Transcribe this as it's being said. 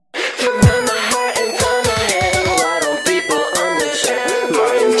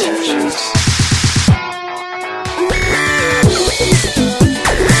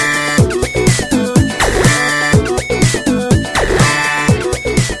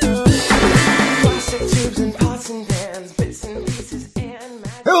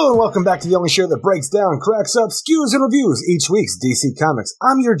welcome back to the only show that breaks down, cracks up, skews, and reviews each week's DC Comics.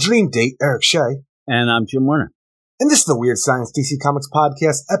 I'm your dream date, Eric Shea. And I'm Jim Werner. And this is the Weird Science DC Comics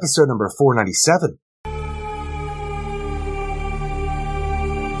Podcast, episode number 497.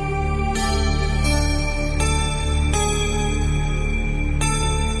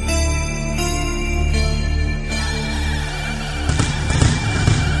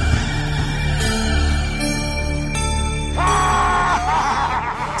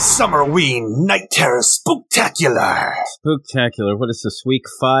 Summerween Night Terror Spooktacular. Spooktacular. What is this, week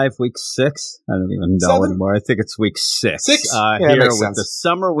 5, week 6? I don't even know anymore. I think it's week 6. 6? Yeah, here with sense. The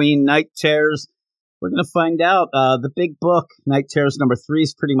Summerween Night Terrors. We're going to find out. The big book, Night Terrors number 3,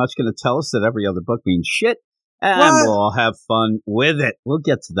 is pretty much going to tell us that every other book means shit. And we'll all have fun with it. We'll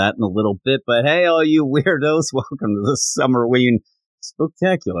get to that in a little bit. But hey, all you weirdos, welcome to the Summerween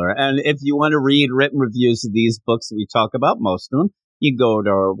Spooktacular. And if you want to read written reviews of these books that we talk about, most of them, you go to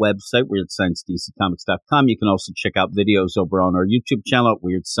our website, WeirdScienceDCComics.com. You can also check out videos over on our YouTube channel at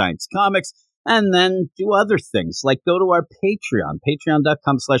Weird Science Comics, and then do other things, like go to our Patreon,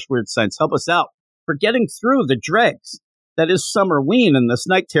 patreon.com/WeirdScience. Help us out for getting through the dregs that is Summerween and this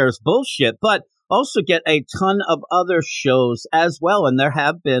Night Terrors bullshit, but also get a ton of other shows as well. And there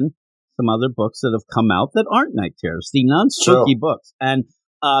have been some other books that have come out that aren't Night Terrors, the non-spooky books. And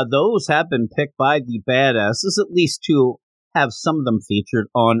those have been picked by the badasses, at least to have some of them featured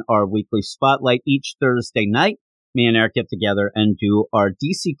on our weekly spotlight each Thursday night. Me and Eric get together and do our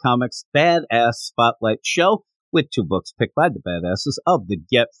DC Comics Badass Spotlight show with 2 books picked by the badasses of the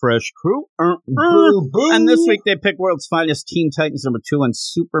Get Fresh crew. And this week they picked World's Finest Teen Titans number 2 and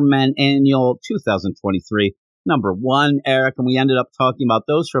Superman Annual 2023 number 1, Eric. And we ended up talking about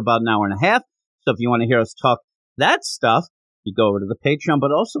those for about an hour and a half. So if you want to hear us talk that stuff, you go over to the Patreon,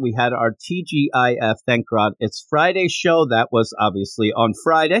 but also we had our TGIF, Thank God It's Friday show. That was obviously on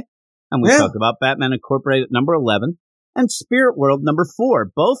Friday. And we talked about Batman Incorporated number 11 and Spirit World number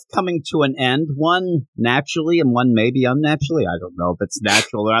 4, both coming to an end, one naturally and one maybe unnaturally. I don't know if it's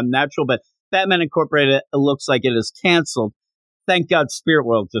natural or unnatural, but Batman Incorporated, it looks like it is canceled. Thank God Spirit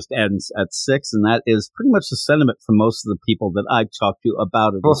World just ends at 6, and that is pretty much the sentiment for most of the people that I've talked to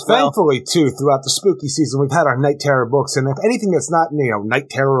about it. Well, thankfully, too, throughout the spooky season, we've had our Night Terror books, and if anything that's not, Night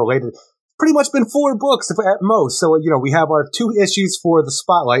Terror related, pretty much been 4 books at most. So, we have our 2 issues for the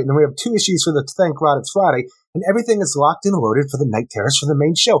Spotlight, and then we have 2 issues for the Thank God It's Friday, and everything is locked and loaded for the Night Terrors for the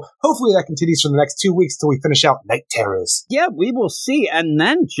main show. Hopefully that continues for the next 2 weeks till we finish out Night Terrors. Yeah, we will see. And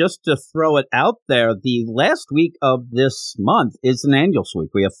then just to throw it out there, the last week of this month is an Annuals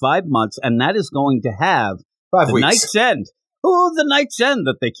week. We have 5 months, and that is going to have 5 the weeks. Night's End. Oh, the Night's End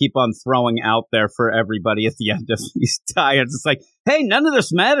that they keep on throwing out there for everybody at the end of these tie-ins. It's like, hey, none of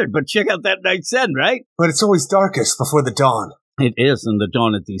this mattered, but check out that Night's End, right? But it's always darkest before the dawn. It is, and the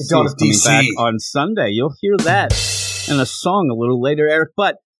Dawn of DC is coming back on Sunday. You'll hear that in a song a little later, Eric.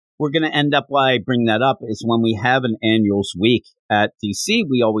 But we're going to end up, why I bring that up, is when we have an Annuals week at DC,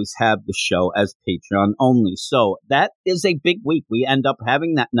 we always have the show as Patreon only. So that is a big week. We end up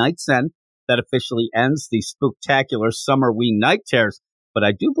having that Night's End that officially ends the spooktacular Summerween Night Terrors. But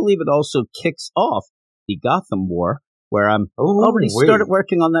I do believe it also kicks off the Gotham War, where I'm already started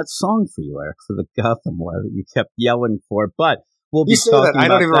working on that song for you, Eric, for the Gotham War that you kept yelling for. But we'll be talking about that. I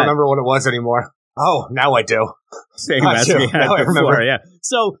don't even remember what it was anymore. Oh, now I do. Same as we had before, yeah.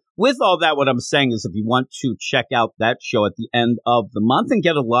 So with all that, what I'm saying is if you want to check out that show at the end of the month and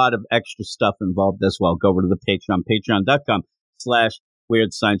get a lot of extra stuff involved as well, go over to the Patreon,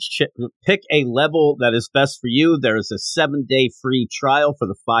 patreon.com/Weird Science. Pick a level that is best for you. There is a 7-day free trial for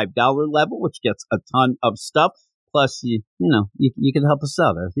the $5 level, which gets a ton of stuff. Plus, you can help us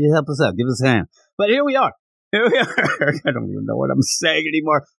out. If you help us out, give us a hand. But here we are. I don't even know what I'm saying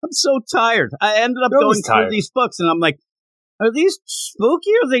anymore. I'm so tired. I ended up going through these books, and I'm like, are these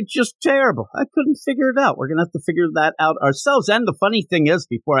spooky or are they just terrible? I couldn't figure it out. We're going to have to figure that out ourselves. And the funny thing is,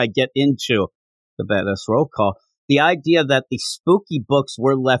 before I get into the Badass Roll Call, the idea that the spooky books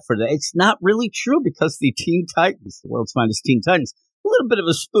were left for it's not really true, because the Teen Titans, the World's Finest Teen Titans, a little bit of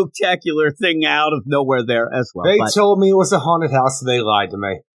a spooktacular thing out of nowhere there as well. They told me it was a haunted house, so they lied to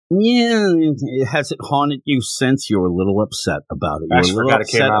me. Yeah, has it haunted you since? You were a little upset about it. You were a little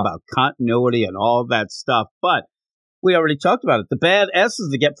upset about continuity and all that stuff. But we already talked about it. The Badasses,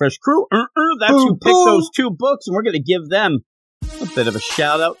 the Get Fresh crew, that's who picked those 2 books, and we're going to give them a bit of a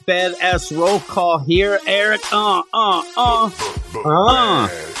shout out. Badass roll call here, Eric.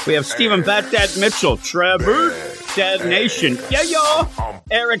 We have Stephen Bat-Dad Mitchell, Trevor, Dad Nation,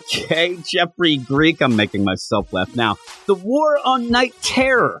 Eric K, Jeffrey Greek. I'm making myself laugh now. The War on Night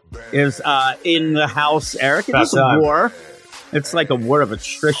Terror is in the house, Eric. It is a war. It's like a word of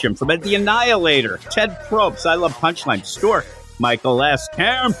attrition from it. The Annihilator, Ted Probst, I love Punchline, Stork, Michael S.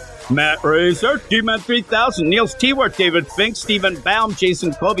 Cam, Matt Razor, D-Man 3000, Niels T-Word, David Fink, Stephen Baum,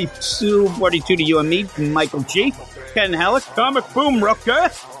 Jason Colby, Sue 42 to you and me, Michael G, Ken Halleck, Comic Boom Rocker,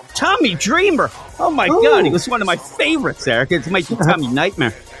 Tommy Dreamer. Oh my God, he was one of my favorites, Eric. It's my Tommy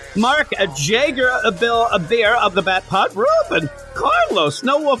Nightmare. Mark Jager, Bill Beer of the Bat Pod, Ruben, Carlos,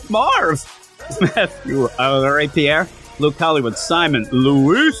 No Wolf Marv, Matthew Ray Pierre, Luke Hollywood, Simon,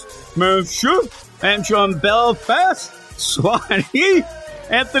 Luis, Monsieur, Antron Belfast, Swanee,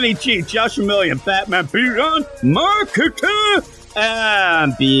 Anthony G, Joshua Million, Batman Beyond, Marketer,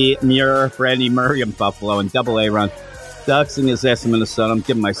 and B. Muir, Brandy Murray, and Buffalo, and Double A Run. Doxing his ass in Minnesota. I'm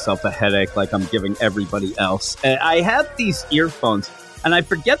giving myself a headache like I'm giving everybody else. I have these earphones, and I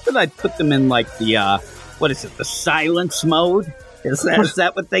forget that I put them in like the, the silence mode? Is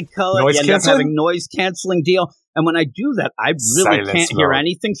that what they call it? Noise you end up canceling? having noise canceling deal. And when I do that, I really can't hear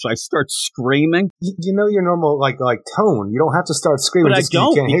anything, so I start screaming. You know your normal like tone. You don't have to start screaming. But just I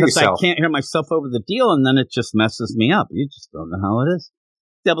don't, you can't because hear yourself. I can't hear myself over the deal, and then it just messes me up. You just don't know how it is.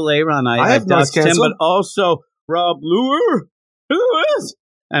 Double A Ron, I have noise him, cancel. but also Rob Lure, who is,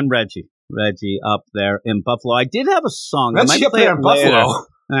 and Reggie up there in Buffalo. I did have a song. Reggie up there in Buffalo.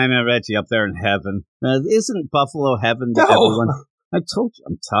 I mean, Reggie up there in heaven. Isn't Buffalo heaven to everyone? I told you,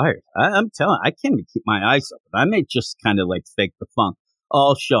 I'm tired. I'm telling you, I can't even keep my eyes open. I may just kind of like fake the funk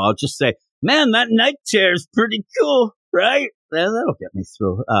all show. I'll just say, man, that night chair is pretty cool, right? That'll get me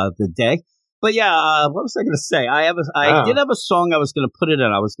through the day. But yeah, what was I going to say? I did have a song I was going to put it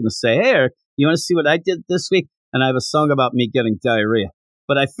in. I was going to say, hey, you want to see what I did this week? And I have a song about me getting diarrhea.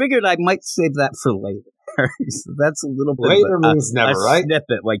 But I figured I might save that for later. So that's a little bit later means never, right?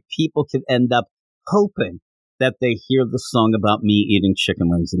 Snippet. Like people could end up hoping that they hear the song about me eating chicken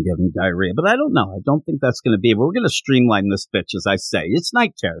wings and getting diarrhea. But I don't know. I don't think that's going to be it. But we're going to streamline this bitch, as I say. It's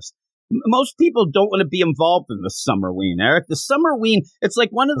night terrors. Most people don't want to be involved in the Summerween, Eric. The Summerween, it's like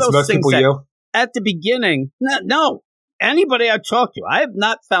one of those things that at the beginning, no, anybody I talk to, I have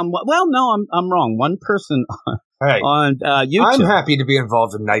not found, well, no, I'm wrong. One person on YouTube. I'm happy to be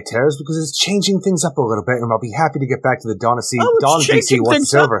involved in night terrors because it's changing things up a little bit, and I'll be happy to get back to the Dawn DC once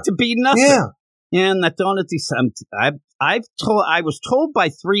it's over. To be nothing. Yeah. And that Dawn of DC, I was told by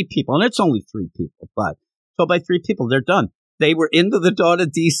 3 people, and it's only 3 people, but told by 3 people, they're done. They were into the Dawn of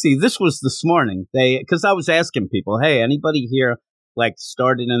DC. This was this morning. Because I was asking people, hey, anybody here like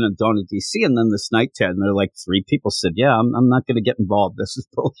started in a Dawn of DC and then this night terror? And they're like 3 people said, yeah, I'm not going to get involved. This is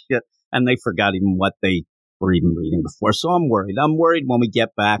bullshit. And they forgot even what they were even reading before. So I'm worried. I'm worried when we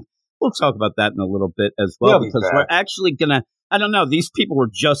get back. We'll talk about that in a little bit as well, because we're actually going to, I don't know, these people were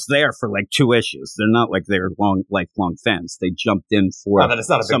just there for like 2 issues. They're not like they're lifelong fans. They jumped in for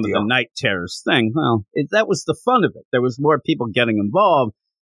some of the night terrors thing. Well, that was the fun of it. There was more people getting involved.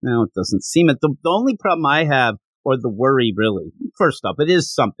 Now it doesn't seem it. The only problem I have, or the worry really, first off, it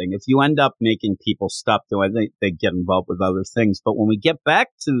is something. If you end up making people stop doing it, they get involved with other things. But when we get back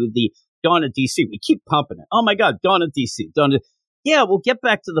to the Dawn of DC, we keep pumping it. Oh my God, Dawn of DC, yeah, we'll get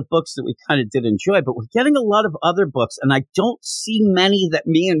back to the books that we kind of did enjoy, but we're getting a lot of other books, and I don't see many that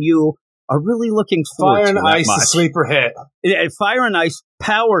me and you are really looking forward to. Fire and Ice, the sleeper hit. Yeah, Fire and Ice,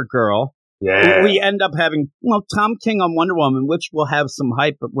 Power Girl. Yeah. We end up having, Tom King on Wonder Woman, which will have some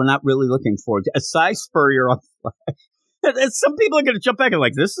hype, but we're not really looking forward to. Cy Spurrier on Flash. Some people are going to jump back and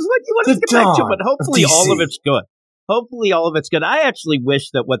like, this is what you want to get back to, but hopefully all of it's good. Hopefully all of it's good. I actually wish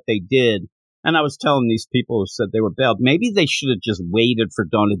that what they did, and I was telling these people who said they were bailed, maybe they should have just waited for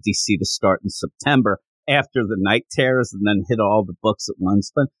Dawn of DC to start in September after the night terrors and then hit all the books at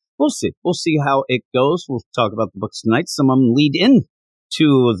once. But we'll see. We'll see how it goes. We'll talk about the books tonight. Some of them lead in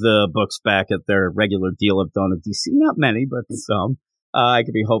to the books back at their regular deal of Dawn of DC. Not many, but some. I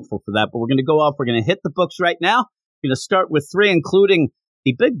could be hopeful for that. But we're going to go off. We're going to hit the books right now. We're going to start with 3, including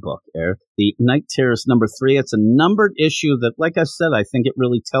the big book, Eric, the Night Terrors number 3. It's a numbered issue that, like I said, I think it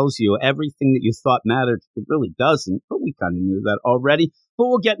really tells you everything that you thought mattered. It really doesn't, but we kind of knew that already. But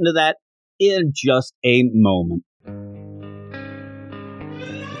we'll get into that in just a moment.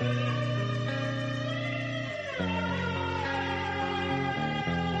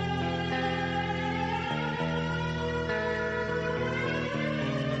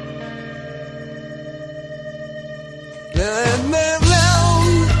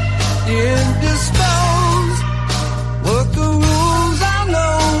 Indisposed, what the rules I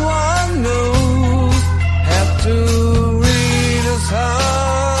no one knows. Have to read as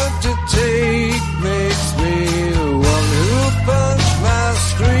hard to take, makes me wonder who punched my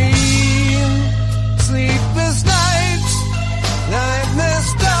screen. Sleepless nights, nightmare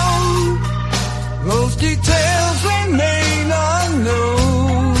stone, those details remain on.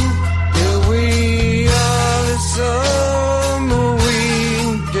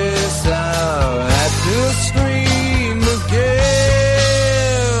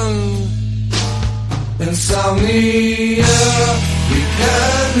 Insomnia, you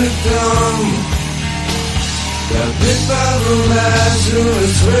kinda dumb. Got bit by the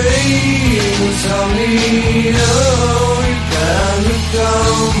Lazarus ray. Insomnia, you kinda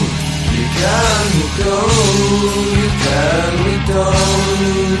dumb. You kinda dumb. You kinda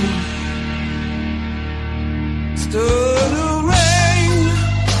dumb. Stood a rain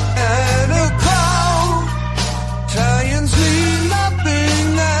and a cloud. Tie-ins mean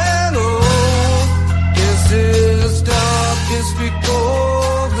nothing at all. Guess it's darkest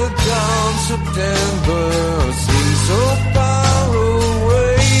before the dawn. September seems so far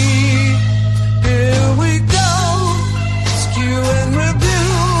away. Here we go, skew and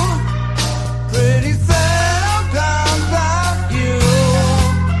review. Pretty fair about you.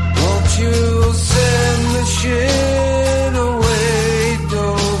 Won't you send the shit away?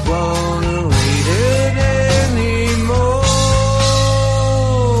 Don't wanna read it anymore.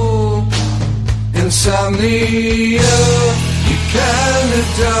 Insomnia, you kinda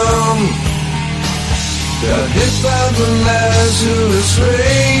dumb. Got hit by the Lazarus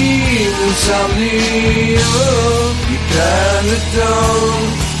ray. Insomnia, you kinda dumb.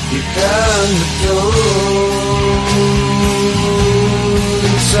 You kinda dumb.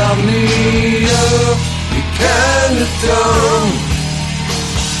 Insomnia, you kinda dumb.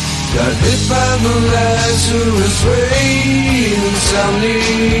 Got hit by the Lazarus ray.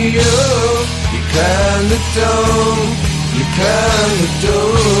 Insomnia, you kinda dumb. You kinda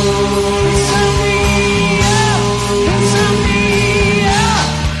dumb. Insomnia,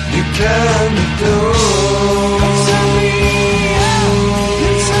 you kinda dumb. Insomnia,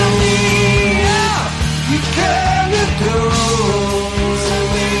 you kinda dumb.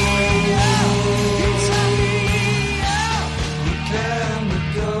 Insomnia, you kinda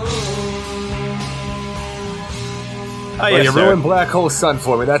dumb. Oh, Well, yes, you sir. ruined Black Hole Sun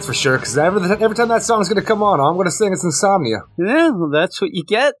for me, that's for sure, because every time that song's going to come on, all I'm going to sing is Insomnia. Yeah, well, that's what you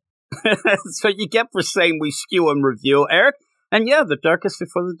get. That's what you get for saying we skew and review, Eric. And yeah, The Darkest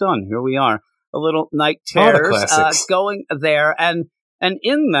Before the Dawn. Here we are. A little Night All the Terrors classics. going there. And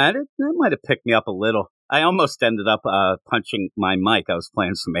in that, it might have picked me up a little. I almost ended up punching my mic. I was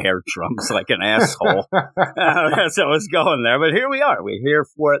playing some air drums like an asshole as I was going there. But here we are. We're here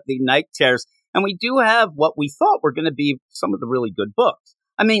for the Night Terrors. And we do have what we thought were going to be some of the really good books.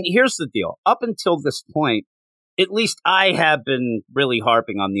 I mean, here's the deal. Up until this point, at least I have been really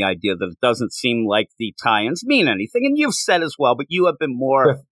harping on the idea that it doesn't seem like the tie-ins mean anything. And you've said as well, but you have been more...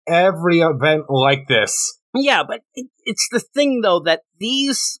 With every event like this. Yeah, but it's the thing, though, that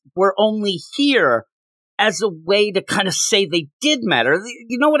these were only here as a way to kind of say they did matter.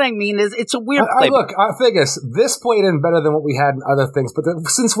 You know what I mean? It's a weird play. Look, I figure this played in better than what we had in other things, but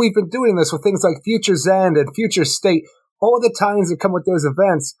since we've been doing this with things like Future's End and Future State, all the tie-ins that come with those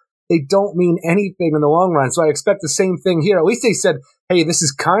events, they don't mean anything in the long run. So I expect the same thing here. At least they said, hey, this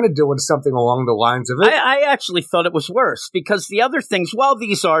is kind of doing something along the lines of it. I actually thought it was worse because the other things, while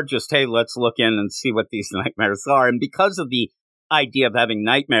these are just, hey, let's look in and see what these nightmares are. And because of the idea of having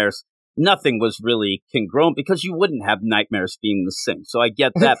nightmares, nothing was really congruent because you wouldn't have nightmares being the same. So I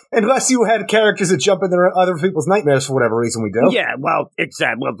get that. Unless you had characters that jump into other people's nightmares for whatever reason we do. Yeah, well,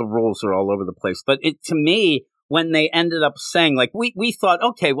 exactly. Well, the rules are all over the place. But to me, when they ended up saying, like, we thought,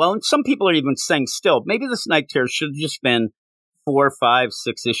 okay, well, and some people are even saying still, maybe this Night Terror should have just been 4, 5,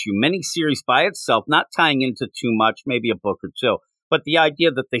 6 issue miniseries by itself, not tying into too much, maybe a book or two. But the idea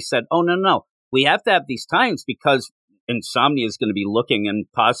that they said, oh, no, we have to have these tie-ins because Insomnia is going to be looking and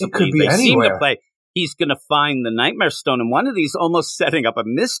possibly they seem to play. He's going to find the Nightmare Stone, and one of these almost setting up a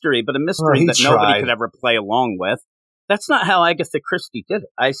mystery, but a mystery that nobody could ever play along with. That's not how Agatha Christie did it.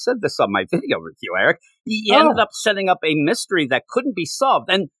 I said this on my video review, Eric. He ended up setting up a mystery that couldn't be solved,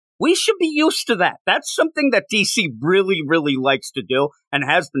 and we should be used to that. That's something that DC really, really likes to do and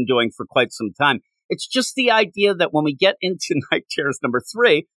has been doing for quite some time. It's just the idea that when we get into Night Terrors number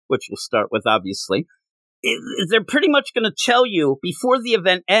 3, which we'll start with, obviously, they're pretty much going to tell you before the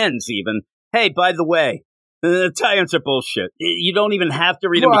event ends even, hey, by the way, the tie-ins are bullshit. You don't even have to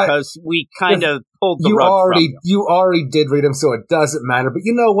read them because we kind of pulled the rug from you. You already did read them, so it doesn't matter. But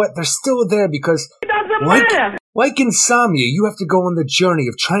you know what? They're still there because, like Insomnia, you have to go on the journey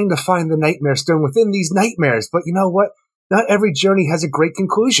of trying to find the Nightmare Stone within these nightmares. But you know what? Not every journey has a great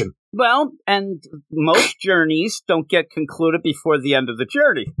conclusion. Well, and most journeys don't get concluded before the end of the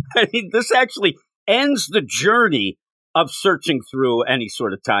journey. I mean, this actually ends the journey of searching through any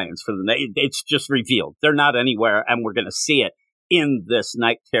sort of tie-ins for them. It's just revealed. They're not anywhere, and we're going to see it in this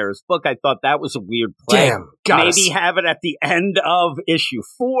Night Terrors book. I thought that was a weird play. Damn, maybe have it at the end of issue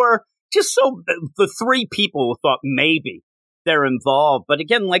 4, just so the 3 people thought maybe they're involved. But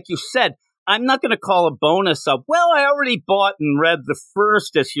again, like you said, I'm not going to call a bonus up. Well, I already bought and read the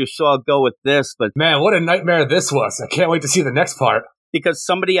first issue, so I'll go with this. But man, what a nightmare this was. I can't wait to see the next part. Because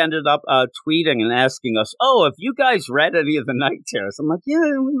somebody ended up tweeting and asking us, oh, have you guys read any of the Night Terrors? I'm like, yeah,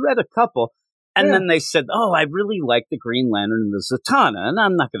 we read a couple. And then they said, oh, I really like the Green Lantern and the Zatanna. And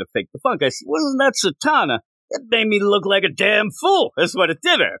I'm not going to fake the funk. I said, wasn't that Zatanna? It made me look like a damn fool, is what it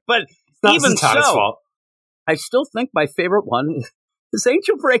did her. But even Zatanna's so, fault. I still think my favorite one is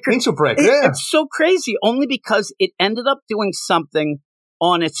Angel Breaker. Angel Breaker, yeah. It's so crazy, only because it ended up doing something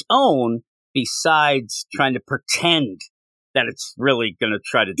on its own besides trying to pretend that it's really going to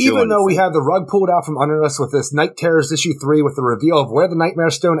try to do Even though we anything. have the rug pulled out from under us with this Night Terrors issue 3 with the reveal of where the Nightmare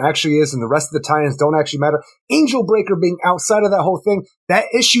Stone actually is and the rest of the tie-ins don't actually matter, Angel Breaker being outside of that whole thing, that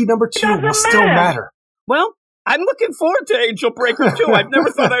issue number 2 will still matter. Well, I'm looking forward to Angel Breaker too. I've never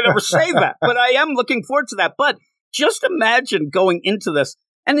thought I'd ever say that, but I am looking forward to that. But just imagine going into this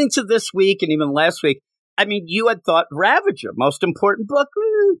and into this week and even last week. I mean, you had thought Ravager, most important book,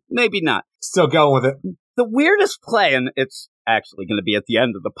 maybe not. Still going with it. The weirdest play, and it's actually going to be at the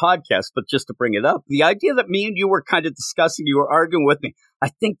end of the podcast, but just to bring it up, the idea that me and you were kind of discussing, you were arguing with me, I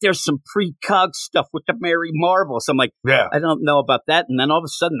think there's some precog stuff with the Mary Marvels. I'm like, yeah, I don't know about that. And then all of a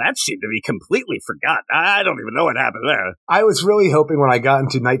sudden, that seemed to be completely forgotten. I don't even know what happened there. I was really hoping when I got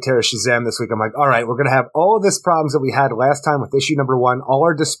into Night Terror Shazam this week, I'm like, all right, we're going to have all of this problems that we had last time with issue number 1, all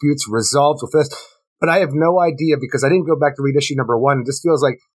our disputes resolved with this. But I have no idea because I didn't go back to read issue number 1. It just feels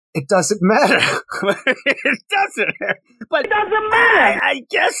like it doesn't matter. It doesn't. But it doesn't matter. I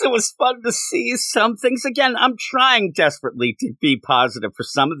guess it was fun to see some things. Again, I'm trying desperately to be positive for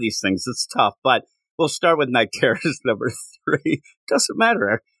some of these things. It's tough, but we'll start with Night Terrors number 3. Doesn't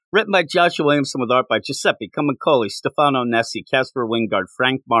matter. Written by Joshua Williamson with art by Giuseppe Camuncoli, Stefano Nessi, Casper Wingard,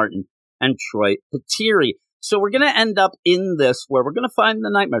 Frank Martin, and Troy Petiri. So we're going to end up in this where we're going to find the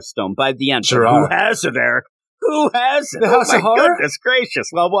Nightmare Stone by the end. Sure. Who has it, Eric? Who has it? The House of Horror? Goodness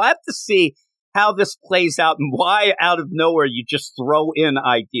gracious. Well, we'll have to see how this plays out and why out of nowhere you just throw in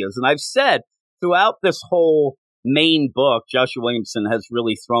ideas. And I've said throughout this whole main book, Joshua Williamson has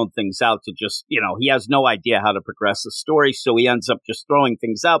really thrown things out to just, he has no idea how to progress the story, so he ends up just throwing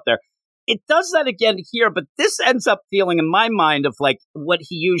things out there. It does that again here, but this ends up feeling in my mind of like what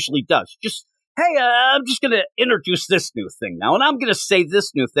he usually does. Just, hey, I'm just going to introduce this new thing now, and I'm going to say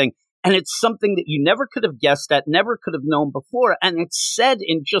this new thing. And it's something that you never could have guessed at, never could have known before. And it's said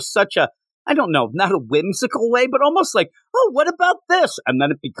in just such a, I don't know, not a whimsical way, but almost like, oh, what about this? And then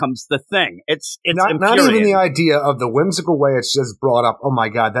it becomes the thing. It's not even the idea of the whimsical way it's just brought up. Oh my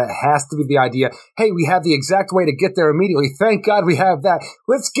God, that has to be the idea. Hey, we have the exact way to get there immediately. Thank God we have that.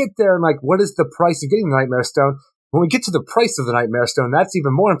 Let's get there. And like, what is the price of getting the Nightmare Stone? When we get to the price of the Nightmare Stone, that's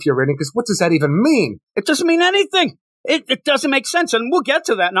even more infuriating because what does that even mean? It doesn't mean anything. It doesn't make sense, and we'll get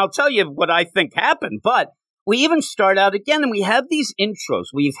to that, and I'll tell you what I think happened. But we even start out again, and we have these intros.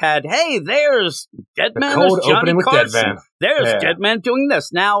 We've had, hey, there's Deadman, there's Johnny Carson. Deadman. There's Deadman doing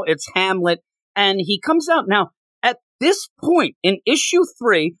this. Now it's Hamlet, and he comes out. Now, at this point in issue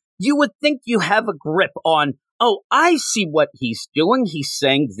 3, you would think you have a grip on, oh, I see what he's doing. He's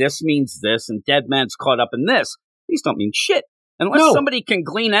saying this means this, and Deadman's caught up in this. These don't mean shit. Unless somebody can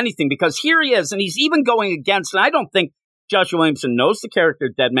glean anything, because here he is, and he's even going against, and I don't think Joshua Williamson knows the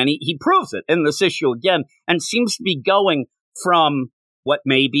character Deadman. He proves it in this issue again, and seems to be going from what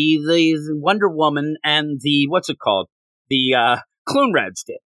may be the Wonder Woman and the, what's it called? The Clunrads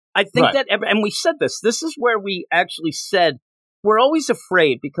did. I think that, and we said this is where we actually said, we're always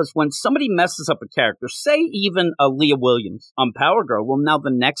afraid, because when somebody messes up a character, say even a Leah Williams on Power Girl, well, now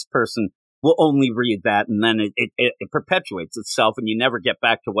the next person will only read that, and then it perpetuates itself, and you never get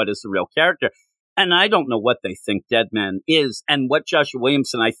back to what is the real character. And I don't know what they think Deadman is, and what Joshua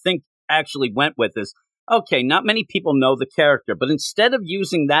Williamson, I think, actually went with is, okay, not many people know the character, but instead of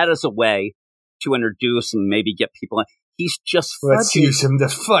using that as a way to introduce and maybe get people in, he's just fudging. Let's use him to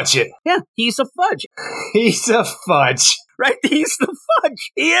fudge it. Yeah, he's a fudge. He's a fudge. Right? He's the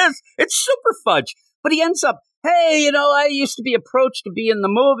fudge. He is. It's super fudge. But he ends up, hey, I used to be approached to be in the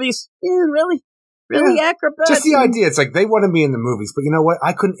movies. Yeah, really? Really, yeah. acrobat? Just the idea. It's like they wanted me in the movies, but you know what?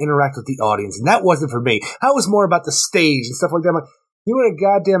 I couldn't interact with the audience, and that wasn't for me. I was more about the stage and stuff like that. I'm like, you were a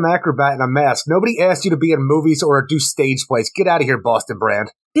goddamn acrobat in a mask. Nobody asked you to be in movies or do stage plays. Get out of here, Boston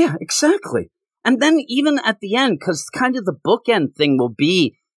Brand. Yeah, exactly. And then even at the end, because kind of the bookend thing will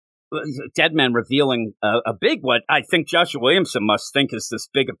be Deadman revealing a big, what I think Joshua Williamson must think is this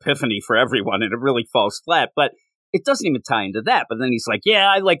big epiphany for everyone, and it really falls flat. But it doesn't even tie into that. But then he's like, yeah,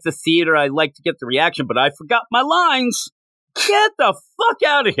 I like the theater. I like to get the reaction, but I forgot my lines. Get the fuck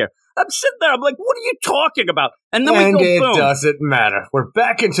out of here. I'm sitting there. I'm like, what are you talking about? And then And we go, it boom. doesn't matter. We're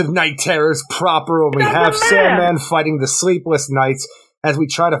back into Night Terrors proper, and we have Sandman fighting the Sleepless Knights as we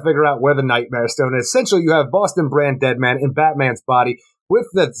try to figure out where the Nightmare Stone is. Essentially, you have Boston Brand Deadman in Batman's body with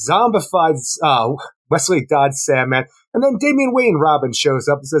the zombified Wesley Dodds Sandman, and then Damian Wayne Robin shows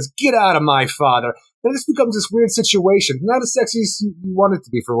up and says, "Get out of my father." And this becomes this weird situation. Not as sexy as you want it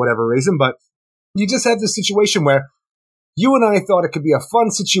to be for whatever reason, but you just have this situation where you and I thought it could be a fun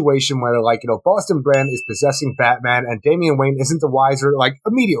situation where, like, Boston Brand is possessing Batman and Damian Wayne isn't the wiser, like,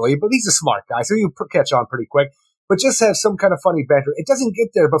 immediately, but he's a smart guy, so you catch on pretty quick. But just have some kind of funny banter. It doesn't get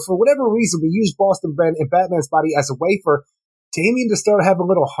there, but for whatever reason, we use Boston Brand in Batman's body as a way for Damian to start having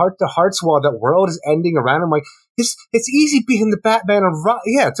little heart-to-hearts while that world is ending around him. Like, it's easy being the Batman of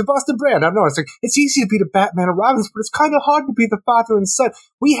to Boston Brand. I don't know. It's like, it's easy to be the Batman of Robins, but it's kind of hard to be the father and son.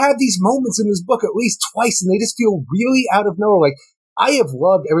 We have these moments in this book at least twice, and they just feel really out of nowhere. Like, I have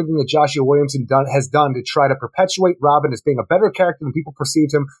loved everything that Joshua Williamson has done to try to perpetuate Robin as being a better character than people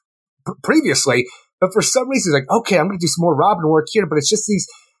perceived him previously. But for some reason, it's like, okay, I'm going to do some more Robin work here, but it's just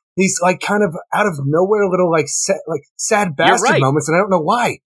these like kind of out of nowhere little like sad bastard moments, and I don't know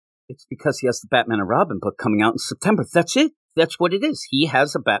why. It's because he has the Batman and Robin book coming out in September. That's it. That's what it is. He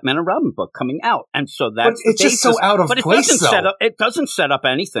has a Batman and Robin book coming out, and so that's it's just so out of place. It doesn't set up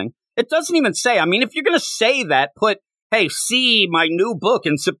anything. It doesn't even say. I mean, if you're going to say that, put, "Hey, see my new book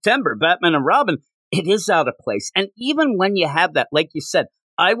in September, Batman and Robin." It is out of place, and even when you have that, like you said,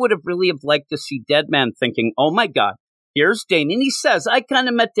 I would have really liked to see Deadman thinking, "Oh my God, here's Damian." He says, "I kind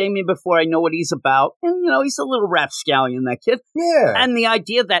of met Damian before. I know what he's about." And, he's a little rapscallion, that kid. Yeah. And the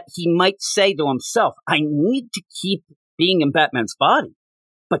idea that he might say to himself, "I need to keep being in Batman's body."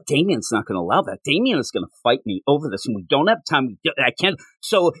 But Damian's not going to allow that. Damian is going to fight me over this, and we don't have time. I can't.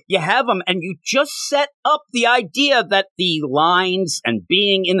 So you have him, and you just set up the idea that the lines and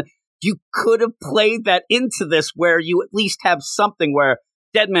being in, you could have played that into this where you at least have something where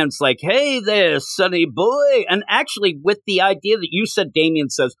Deadman's like, "Hey there, sonny boy." And actually, with the idea that you said, Damian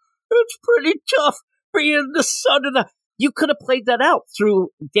says, "It's pretty tough being the son of the..." You could have played that out through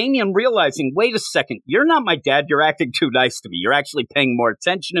Damian realizing, wait a second, you're not my dad. You're acting too nice to me. You're actually paying more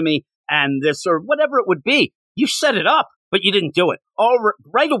attention to me and this or whatever it would be. You set it up, but you didn't do it.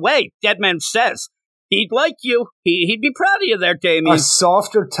 Right away, Deadman says, he'd like you. He'd be proud of you there, Damian. A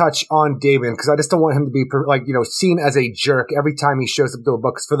softer touch on Damian, because I just don't want him to be, seen as a jerk every time he shows up to a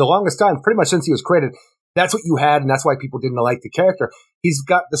book. Because for the longest time, pretty much since he was created, that's what you had, and that's why people didn't like the character. He's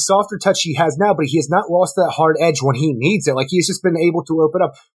got the softer touch he has now, but he has not lost that hard edge when he needs it. Like, he's just been able to open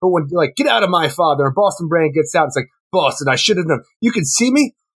up. But when, "Get out of my father," and Boston Brand gets out, it's like, "Boston, I should have known. You can see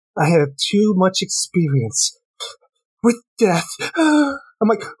me? I have too much experience with death." I'm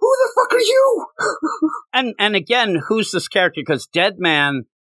like, who the fuck are you? And again, who's this character? Because Deadman,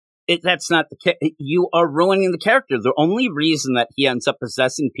 that's not you are ruining the character. The only reason that he ends up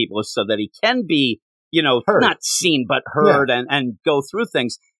possessing people is so that he can be, heard. Not seen, but heard and go through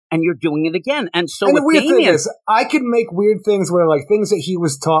things. And you're doing it again. And so and with the weird Damian, thing is, I can make weird things where, things that he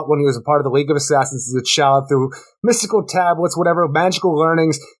was taught when he was a part of the League of Assassins as a child through mystical tablets, whatever, magical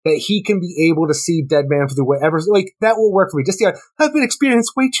learnings, that he can be able to see Deadman through whatever. That will work for me. Just, I've been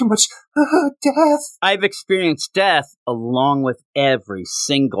experienced way too much death. I've experienced death along with every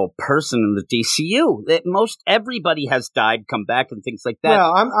single person in the DCU. That most everybody has died, come back, and things like that.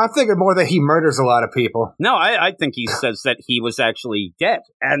 No, I'm thinking more that he murders a lot of people. No, I think he says that he was actually dead,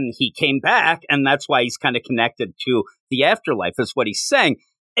 and he came back, and that's why he's kind of connected to the afterlife, is what he's saying.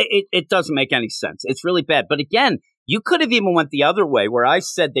 It doesn't make any sense. It's really bad. But again, you could have even went the other way, where I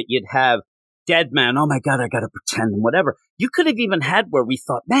said that you'd have Deadman, "Oh my God, I gotta pretend," and whatever. You could have even had where we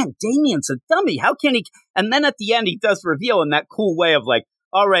thought, man, Damian's a dummy. How can he? And then at the end, he does reveal in that cool way of like,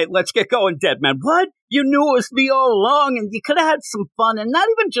 "All right, let's get going, Deadman." What? You knew it was me all along, and you could have had some fun, and not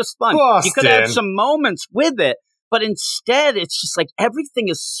even just fun. Boston. You could have had some moments with it. But instead, it's just like everything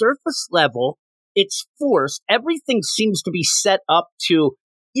is surface level. It's forced. Everything seems to be set up to,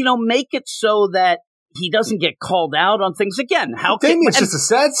 make it so that he doesn't get called out on things. Again, how can... Damian's just a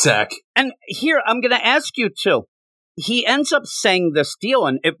sad sack. And here, I'm going to ask you, too. He ends up saying this deal,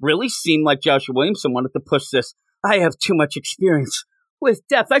 and it really seemed like Joshua Williamson wanted to push this, "I have too much experience with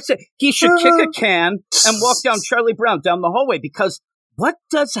death." I said he should kick a can and walk down Charlie Brown down the hallway, because what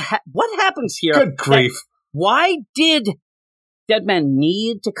happens here? Good grief. Why did Deadman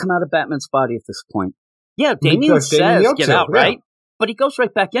need to come out of Batman's body at this point? Yeah, Damian says, "Get out," right? But he goes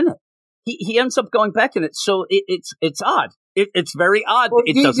right back in it. He ends up going back in it. So it's odd. It's very odd. Well,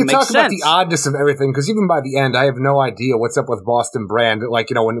 it doesn't make sense. You talk about the oddness of everything, because even by the end, I have no idea what's up with Boston Brand.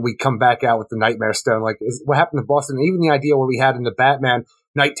 When we come back out with the Nightmare Stone, what happened to Boston? Even the idea where we had in the Batman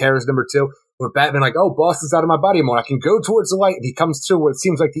Night Terrors #2, where Batman like, oh, boss is out of my body more. I can go towards the light. And he comes to what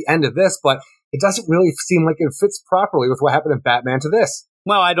seems like the end of this, but it doesn't really seem like it fits properly with what happened in Batman to this.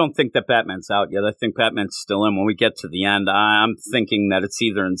 Well, I don't think that Batman's out yet. I think Batman's still in. When we get to the end, I'm thinking that it's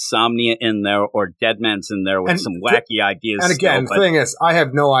either Insomnia in there or Deadman's in there with some wacky ideas. And again, the thing is, I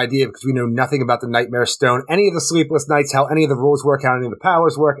have no idea because we know nothing about the Nightmare Stone, any of the Sleepless Nights, how any of the rules work, how any of the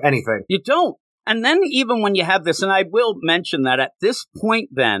powers work, anything. You don't. And then even when you have this, and I will mention that at this point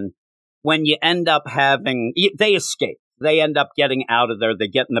then, when you end up having, they escape. They end up getting out of there. They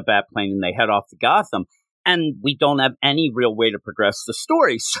get in the Batplane and they head off to Gotham. And we don't have any real way to progress the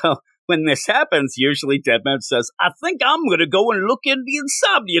story. So when this happens, usually Deadman says, I think I'm going to go and look into the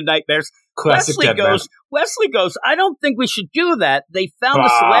Insomnia nightmares. Classic Wesley goes, I don't think we should do that. They found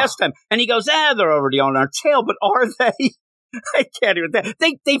us the last time. And he goes, they're already on our tail, but are they? I can't even.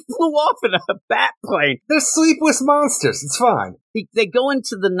 They flew off in a bat plane. They're sleepless monsters. It's fine. They go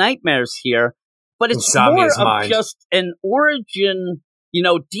into the nightmares here, but it's Insomnia's more of mind. just an origin,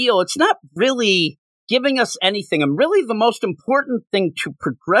 deal. It's not really giving us anything. And really the most important thing to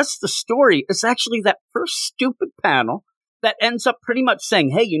progress the story is actually that first stupid panel that ends up pretty much saying,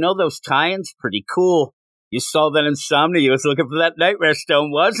 hey, those tie-ins? Pretty cool. You saw that Insomnia. He was looking for that Nightmare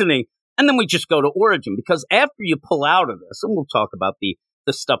Stone, wasn't he? And then we just go to origin, because after you pull out of this, and we'll talk about the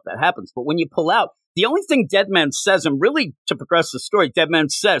stuff that happens, but when you pull out, the only thing Deadman says, and really to progress the story, Deadman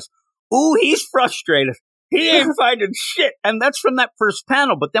says, ooh, he's frustrated. He ain't finding shit. And that's from that first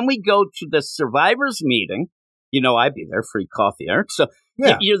panel. But then we go to the survivors meeting. I'd be there, free coffee, Eric. So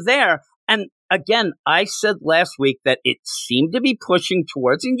yeah. You're there. And again, I said last week that it seemed to be pushing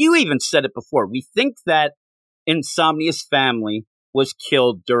towards, and you even said it before, we think that Insomnia's family was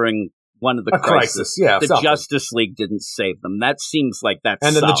killed during one of the crises. Yeah, the something. Justice League didn't save them. That seems like that's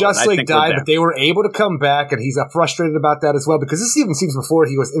and then solid. The Justice League died, but they were able to come back, and he's frustrated about that as well, because this even seems before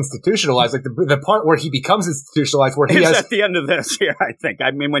he was institutionalized, like the part where he becomes institutionalized, where he it's has... at the end of this here, I think. I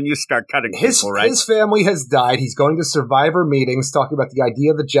mean, when you start cutting people, right? His family has died. He's going to survivor meetings, talking about the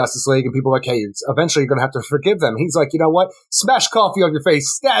idea of the Justice League, and people are like, hey, eventually you're going to have to forgive them. He's like, you know what? Smash coffee on your face,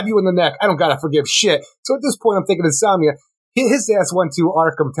 stab you in the neck. I don't got to forgive shit. So at this point, I'm thinking Insomnia. His ass went to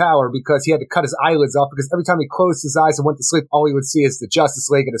Arkham Tower because he had to cut his eyelids off, because every time he closed his eyes and went to sleep, all he would see is the Justice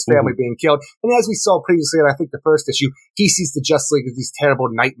League and his family being killed. And as we saw previously in, I think, the first issue, he sees the Justice League as these terrible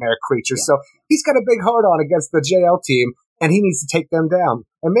nightmare creatures. So he's got a big heart-on against the JL team, and he needs to take them down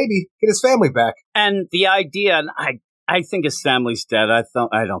and maybe get his family back. And the idea, and I think his family's dead. I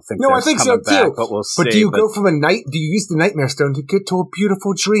don't think. No, I think so back, too. but we'll see. But do you go from do you use the Nightmare Stone to get to a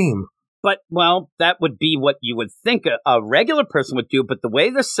beautiful dream? But, well, that would be what you would think a regular person would do. But the way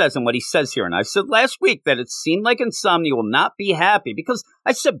this says, and what he says here, and I said last week that it seemed like Insomnia will not be happy, because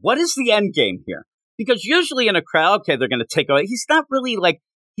I said, what is the end game here? Because usually in a crowd, okay, they're going to take over. He's not really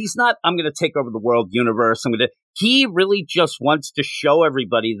I'm going to take over the world universe. He really just wants to show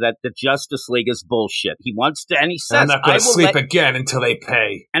everybody that the Justice League is bullshit. He wants to, and he says, I'm not going to sleep again until they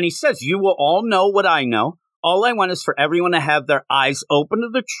pay. And he says, you will all know what I know. All I want is for everyone to have their eyes open to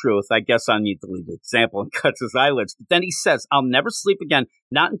the truth. I guess I need to leave the example and cuts his eyelids. But then he says, I'll never sleep again,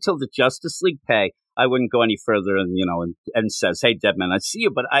 not until the Justice League pay. I wouldn't go any further and says, hey, Deadman, I see you.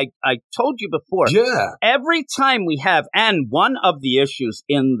 But I told you before, every time we have, and one of the issues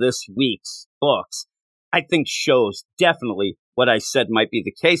in this week's books, I think shows definitely what I said might be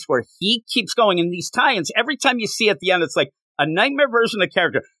the case, where he keeps going in these tie-ins. Every time you see at the end, it's like a nightmare version of the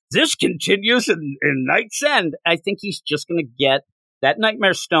character. This continues in Night's End. I think he's just going to get that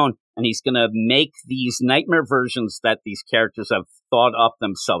Nightmare Stone, and he's going to make these nightmare versions that these characters have thought up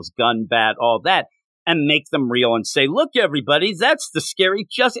themselves, gun, bat, all that, and make them real and say, look, everybody, that's the scary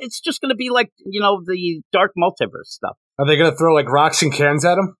it's just going to be like, the dark multiverse stuff. Are they going to throw, rocks and cans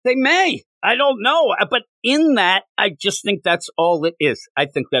at him? They may. I don't know. But in that, I just think that's all it is. I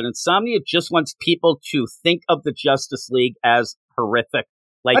think that Insomnia just wants people to think of the Justice League as horrific.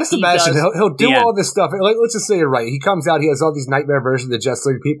 I just imagine he'll do all this stuff. Let's just say you're right. He comes out, he has all these nightmare versions of the Justice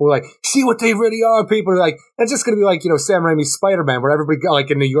League. People are like, see what they really are. People are like, it's just going to be like, Sam Raimi's Spider-Man, where everybody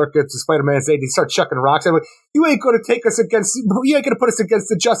got, in New York, gets to Spider-Man and they start chucking rocks. I'm like, you ain't going to put us against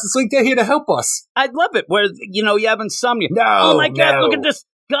the Justice League. They're here to help us. I'd love it where, you have Insomnia. No, oh my God, look at this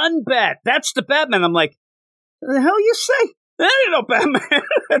gun bat. That's the Batman. I'm like, what the hell you say? That ain't no Batman.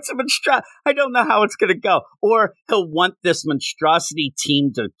 That's a monstrosity. I don't know how it's going to go. Or he'll want this monstrosity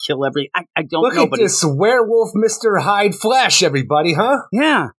team to kill I don't know. Look at this werewolf Mr. Hyde Flash, everybody, huh?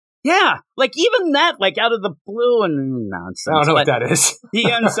 Yeah. Yeah, like even that, like out of the blue and nonsense. I don't know what that is.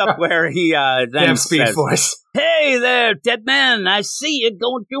 He ends up where he then Damn Speed says, Force. "Hey there, Deadman, I see you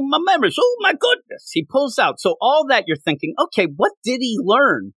going through my memories. Oh my goodness." He pulls out. So all that you're thinking, okay, what did he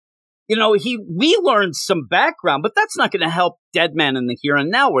learn? You know, we learned some background, but that's not going to help Deadman in the here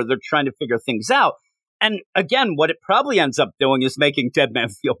and now where they're trying to figure things out. And again, what it probably ends up doing is making Deadman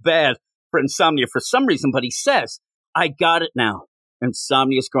feel bad for Insomnia for some reason. But he says, "I got it now."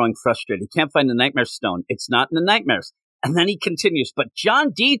 Insomnia is growing frustrated. He can't find the Nightmare Stone. It's not in the nightmares. And then he continues, but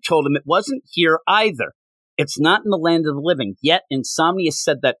John D. told him it wasn't here either. It's not in the land of the living. Yet Insomnia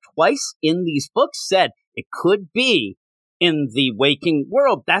said that twice in these books, said it could be in the waking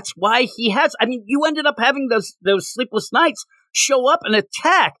world. That's why he has, I mean, you ended up having those sleepless nights show up and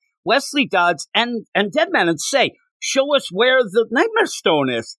attack Wesley Dodds and Deadman and say, "Show us where the Nightmare Stone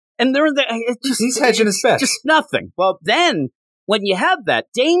is." And they're in the, he's hedging his bets. Just nothing. Well, then when you have that,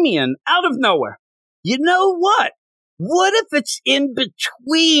 Damien out of nowhere, you know what? What if it's in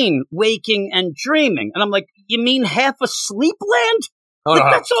between waking and dreaming? And I'm like, you mean half a sleep land?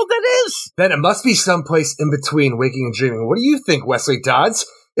 Like, that's all that is. Then it must be someplace in between waking and dreaming. What do you think, Wesley Dodds?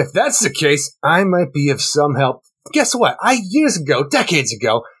 If that's the case, I might be of some help. Guess what? Decades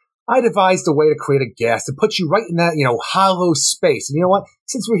ago, I devised a way to create a gas to put you right in that, hollow space. And you know what?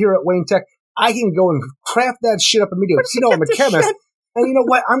 Since we're here at Wayne Tech, I can go and craft that shit up immediately. I'm a chemist. Shit? And you know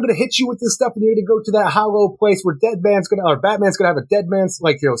what? I'm going to hit you with this stuff, and you're going to go to that hollow place where Batman's going to have a Deadman's,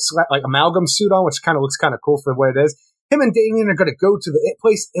 like amalgam suit on, which kind of looks kind of cool for what it is. Him and Damien are going to go to the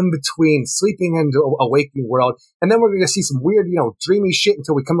place in between sleeping and awakening world. And then we're going to see some weird, dreamy shit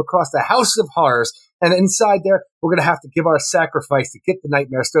until we come across the House of Horrors. And inside there, we're going to have to give our sacrifice to get the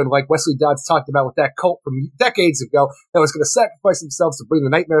Nightmare Stone, like Wesley Dodds talked about with that cult from decades ago that was going to sacrifice themselves to bring the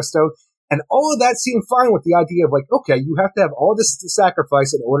Nightmare Stone. And all of that seemed fine with the idea of okay, you have to have all this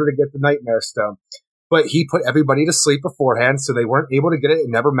sacrifice in order to get the Nightmare Stone. But he put everybody to sleep beforehand, so they weren't able to get it and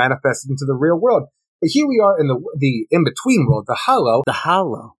never manifested into the real world. But here we are in the in-between world, the Hollow. The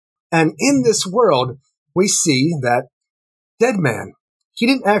Hollow. And in this world, we see that Deadman, he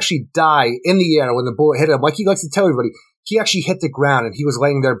didn't actually die in the air when the bullet hit him. Like he likes to tell everybody, he actually hit the ground and he was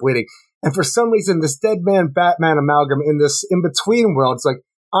laying there bleeding. And for some reason, this Deadman-Batman amalgam in this in-between world, it's like,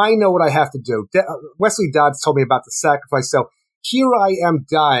 I know what I have to do. Wesley Dodds told me about the sacrifice. So here I am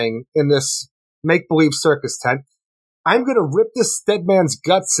dying in this make-believe circus tent. I'm going to rip this Deadman's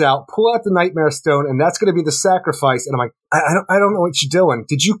guts out, pull out the Nightmare Stone, and that's going to be the sacrifice. And I'm like, I don't know what you're doing.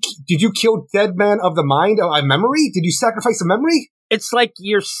 Did you kill Deadman of the mind, a memory? Did you sacrifice a memory? It's like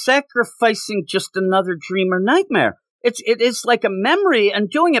you're sacrificing just another dream or nightmare. It is like a memory and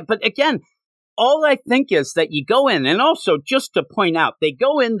doing it. But again, all I think is that you go in, and also just to point out, they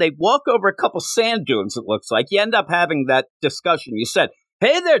go in, they walk over a couple sand dunes, it looks like. You end up having that discussion. You said,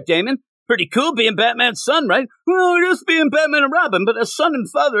 "Hey there, Damon. Pretty cool being Batman's son, right?" "Well, it is being Batman and Robin, but as son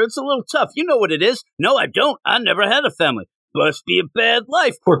and father, it's a little tough. You know what it is." "No, I don't. I never had a family. Must be a bad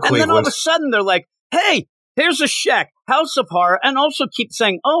life." Poor and Cleveland. then all of a sudden, they're like, "Hey, here's a shack, House of Horror," and also keep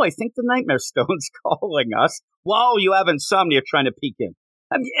saying, "Oh, I think the Nightmare Stone's calling us," while you have Insomnia trying to peek in.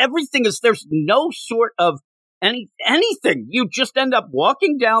 I mean, everything is, there's no sort of anything. You just end up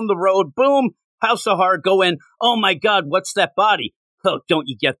walking down the road, boom, House of Horror, go in, "Oh my God, what's that body? Oh, don't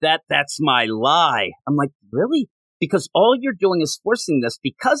you get that? That's my lie." I'm like, really? Because all you're doing is forcing this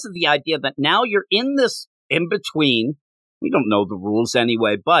because of the idea that now you're in this in-between. We don't know the rules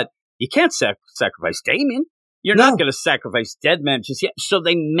anyway, but you can't sacrifice Damien. You're not going to sacrifice Deadman just yet. So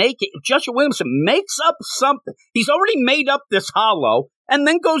they make it. Joshua Williamson makes up something. He's already made up this hollow and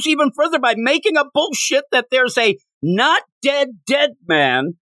then goes even further by making up bullshit that there's a not dead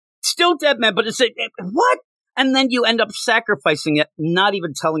Deadman, still Deadman, but it's what? And then you end up sacrificing it, not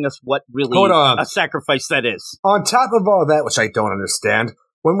even telling us what really a sacrifice that is. On top of all that, which I don't understand,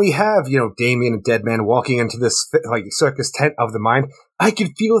 when we have, Damien and Deadman walking into this circus tent of the mind, I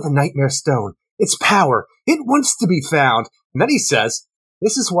can feel the Nightmare Stone. Its power. It wants to be found. And then he says,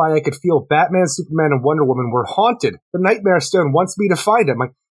 "This is why I could feel Batman, Superman, and Wonder Woman were haunted. The Nightmare Stone wants me to find it." I'm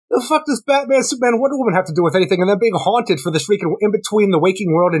like, the fuck does Batman, Superman, and Wonder Woman have to do with anything? And then being haunted for this freaking in-between the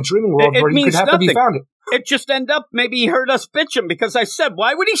waking world and dreaming world where you could have nothing. to be found. It just end up, maybe he heard us bitching because I said,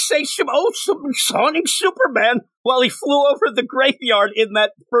 why would he say, someone's haunting Superman while he flew over the graveyard in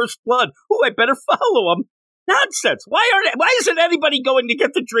that First Blood? Oh, I better follow him. Nonsense. Why isn't anybody going to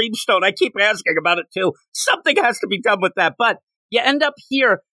get the Dreamstone? I keep asking about it too. Something has to be done with that. But you end up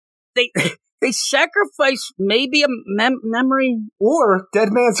here, they sacrifice maybe a memory. Or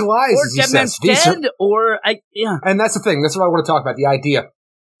Deadman's lies. Or Deadman's dead. And that's the thing. That's what I want to talk about, the idea.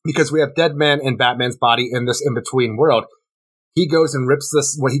 Because we have Deadman and Batman's body in this in-between world. he goes and rips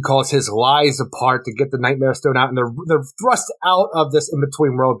this, what he calls his lies apart to get the Nightmare Stone out, and they're thrust out of this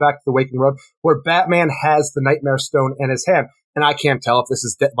in-between world back to the waking world, where Batman has the Nightmare Stone in his hand. And I can't tell if this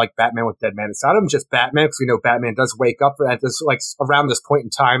is like Batman with Deadman inside him, just Batman, because we know Batman does wake up at this, like, around this point in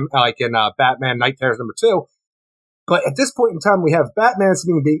time, like in Batman Night Terrors #2. But at this point in time, we have Batman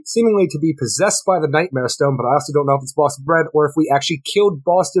seemingly to be possessed by the Nightmare Stone, but I also don't know if it's Boston Brand or if we actually killed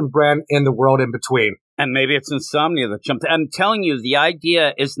Boston Brand in the world in between. And maybe it's Insomnia that jumped. I'm telling you, the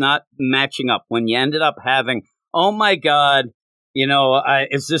idea is not matching up. When you ended up having, oh my God,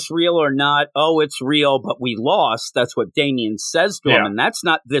 is this real or not? Oh, it's real, but we lost. That's what Damian says to him, and that's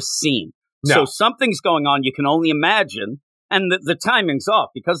not this scene. No. So something's going on. You can only imagine, and the timing's off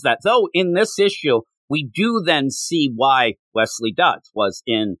because of that. Though in this issue, we do then see why Wesley Dodds was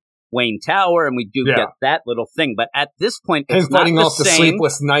in Wayne Tower, and we do get that little thing. But at this point, it's not fighting off the the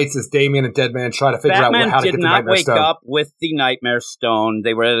sleepless nights as Damian and Deadman try to figure out how to get the Nightmare Stone. Batman did not wake up with the Nightmare Stone.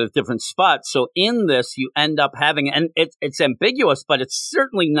 They were at a different spot. So in this, you end up having, and it's ambiguous, but it's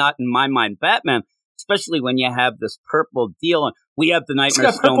certainly not, in my mind, Batman, especially when you have this purple deal. And we have the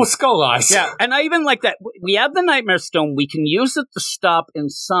Nightmare Stone. Purple skull eyes. Yeah, and I even like that. We have the Nightmare Stone. We can use it to stop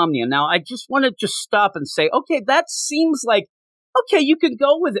insomnia. Now, I just want to stop and say, okay, that seems like, okay, you could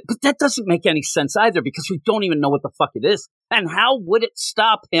go with it, but that doesn't make any sense either because we don't even know what the fuck it is. And how would it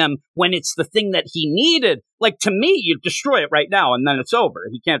stop him when it's the thing that he needed? Like, to me, you destroy it right now and then it's over.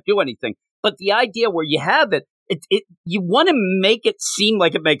 He can't do anything. But the idea where you have it, you want to make it seem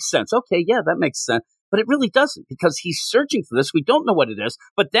like it makes sense. Okay, yeah, that makes sense. But it really doesn't because he's searching for this. We don't know what it is.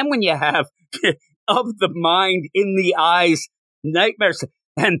 But then when you have of the mind in the eyes, nightmares,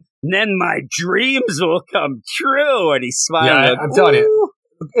 and then my dreams will come true. And he's smiling. Yeah, like, I'm telling you,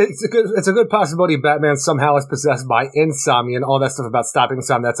 it's a good possibility Batman somehow is possessed by insomnia and all that stuff about stopping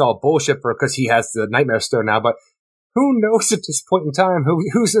insomnia. That's all bullshit because he has the Nightmare Stone now. But who knows at this point in time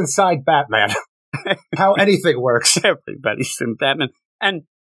who's inside Batman? How anything works. Everybody's in Batman. And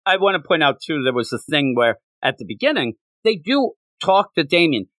I want to point out, too, there was a thing where at the beginning, they do talk to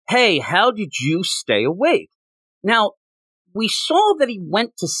Damian. Hey, how did you stay awake? Now, we saw that he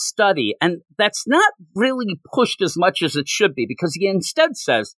went to study, and that's not really pushed as much as it should be, because he instead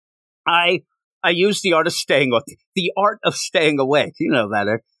says, I use the art of staying awake. You know that,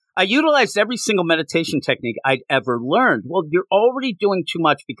 Eric. I utilized every single meditation technique I'd ever learned. Well, you're already doing too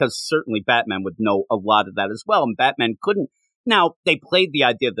much because certainly Batman would know a lot of that as well, and Batman couldn't. Now, they played the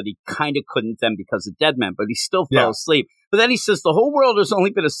idea that he kind of couldn't then because of Deadman, but he still fell asleep. But then he says the whole world has only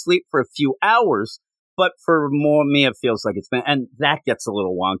been asleep for a few hours, but for me, it feels like it's been, and that gets a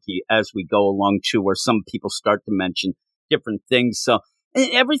little wonky as we go along too, where some people start to mention different things. So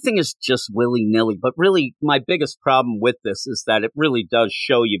everything is just willy-nilly. But really, my biggest problem with this is that it really does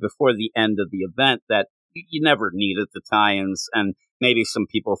show you before the end of the event that you never needed the tie-ins, and maybe some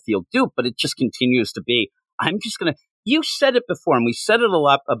people feel duped, but it just continues to be, you said it before, and we said it a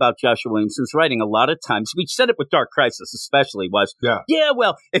lot about Joshua Williamson's writing a lot of times. We said it with Dark Crisis especially, well,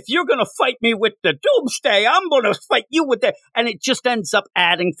 if you're going to fight me with the Doomsday, I'm going to fight you with that. And it just ends up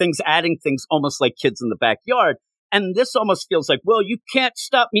adding things almost like kids in the backyard. And this almost feels like, well, you can't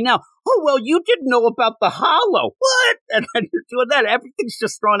stop me now. Oh, well, you didn't know about the Hollow. What? And then you're doing that. Everything's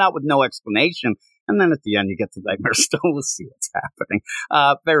just thrown out with no explanation. And then at the end, you get to Nightmare Stone. We'll see what's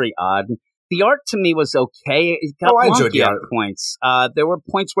happening. Very odd. The art to me was okay. It got wonky at points. There were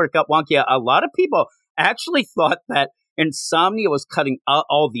points where it got wonky. A lot of people actually thought that Insomnia was cutting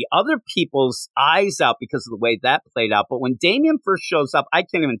all the other people's eyes out because of the way that played out. But when Damian first shows up, I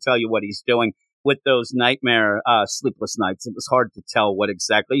can't even tell you what he's doing with those nightmare sleepless nights. It was hard to tell what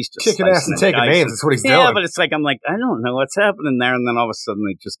exactly. He's just kicking ass and taking names. That's what he's doing. Yeah, but it's like, I'm like, I don't know what's happening there. And then all of a sudden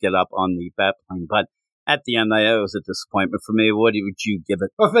they just get up on the bat plane. But at the end, it was a disappointment for me. What would you give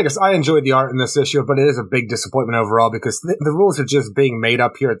it? Well, I enjoyed the art in this issue, but it is a big disappointment overall because the rules are just being made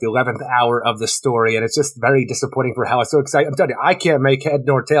up here at the 11th hour of the story, and it's just very disappointing for how it's so exciting. I'm telling you, I can't make head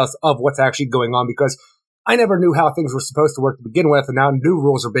nor tails of what's actually going on because I never knew how things were supposed to work to begin with, and now new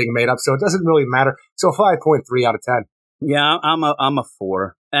rules are being made up, so it doesn't really matter. So a 5.3 out of 10. Yeah, I'm a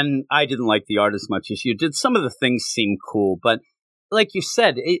 4, and I didn't like the art as much as you did. Some of the things seem cool, but like you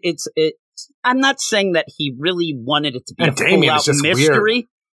said, I'm not saying that he really wanted it to be a full-out mystery. Weird.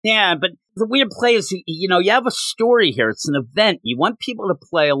 Yeah, but the weird play is, you have a story here. It's an event. You want people to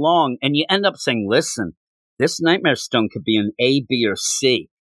play along, and you end up saying, listen, this Nightmare Stone could be an A, B, or C.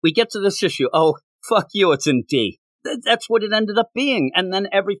 We get to this issue. Oh, fuck you, it's in D. That's what it ended up being. And then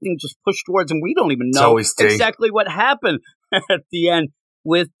everything just pushed towards, and we don't even know exactly what happened at the end.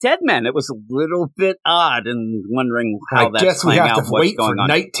 with Deadman. It was a little bit odd and wondering how that's guess we playing have out, to what's wait for going on.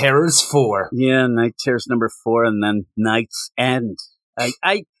 Night Terrors 4. Yeah, Night Terrors number 4 and then Night's End.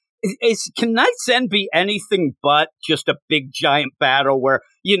 Can Night's End be anything but just a big giant battle where,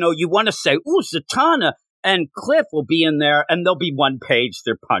 you know, you want to say, ooh, Zatanna and Cliff will be in there and there'll be one page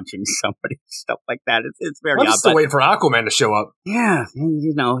they're punching somebody, stuff like that. It's very odd. I'm still waiting for Aquaman to show up. Yeah,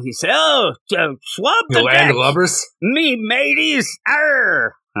 you know, he said, oh, swab the Land deck. Lubbers. Me mateys,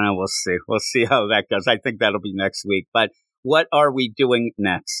 arr! We'll see. We'll see how that goes. I think that'll be next week. But what are we doing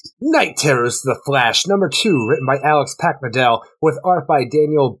next? Night Terrors The Flash, number 2, written by Alex Paknadel, with art by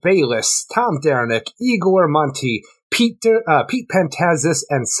Daniel Bayliss, Tom Derenick, Igor Monti, Pete Pantazis,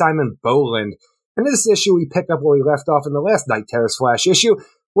 and Simon Boland. In this issue, we pick up where we left off in the last Night Terrors Flash issue,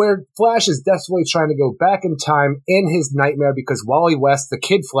 where Flash is desperately trying to go back in time in his nightmare because Wally West, the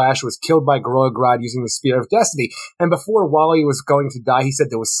Kid Flash, was killed by Gorilla Grodd using the Spear of Destiny. And before Wally was going to die, he said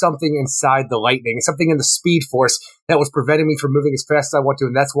there was something inside the lightning, something in the Speed Force that was preventing me from moving as fast as I want to,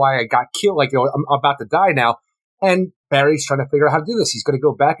 and that's why I got killed. Like, you know, I'm about to die now. And Barry's trying to figure out how to do this. He's going to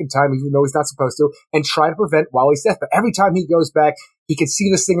go back in time, even though he's not supposed to, and try to prevent Wally's death. But every time he goes back, he can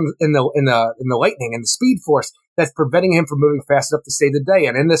see this thing in the lightning and the Speed Force that's preventing him from moving fast enough to save the day.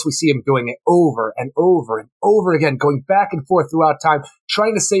 And in this, we see him doing it over and over and over again, going back and forth throughout time,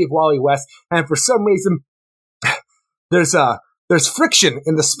 trying to save Wally West. And for some reason, there's friction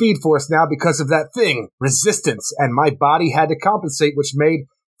in the Speed Force now because of that thing, resistance. And my body had to compensate, which made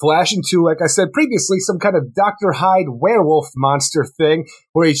Flash into, like I said previously, some kind of Dr. Hyde werewolf monster thing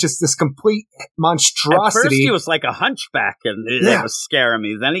where he's just this complete monstrosity. At first he was like a hunchback and it was scaring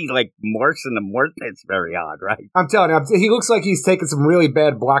me. Then he like morphs into it's very odd, right? I'm telling you, he looks like he's taken some really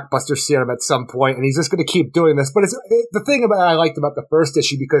bad blockbuster serum at some point and he's just going to keep doing this. But the thing I liked about the first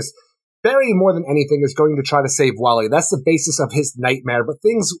issue, because Barry, more than anything, is going to try to save Wally. That's the basis of his nightmare. But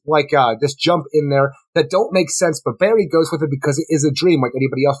things like just jump in there that don't make sense, but Barry goes with it because it is a dream, like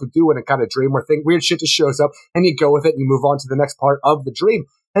anybody else would do in a kind of dream where weird shit just shows up, and you go with it, and you move on to the next part of the dream.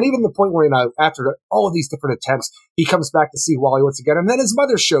 And even the point where, after all of these different attempts, he comes back to see Wally once again, and then his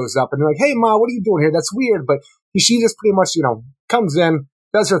mother shows up, and they're like, hey, Ma, what are you doing here? That's weird. But she just pretty much, comes in,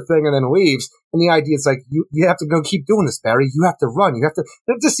 does her thing, and then leaves. And the idea is like, you have to go keep doing this, Barry. You have to run.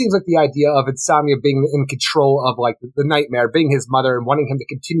 It just seems like the idea of Insomnia being in control of like the nightmare, being his mother and wanting him to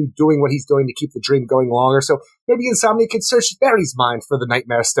continue doing what he's doing to keep the dream going longer. So maybe Insomnia can search Barry's mind for the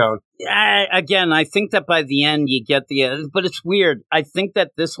Nightmare Stone. Yeah, again, I think that by the end you get but it's weird. I think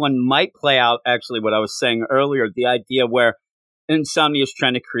that this one might play out actually what I was saying earlier, the idea where Insomnia is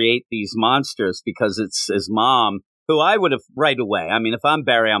trying to create these monsters because it's his mom, who I would have right away. I mean, if I'm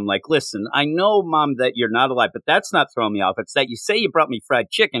Barry, I'm like, listen, I know, Mom, that you're not alive, but that's not throwing me off. It's that you say you brought me fried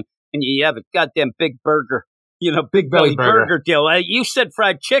chicken and you have a goddamn big burger, big belly burger deal. You said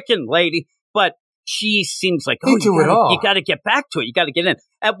fried chicken, lady, but she seems like, you got to get back to it. You got to get in.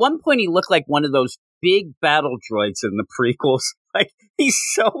 At one point, he looked like one of those big battle droids in the prequels. Like, he's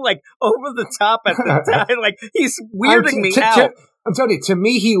so, like, over the top at the time. Like, he's weirding me out. I'm telling you, to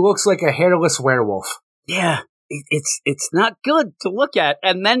me, he looks like a hairless werewolf. Yeah. It's not good to look at.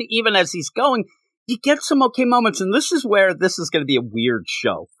 And then even as he's going, you get some okay moments. And this is where this is going to be a weird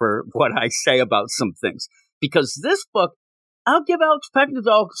show for what I say about some things. Because this book, I'll give Alex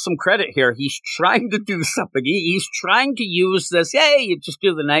Paknadel some credit here. He's trying to do something. He's trying to use this, you just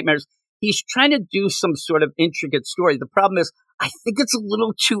do the nightmares. He's trying to do some sort of intricate story. The problem is, I think it's a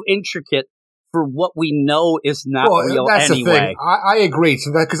little too intricate for what we know is not real that's anyway. The thing. I agree.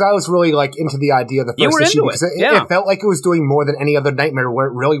 So because I was really like into the idea of the first issue because it felt like it was doing more than any other nightmare where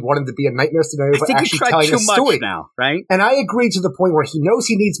it really wanted to be a nightmare scenario, but actually telling a story now, right? And I agree to the point where he knows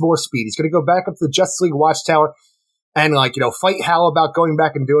he needs more speed. He's going to go back up to the Justice League Watchtower and fight Hal about going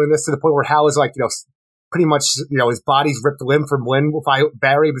back and doing this to the point where Hal is like, pretty much, his body's ripped limb from limb by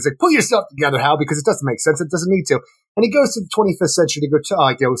Barry. He's like, pull yourself together, Hal, because it doesn't make sense. It doesn't need to. And he goes to the 25th century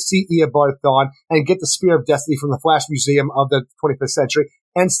to go see Eobard Thawne and get the Spear of Destiny from the Flash Museum of the 25th century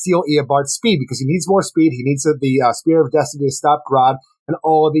and steal Eobard's speed because he needs more speed. He needs the Spear of Destiny to stop Grodd and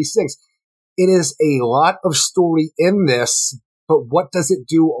all of these things. It is a lot of story in this, but what does it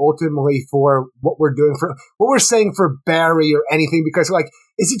do ultimately for what we're doing for what we're saying for Barry or anything? Because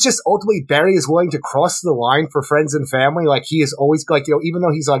is it just ultimately Barry is willing to cross the line for friends and family? Like he is always even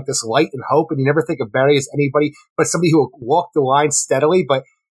though he's like this light and hope and you never think of Barry as anybody but somebody who will walk the line steadily. But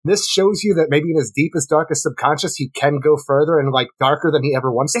this shows you that maybe in his deepest, darkest subconscious, he can go further and darker than he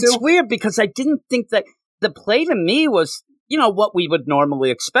ever wants to. It's weird because I didn't think that the play to me was, what we would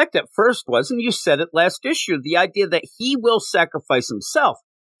normally expect at first was, and you said it last issue, the idea that he will sacrifice himself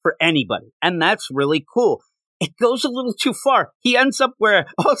for anybody. And that's really cool. it goes a little too far. He ends up where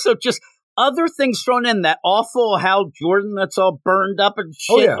also just other things thrown in, that awful Hal Jordan that's all burned up and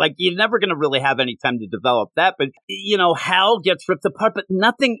shit. Oh, yeah. Like, you're never going to really have any time to develop that. But, Hal gets ripped apart, but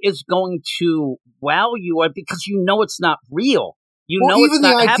nothing is going to wow you because you know it's not real. Even the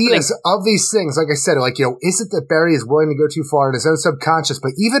happening. ideas of these things, like I said, is it that Barry is willing to go too far in his own subconscious?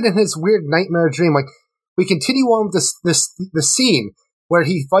 But even in his weird nightmare dream, we continue on with the scene where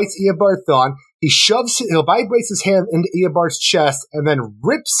he fights Eobard Thawne. He vibrates his hand into Eobard's chest and then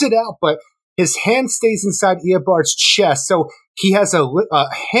rips it out, but his hand stays inside Eobard's chest, so he has a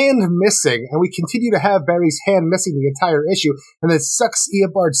hand missing, and we continue to have Barry's hand missing the entire issue, and then sucks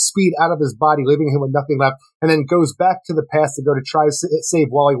Eobard's speed out of his body, leaving him with nothing left, and then goes back to the past to go to try to save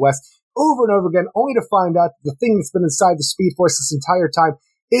Wally West over and over again, only to find out that the thing that's been inside the Speed Force this entire time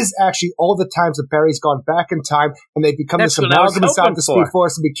is actually all the times that Barry's gone back in time, and they've become this amalgam inside the Speed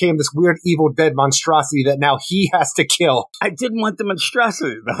Force and became this weird, evil, dead monstrosity that now he has to kill. I didn't want the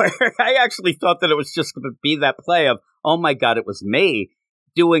monstrosity, though. I actually thought that it was just going to be that play of, oh my God, it was me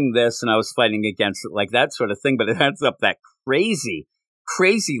doing this, and I was fighting against it, like that sort of thing, but it ends up that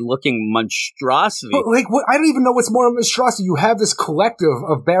crazy-looking monstrosity. But, I don't even know what's more monstrosity. You have this collective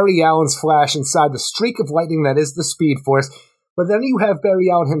of Barry Allen's Flash inside the streak of lightning that is the Speed Force. But then you have Barry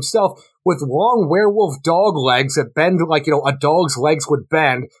Allen himself with long werewolf dog legs that bend like, a dog's legs would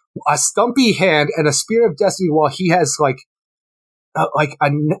bend, a stumpy hand, and a spear of destiny while he has, a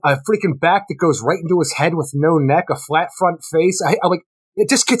freaking back that goes right into his head with no neck, a flat front face. It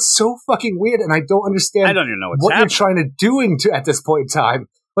just gets so fucking weird, and I don't understand I don't even know what you're trying to doing at this point in time.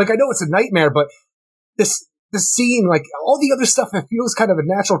 I know it's a nightmare, but the scene, all the other stuff, it feels kind of a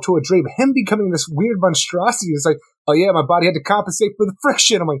natural to a dream. Him becoming this weird monstrosity is like, oh yeah, my body had to compensate for the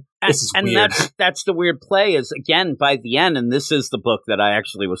friction. I'm like, this is weird. And that's the weird play is, again, by the end, and this is the book that I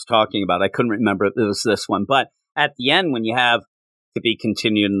actually was talking about. I couldn't remember if it was this one, but at the end, when you have to be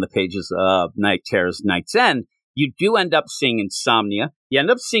continued in the pages of Night Terror's Night's End, you do end up seeing Insomnia. You end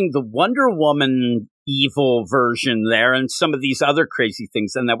up seeing the Wonder Woman evil version there and some of these other crazy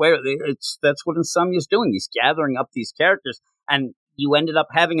things. And that way, that's what Insomnia is doing. He's gathering up these characters, and you ended up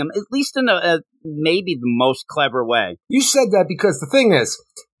having them, at least in a maybe the most clever way. You said that because the thing is,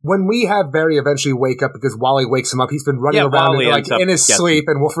 when we have Barry eventually wake up because Wally wakes him up, he's been running around in his sleep,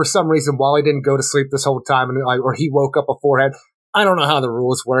 and for some reason Wally didn't go to sleep this whole time, or he woke up beforehand. I don't know how the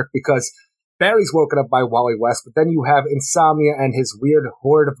rules work because Barry's woken up by Wally West, but then you have Insomnia and his weird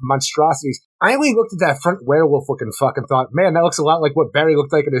horde of monstrosities. I only looked at that front werewolf looking fuck and thought, man, that looks a lot like what Barry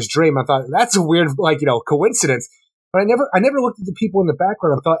looked like in his dream. I thought, that's a weird, coincidence. But I never looked at the people in the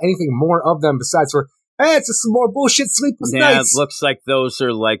background and thought anything more of them besides for, hey, it's just some more bullshit sleepless nights. Yeah, it looks like those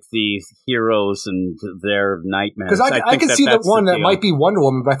are like the heroes and their nightmares. Because I can see the one that might be Wonder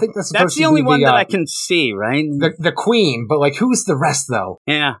Woman, but I think that's the only one that I can see, right? The Queen, but who's the rest though?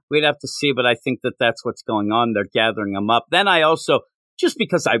 Yeah, we'd have to see, but I think that's what's going on. They're gathering them up. Then I also, just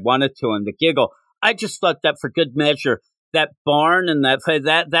because I wanted to and the giggle, I just thought that for good measure, that barn and that's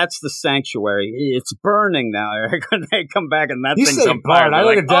the sanctuary. It's burning now, Eric. When they come back and that thing's on fire. Barn. I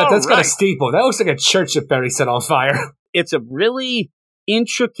look at that. That's got a steeple. That looks like a church that Barry set on fire. It's a really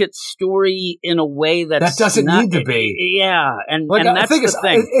intricate story in a way that doesn't need to be. Yeah, and that's the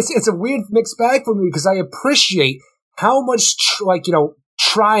thing. It's a weird mixed bag for me because I appreciate how much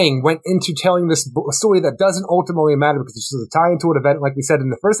trying went into telling this story that doesn't ultimately matter because it's just a tie into an event, like we said in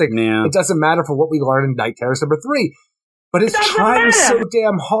the first thing. Yeah. It doesn't matter for what we learn in Night Terrors number 3. But it's trying so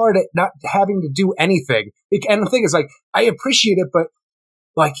damn hard at not having to do anything. And the thing is, I appreciate it, but,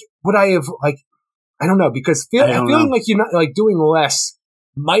 would I have, I don't know, because feeling like you're not, doing less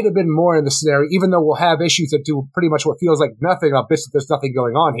might have been more in the scenario, even though we'll have issues that do pretty much what feels like nothing. I'll bitch that there's nothing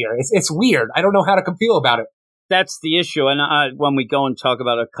going on here. It's weird. I don't know how to feel about it. That's the issue. And when we go and talk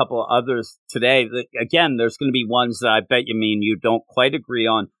about a couple of others today, again, there's going to be ones that I bet you don't quite agree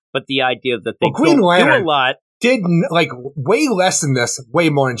on, but the idea that they don't do a lot. Did way less than this, way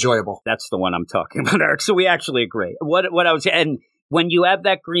more enjoyable. That's the one I'm talking about, Eric. So we actually agree. What I was, and when you have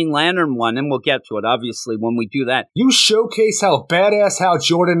that Green Lantern one, and we'll get to it, obviously, when we do that. You showcase how badass Hal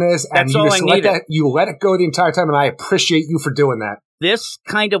Jordan is, and you let it go the entire time, and I appreciate you for doing that. This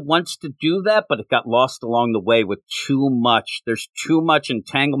kind of wants to do that, but it got lost along the way with too much. There's too much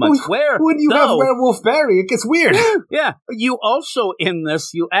entanglement. When you have Werewolf Barry, it gets weird. Yeah. You also, in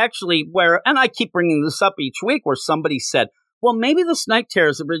this, and I keep bringing this up each week, where somebody said, well, maybe this Night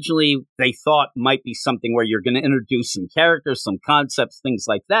Terrors originally they thought might be something where you're going to introduce some characters, some concepts, things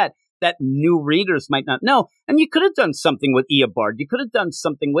like that new readers might not know. And you could have done something with Eobard. You could have done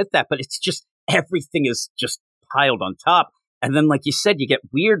something with that, but it's just everything is just piled on top. And then, like you said, you get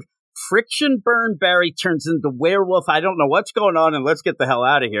weird Friction Burn Barry turns into Werewolf. I don't know what's going on, and let's get the hell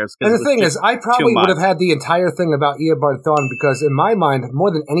out of here. And the thing is, I probably would have had the entire thing about Eobard Thawne because in my mind,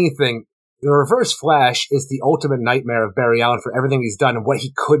 more than anything, the Reverse Flash is the ultimate nightmare of Barry Allen for everything he's done and what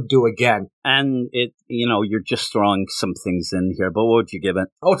he could do again. And you're just throwing some things in here, but what would you give it?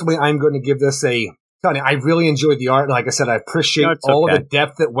 Ultimately, I'm going to give this I really enjoyed the art. Like I said, I appreciate all of the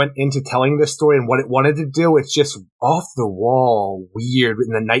depth that went into telling this story and what it wanted to do. It's just off the wall weird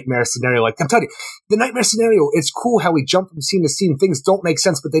in the nightmare scenario. Like, I'm telling you, the nightmare scenario, it's cool how we jump from scene to scene. Things don't make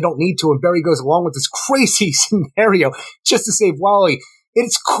sense, but they don't need to. And Barry goes along with this crazy scenario just to save Wally.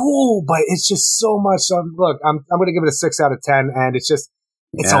 It's cool, but it's just so much. Look, I'm going to give it a 6 out of 10, and it's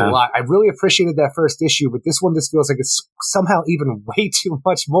a lot. I really appreciated that first issue, but this one just feels like it's somehow even way too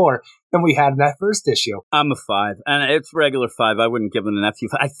much more than we had in that first issue. I'm a 5, and it's regular 5. I wouldn't give it an F.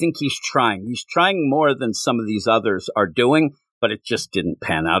 I think he's trying. He's trying more than some of these others are doing, but it just didn't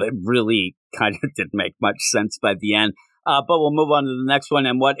pan out. It really kind of didn't make much sense by the end. But we'll move on to the next one.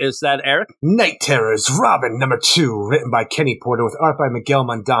 And what is that, Eric? Night Terrors, Robin, number 2, written by Kenny Porter with art by Miguel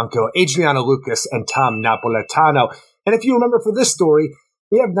Mondonco, Adriano Lucas, and Tom Napolitano. And if you remember for this story,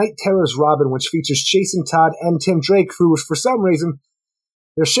 we have Night Terrors Robin, which features Jason Todd and Tim Drake, who, for some reason,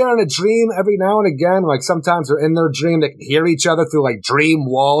 they're sharing a dream every now and again. Like, sometimes they're in their dream. They can hear each other through, like, dream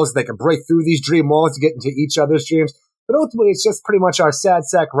walls. They can break through these dream walls to get into each other's dreams. But ultimately, it's just pretty much our sad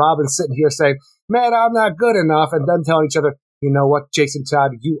sack Robin sitting here saying, man, I'm not good enough, and then telling each other, you know what, Jason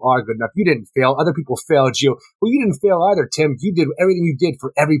Todd, you are good enough. You didn't fail. Other people failed you. Well, you didn't fail either, Tim. You did everything you did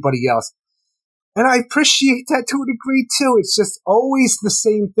for everybody else. And I appreciate that to a degree, too. It's just always the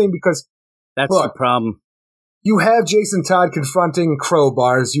same thing because... That's the problem. You have Jason Todd confronting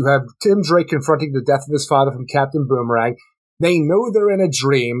crowbars. You have Tim Drake confronting the death of his father from Captain Boomerang. They know they're in a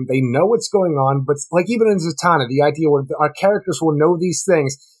dream. They know what's going on. But like even in Zatanna, the idea where our characters will know these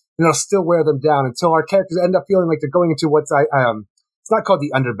things and they'll still wear them down until our characters end up feeling like they're going into what's it's not called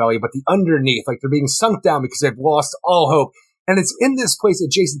the underbelly, but the underneath. Like they're being sunk down because they've lost all hope. And it's in this place that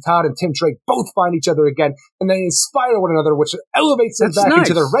Jason Todd and Tim Drake both find each other again, and they inspire one another, which elevates them back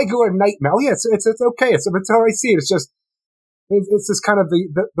into the regular nightmare. Oh, yeah, it's okay. It's how I see it. It's just kind of the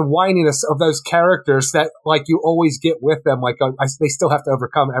whininess of those characters that like you always get with them. Like they still have to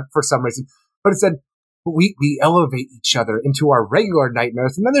overcome for some reason. But it said we elevate each other into our regular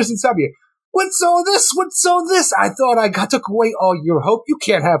nightmares, and then there's Insomnia. What's all this? What's all this? I thought I took away all your hope. You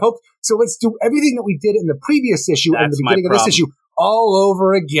can't have hope. So let's do everything that we did in the previous issue and the beginning of this issue all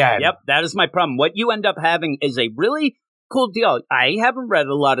over again. Yep, that is my problem. What you end up having is a really cool deal. I haven't read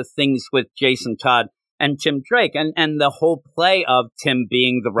a lot of things with Jason Todd and Tim Drake, and the whole play of Tim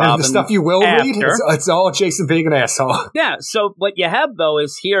being the Robin. And the stuff you will read, it's all Jason being an asshole. Yeah, so what you have, though,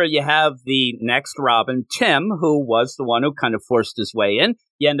 is here you have the next Robin, Tim, who was the one who kind of forced his way in.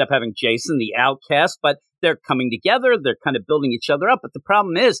 You end up having Jason, the outcast, but they're coming together. They're kind of building each other up. But the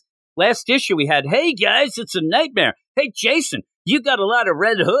problem is, last issue we had, hey, guys, it's a nightmare. Hey, Jason, you got a lot of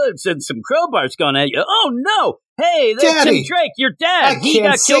red hoods and some crowbars going at you. Oh, no. Hey, that's Tim Drake, your dad. He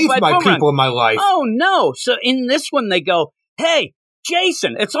got killed by Boomerang. People in my life. Oh, no. So in this one, they go, hey,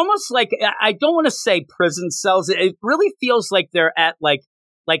 Jason. It's almost like, I don't want to say prison cells. It really feels like they're at like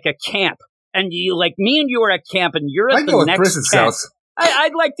a camp. And you, like me and you are at camp and you're at the next prison tent. Cells.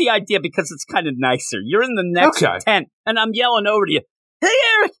 I like the idea because it's kind of nicer. You're in the next tent and I'm yelling over to you, hey,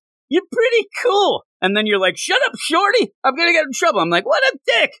 Eric, you're pretty cool. And then you're like, shut up, shorty. I'm going to get in trouble. I'm like, what a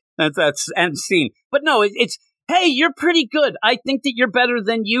dick. That's end scene. But no, it's, hey, you're pretty good. I think that you're better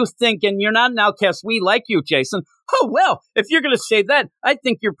than you think, and you're not an outcast. We like you, Jason. Oh, well, if you're going to say that, I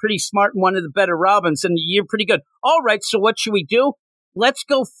think you're pretty smart and one of the better Robins, and you're pretty good. All right, so what should we do? Let's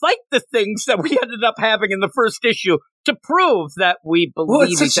go fight the things that we ended up having in the first issue to prove that we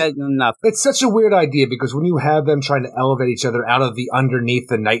believe it's enough. It's such a weird idea because when you have them trying to elevate each other out of the underneath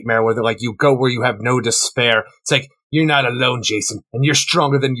the nightmare where they're like, you go where you have no despair. It's like, you're not alone, Jason, and you're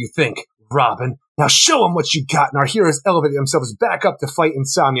stronger than you think, Robin. Now show them what you got. And our heroes elevate themselves back up to fight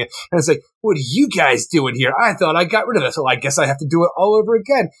Insomnia. And it's like, what are you guys doing here? I thought I got rid of this. Well, I guess I have to do it all over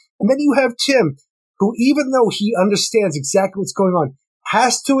again. And then you have Tim, who even though he understands exactly what's going on,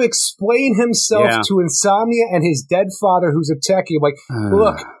 has to explain himself to Insomnia and his dead father who's attacking him. Like,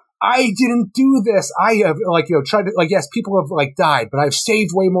 look, I didn't do this. I have, tried to, yes, people have, died, but I've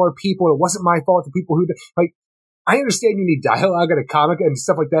saved way more people. It wasn't my fault. The people who, I understand you need dialogue in a comic and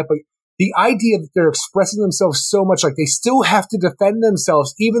stuff like that, but the idea that they're expressing themselves so much, they still have to defend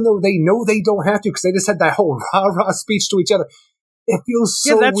themselves, even though they know they don't have to, because they just had that whole rah-rah speech to each other. It feels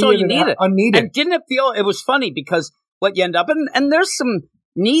so that's weird all you and needed. unneeded. And didn't it feel, it was funny because what you end up, and there's some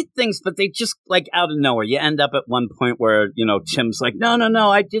need things, but they just like out of nowhere. You end up at one point where, Tim's like, no,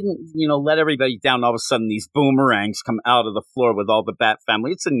 I didn't, let everybody down. All of a sudden, these boomerangs come out of the floor with all the Bat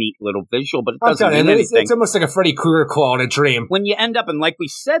family. It's a neat little visual, but it doesn't mean anything. It's almost like a Freddy Krueger claw in a dream. When you end up, and like we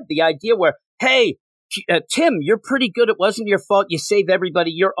said, the idea where, hey, Tim, you're pretty good. It wasn't your fault. You saved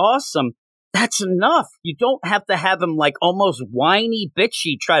everybody. You're awesome. That's enough. You don't have to have him like almost whiny,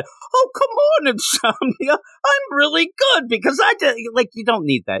 bitchy. Oh, come on, Insomnia. I'm really good because I did. Like, you don't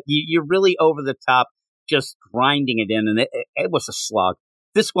need that. You're really over the top, just grinding it in, and it was a slog.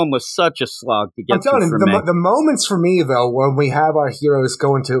 This one was such a slog to get through for me. The moments for me, though, when we have our heroes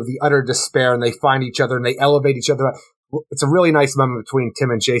go into the utter despair and they find each other and they elevate each other, it's a really nice moment between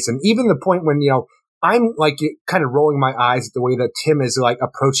Tim and Jason. Even the point when, I'm like kind of rolling my eyes at the way that Tim is like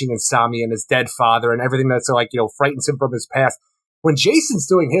approaching Insomnia and his dead father and everything that's like, frightens him from his past. When Jason's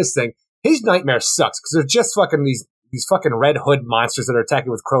doing his thing, his nightmare sucks because they're just fucking these fucking Red Hood monsters that are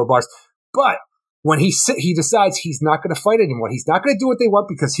attacking with crowbars. But when he decides he's not going to fight anymore, he's not going to do what they want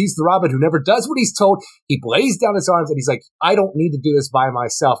because he's the Robin who never does what he's told. He lays down his arms and he's like, I don't need to do this by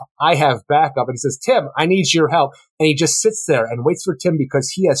myself. I have backup. And he says, Tim, I need your help. And he just sits there and waits for Tim because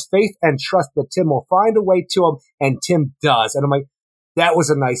he has faith and trust that Tim will find a way to him, and Tim does. And I'm like, that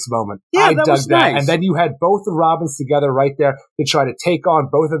was a nice moment. Yeah, I that dug was that. nice. And then you had both the Robins together right there to try to take on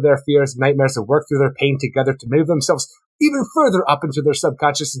both of their fears and nightmares and work through their pain together to move themselves even further up into their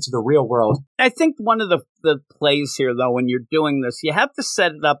subconscious, into the real world. I think one of the plays here, though, when you're doing this, you have to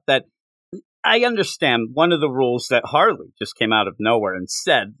set it up that I understand one of the rules that Harley just came out of nowhere and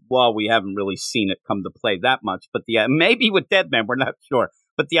said, well, we haven't really seen it come to play that much, but maybe with Deadman, we're not sure.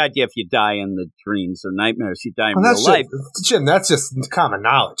 But the idea if you die in the dreams or nightmares, you die in real life. Jim, that's just common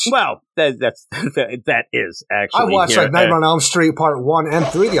knowledge. Well, that is actually. I watched like Nightmare on Elm Street Part 1 and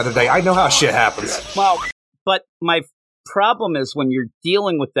 3 the other day. I know how shit happens. Well, but my problem is when you're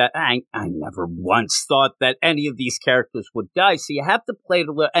dealing with that, I never once thought that any of these characters would die. So you have to play it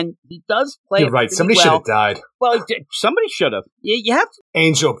a little, and he does play You're it right. Somebody well. should have died. Well, somebody should have. You have to.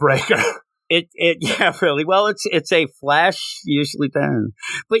 Angel Breaker. Yeah, really. Well, it's a flash usually done,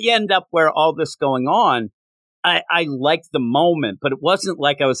 but you end up where all this going on. I liked the moment, but it wasn't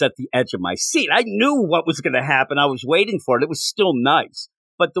like I was at the edge of my seat. I knew what was going to happen. I was waiting for it. It was still nice,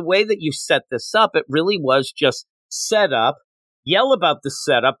 but the way that you set this up, it really was just set up, yell about the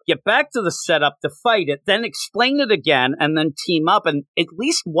setup, get back to the setup to fight it, then explain it again, and then team up. And at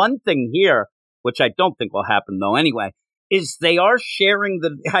least one thing here, which I don't think will happen though anyway, is they are sharing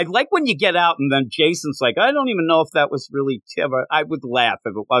I like when you get out and then Jason's like, I don't even know if that was really Tim. I would laugh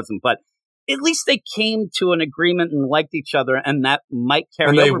if it wasn't, but at least they came to an agreement and liked each other, and that might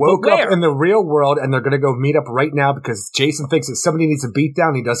carry over. And they woke up in the real world, and they're going to go meet up right now because Jason thinks that somebody needs a beat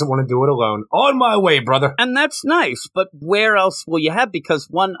down. He doesn't want to do it alone. On my way, brother. And that's nice, but where else will you have? Because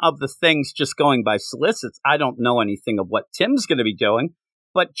one of the things, just going by solicits, I don't know anything of what Tim's going to be doing.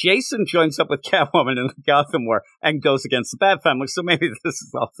 But Jason joins up with Catwoman in the Gotham War and goes against the Bat family. So maybe this is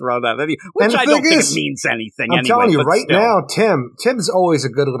all thrown out, which I don't think it means anything. I'm telling you right now, Tim's always a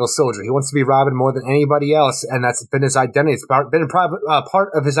good little soldier. He wants to be Robin more than anybody else, and that's been his identity. It's been a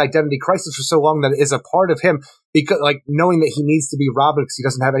part of his identity crisis for so long that it is a part of him, because like knowing that he needs to be Robin because he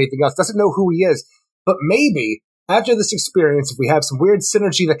doesn't have anything else, doesn't know who he is. But maybe after this experience, if we have some weird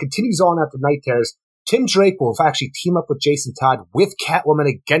synergy that continues on after Night Terrors, Tim Drake will actually team up with Jason Todd with Catwoman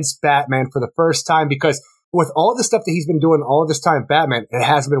against Batman for the first time, because with all the stuff that he's been doing all this time, Batman, it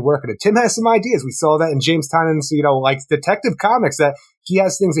hasn't been working. And Tim has some ideas. We saw that in James Tynan's, like Detective Comics, that he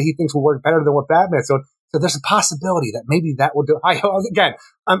has things that he thinks will work better than what Batman's doing. So there's a possibility that maybe that will do.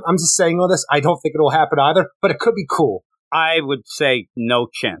 I'm just saying all this. I don't think it'll happen either, but it could be cool. I would say no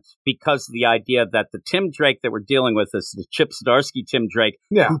chance, because of the idea that the Tim Drake that we're dealing with is the Chip Zdarsky Tim Drake,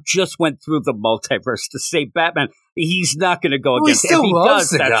 who just went through the multiverse to save Batman. He's not going to go against him. If he does,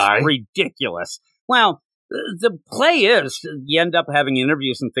 that's ridiculous. Well, the play is you end up having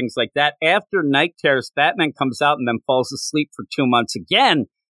interviews and things like that. After Night Terrors, Batman comes out and then falls asleep for 2 months again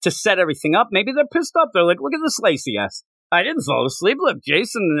to set everything up. Maybe they're pissed off. They're like, look at this lazy ass. I didn't fall asleep. Look,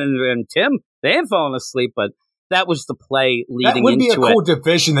 Jason and Tim, they ain't falling asleep, but that was the play leading into it. That would be a cool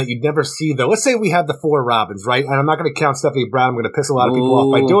division that you'd never see, though. Let's say we have the 4 Robins, right? And I'm not going to count Stephanie Brown. I'm going to piss a lot of people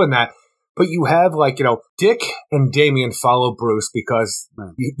off by doing that. But you have, Dick and Damian follow Bruce because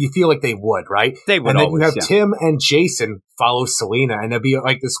you feel like they would, right? They would. And then always, you have Tim and Jason follow Selena. And there'd be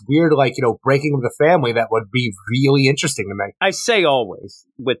this weird, breaking of the family that would be really interesting to me. I say always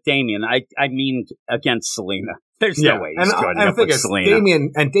with Damian. I mean against Selena. There's no way he's joining up with Selena.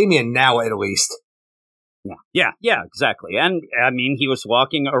 Damian now, at least. Yeah, exactly. And, I mean, he was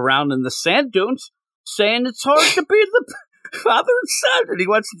walking around in the sand dunes saying it's hard to be father and son, and he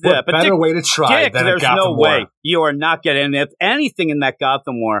wants to do What that. But better way to try Dick, than there's a Gotham no War? way you are not getting. And if anything in that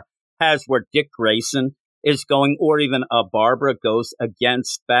Gotham War has where Dick Grayson is going, or even Barbara goes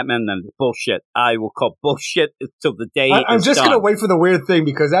against Batman, then bullshit. I will call bullshit till the day I'm just going to wait for the weird thing,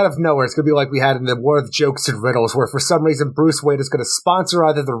 because out of nowhere, it's going to be like we had in the War of Jokes and Riddles, where for some reason Bruce Wayne is going to sponsor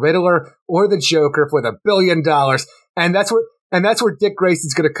either the Riddler or the Joker for $1 billion, and that's where Dick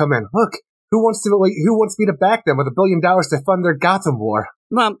Grayson's going to come in. Look, who wants me to back them with $1 billion to fund their Gotham War?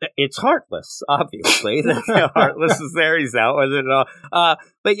 Well, it's Heartless, obviously. Heartless is there. He's out with it all.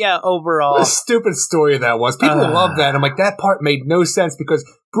 But yeah, overall. What a stupid story that was. People love that. I'm like, that part made no sense because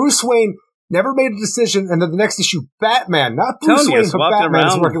Bruce Wayne never made a decision, and then the next issue, Batman, not Bruce Wayne, but Batman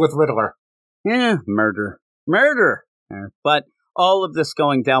is working with Riddler. Yeah, murder. But all of this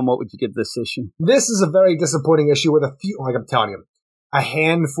going down, what would you give this issue? This is a very disappointing issue with a few, like I'm telling you, a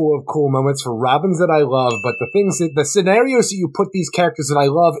handful of cool moments for Robins that I love, but the scenarios that you put these characters that I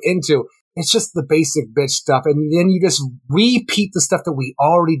love into, it's just the basic bitch stuff, and then you just repeat the stuff that we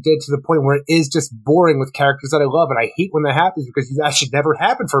already did to the point where it is just boring with characters that I love, and I hate when that happens because that should never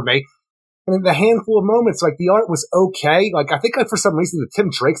happen for me. And in the handful of moments, like, the art was okay. Like, I think for some reason the Tim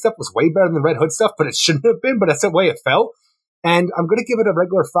Drake stuff was way better than the Red Hood stuff, but it shouldn't have been, but that's the way it felt. And I'm going to give it a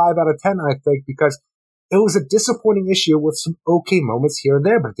regular 5 out of 10, I think, because it was a disappointing issue with some okay moments here and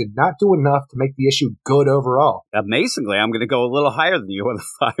there, but it did not do enough to make the issue good overall. Amazingly, I'm going to go a little higher than you with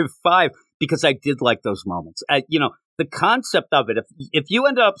a 5-5 because I did like those moments. The concept of it, if you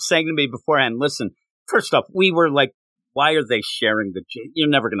ended up saying to me beforehand, listen, first off, we were like, why are they sharing you're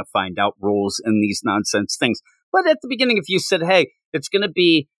never going to find out rules in these nonsense things. But at the beginning, if you said, hey, it's going to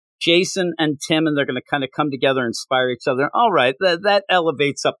be Jason and Tim, and they're going to kind of come together and inspire each other. All right, that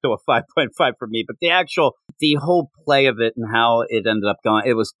elevates up to a 5.5 for me. But the whole play of it and how it ended up going,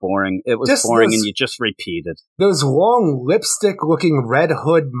 it was boring. It was just boring, and you just repeated. Those long lipstick-looking Red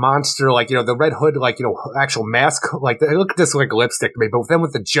Hood monster, the Red Hood, actual mask, they look just like lipstick to me, but then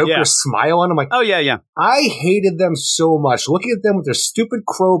with the Joker smile on them, oh, yeah. I hated them so much. Looking at them with their stupid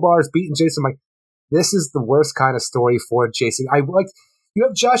crowbars beating Jason, I'm like, this is the worst kind of story for Jason. You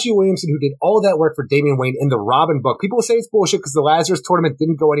have Joshua Williamson, who did all that work for Damian Wayne in the Robin book. People will say it's bullshit because the Lazarus tournament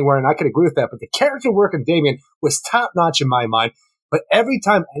didn't go anywhere, and I can agree with that. But the character work of Damian was top-notch in my mind. But every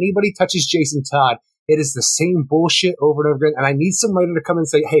time anybody touches Jason Todd, it is the same bullshit over and over again. And I need some writer to come and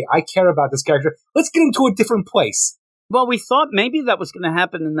say, hey, I care about this character. Let's get him to a different place. Well, we thought maybe that was going to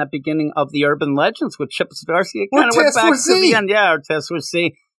happen in that beginning of the Urban Legends with Chip Zdarsky. It kind of went back to the end. Yeah, or Tess with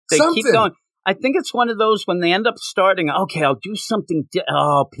C. They keep going. I think it's one of those when they end up starting, okay, I'll do something.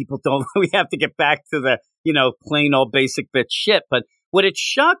 People don't. We have to get back to the, plain old basic bitch shit. But would it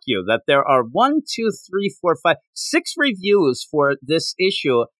shock you that there are 6 reviews for this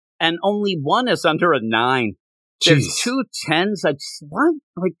issue and only one is under a 9? There's 2 10s.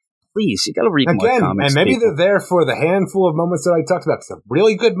 Please, you got to read more comics. And maybe people. They're there for the handful of moments that I talked about. Some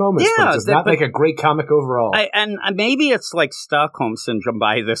really good moments, but it does not make a great comic overall. And maybe it's like Stockholm Syndrome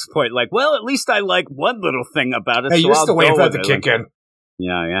by this point. Like, well, at least I like one little thing about it. Hey, so you're still waiting for that to kick in.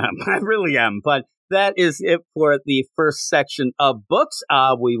 Yeah, I am. I really am. But that is it for the first section of books.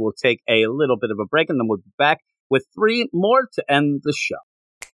 We will take a little bit of a break, and then we'll be back with 3 more to end the show.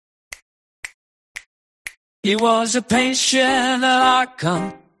 He was a patient at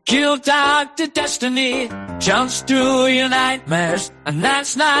Arkham. Killed Dr. Destiny, jumps through your nightmares, and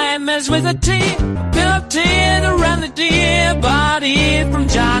that's nightmares with a T. Built in around the dear body from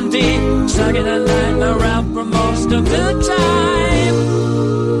John D. Stuck in a nightmare around for most of the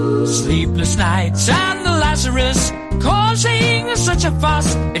time. Sleepless nights and the Lazarus causing such a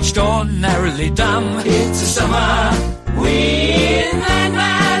fuss, extraordinarily dumb. It's a summer wind,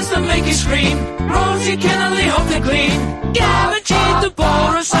 nightmares that make you scream. Roads you can only hope they're clean. Guaranteed to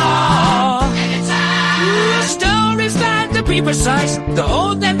bore us all. The stories that to be precise, the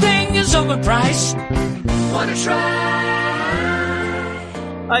whole damn thing is overpriced. Wanna try?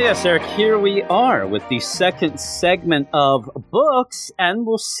 Yes, Eric, here we are with the second segment of books, and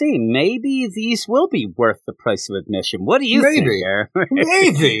we'll see. Maybe these will be worth the price of admission. What do you think, Eric?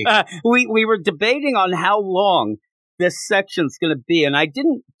 Maybe. We were debating on how long this section's going to be, and I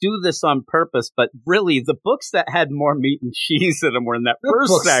didn't do this on purpose, but really, the books that had more meat and cheese in them were in that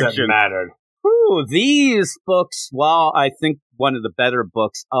first section. That mattered. Whew, these books, while I think one of the better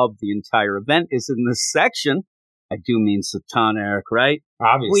books of the entire event is in this section, I do mean Satan, Eric, right?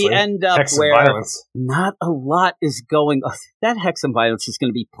 Obviously. We end up Hex where violence. Not a lot is going. That Hex and Violence is going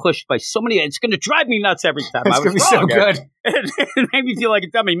to be pushed by so many. It's going to drive me nuts every time. It's going to be so good. It made me feel like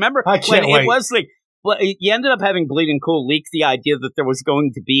a dummy. Remember I can't when wait. it was like, well, you ended up having Bleeding Cool leak the idea that there was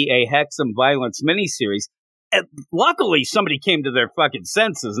going to be a Hex and Violence miniseries. luckily, somebody came to their fucking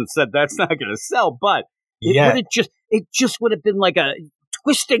senses and said that's not going to sell. But it just would have been like a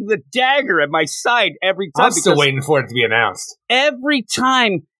twisting the dagger at my side every time. I'm still waiting for it to be announced. Every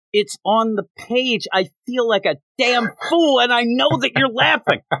time it's on the page, I feel like a damn fool, and I know that you're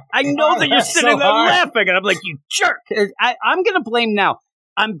laughing. I know that you're sitting there laughing, and I'm like, you jerk. I'm going to blame now.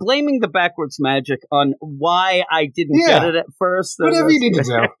 I'm blaming the backwards magic on why I didn't get it at first. Whatever you need to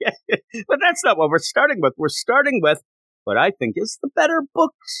do. But that's not what we're starting with. We're starting with what I think is the better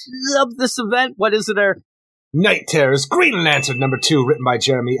book of this event. What is it, Eric? Night Terrors, Green Lantern #2, written by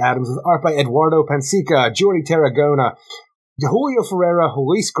Jeremy Adams, with art by Eduardo Pansica, Jordi Tarragona, Julio Ferreira,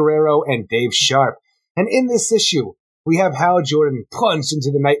 Luis Guerrero, and Dave Sharp. And in this issue, we have Hal Jordan plunged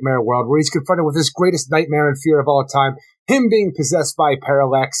into the nightmare world, where he's confronted with his greatest nightmare and fear of all time, him being possessed by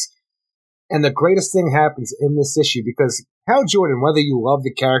Parallax. And the greatest thing happens in this issue, because Hal Jordan, whether you love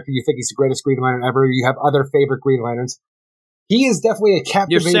the character, you think he's the greatest Green Lantern ever, you have other favorite Green Lanterns, he is definitely a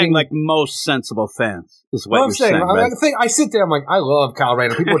captivating... You're saying like most sensible fans is what you're saying. Right? I sit there, I'm like, I love Kyle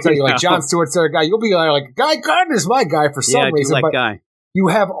Rayner. People will tell you, like, John Stewart's their guy. You'll be like, Guy Gardner's my guy for some reason. But Guy. You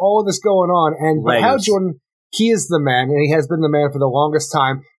have all of this going on, and Hal Jordan, he is the man, and he has been the man for the longest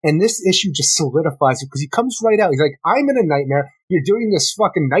time, and this issue just solidifies it, because he comes right out. He's like, I'm in a nightmare. You're doing this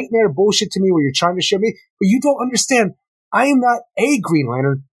fucking nightmare bullshit to me where you're trying to show me, but you don't understand. I am not a Green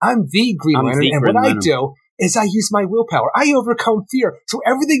Lantern. I'm the Green Lantern, and what I do is I use my willpower. I overcome fear. So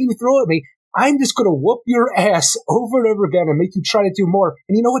everything you throw at me, I'm just going to whoop your ass over and over again and make you try to do more.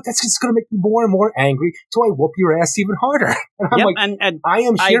 And you know what? That's just going to make me more and more angry. So I whoop your ass even harder. And I'm and I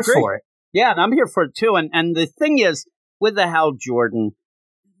am here for it. Yeah, and I'm here for it too. And the thing is, with the Hal Jordan,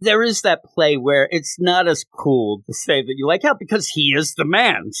 there is that play where it's not as cool to say that you like Hal because he is the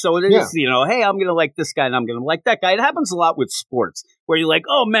man. So it is, hey, I'm going to like this guy and I'm going to like that guy. It happens a lot with sports where you're like,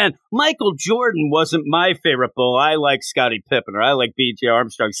 oh man, Michael Jordan wasn't my favorite bull. I like Scottie Pippen or I like B.J.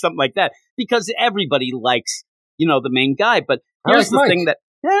 Armstrong, something like that, because everybody likes, the main guy. But here's the thing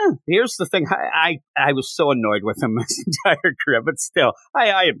here's the thing. I was so annoyed with him his entire career, but still,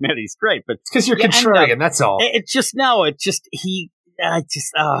 I admit he's great. But because you're contrarian, that's all. He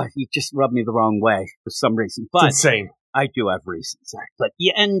just rubbed me the wrong way for some reason. But it's insane. I do have reasons. But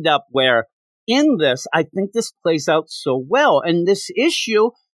you end up where in this, I think this plays out so well. And this issue,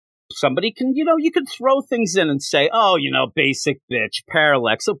 somebody can, you could throw things in and say, oh, basic bitch,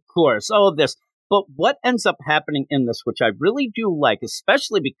 Parallax, of course, this. But what ends up happening in this, which I really do like,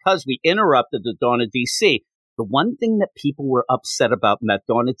 especially because we interrupted the Dawn of DC, the one thing that people were upset about in that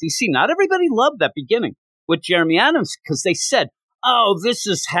Dawn of DC, not everybody loved that beginning with Jeremy Adams, because they said, oh, this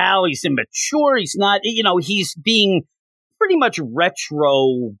is Hal, he's immature, he's not, he's being pretty much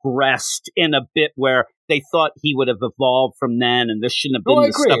retrogressed in a bit where they thought he would have evolved from then, and this shouldn't have been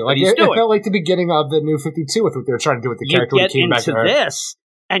the stuff that he's doing. It felt like the beginning of the New 52 with what they were trying to do with the character when he came back to Earth. This,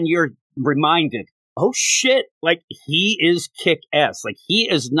 and you're reminded, oh shit, like he is Kickass, like he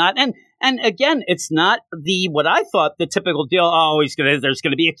is not, and again, it's not what I thought the typical deal, there's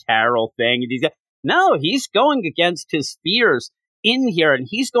gonna be a Carol thing, no, he's going against his fears in here, and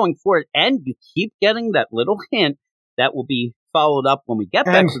he's going for it, and you keep getting that little hint that will be followed up when we get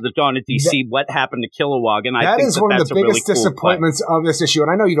back to the Dawn of DC, what happened to Kilowog, and I think is one of the biggest disappointments of this issue,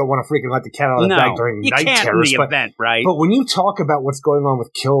 and I know you don't want to freaking let the cat out of the bag during Night Terrors, event, right? But when you talk about what's going on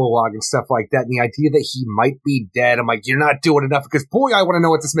with Kilowog and stuff like that, and the idea that he might be dead, I'm like, you're not doing enough, because boy, I want to know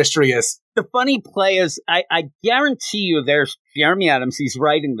what this mystery is. The funny play is, I guarantee you there's Jeremy Adams, he's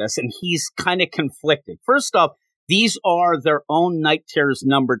writing this, and he's kind of conflicted. First off, these are their own Night Terrors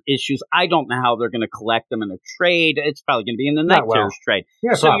numbered issues. I don't know how they're going to collect them in a trade. It's probably going to be in the Night Terrors trade.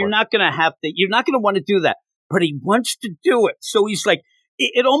 Yeah, so you're not going to want to do that. But he wants to do it. So he's like,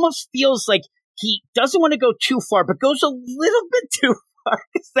 it almost feels like he doesn't want to go too far, but goes a little bit too far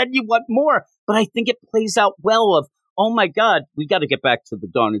because then you want more. But I think it plays out well of, oh my God, we got to get back to the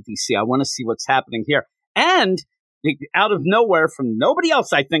Dawn of DC. I want to see what's happening here. And out of nowhere from nobody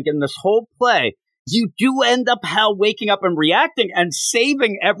else, I think, in this whole play, you do end up Hal waking up and reacting and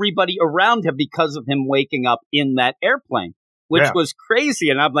saving everybody around him because of him waking up in that airplane, which was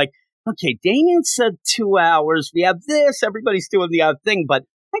crazy. And I'm like, okay, Damian said 2 hours. We have this. Everybody's doing the other thing. But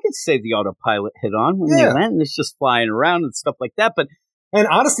I could say the autopilot hit on when they went, and it's just flying around and stuff like that. And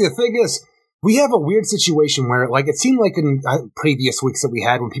honestly, the thing is, we have a weird situation where, like, it seemed like in previous weeks that we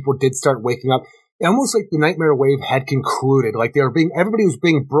had when people did start waking up, almost like the nightmare wave had concluded. Like everybody was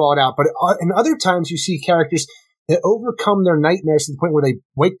being brought out. But in other times, you see characters that overcome their nightmares to the point where they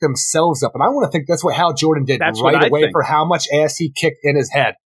wake themselves up. And I want to think that's what Hal Jordan did right away for how much ass he kicked in his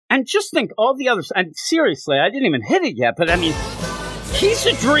head. And just think all the others. And seriously, I didn't even hit it yet. But I mean, he's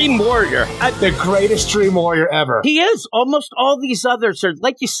a dream warrior. The greatest dream warrior ever. He is. Almost all these others are,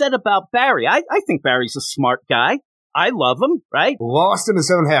 like you said about Barry. I think Barry's a smart guy. I love him, right? Lost in his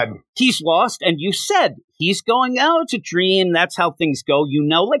own head. He's lost, and you said he's going, oh, it's a dream. That's how things go,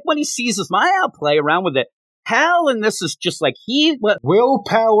 like when he sees his mind, I'll play around with it. Hal, and this is just like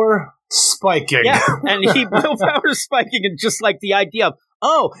willpower spiking. Yeah, and willpower spiking, and just like the idea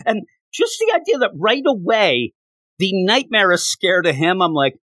of, and just the idea that right away, the nightmare is scared of him. I'm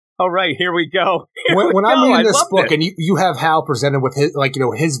like, all right, here we go. When I'm reading this book, and you have Hal presented with his,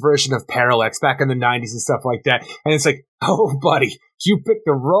 his version of Parallax back in the 90s and stuff like that, and it's like, oh, buddy, you picked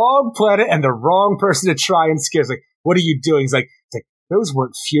the wrong planet and the wrong person to try and scare. It's like, what are you doing? It's like, those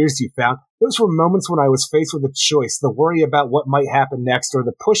weren't fears you found. Those were moments when I was faced with a choice, the worry about what might happen next, or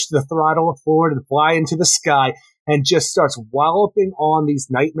the push the throttle forward and fly into the sky, and just starts walloping on these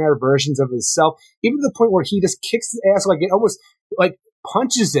nightmare versions of himself, even to the point where he just kicks his ass, it almost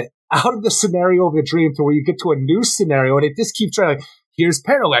punches it out of the scenario of the dream to where you get to a new scenario, and it just keeps trying, here's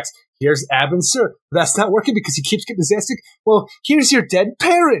Parallax, here's Ab and Sur. That's not working because he keeps getting his ass kicked. Well, here's your dead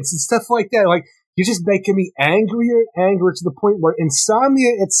parents and stuff like that. You're just making me angrier and angrier to the point where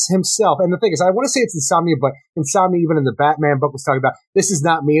Insomnia, it's himself. And the thing is, I want to say it's Insomnia, but Insomnia, even in the Batman book, was talking about, this is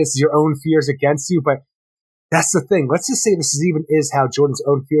not me, this is your own fears against you. But that's the thing. Let's just say this is how Jordan's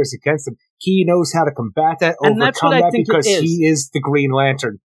own fears against him. He knows how to combat that, overcome that, because he is the Green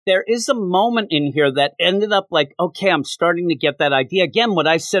Lantern. There is a moment in here that ended up okay, I'm starting to get that idea. Again, what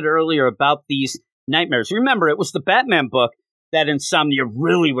I said earlier about these nightmares. Remember, it was the Batman book that Insomnia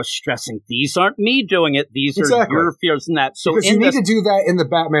really was stressing. These aren't me doing it. These are your fears and that. So because you need to do that in the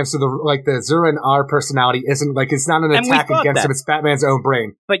Batman, so the Zur R personality isn't it's not an attack against him. It's Batman's own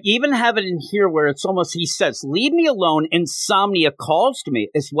brain. But even have it in here where it's almost, he says, "Leave me alone. Insomnia calls to me,"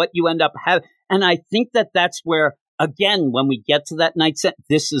 is what you end up having. And I think that's where, again, when we get to that night set,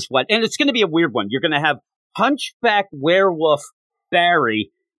 this is what, and it's going to be a weird one. You're going to have Hunchback Werewolf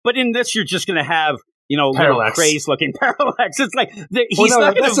Barry, but in this you're just going to have little crazed-looking Parallax. It's he's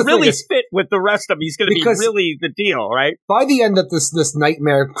not going to really fit with the rest of them. He's going to be really the deal, right? By the end of this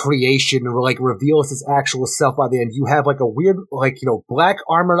nightmare creation, reveals his actual self by the end, you have a weird, black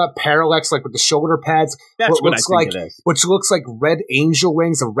armored-up Parallax, with the shoulder pads. That's what I think it is. Which looks like red angel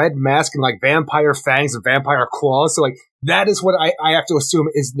wings, a red mask, and vampire fangs and vampire claws. So, that is what I have to assume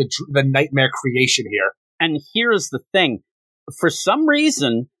is the nightmare creation here. And here's the thing. For some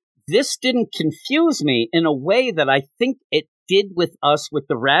reason, this didn't confuse me in a way that I think it did with us with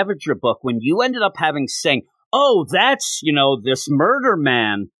the Ravager book, when you ended up saying, oh, that's, this murder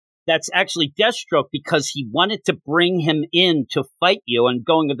man. That's actually Deathstroke, because he wanted to bring him in to fight you, and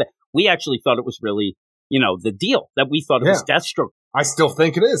we actually thought it was really, the deal, that we thought it was Deathstroke. I still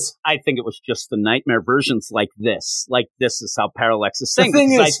think it is. I think it was just the nightmare versions like this. This is how Parallax is saying.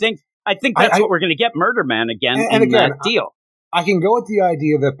 I think that's what we're going to get, Murder Man again, that deal. I can go with the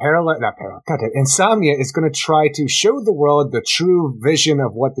idea that Insomnia is going to try to show the world the true vision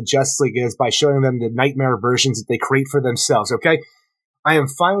of what the Justice League is by showing them the nightmare versions that they create for themselves, okay? I am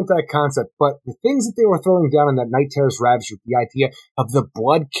fine with that concept, but the things that they were throwing down in that Night Terror's Ravager, the idea of the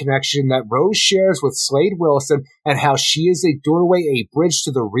blood connection that Rose shares with Slade Wilson, and how she is a doorway, a bridge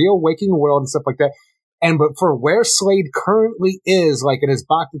to the real waking world and stuff like that. But for where Slade currently is, in his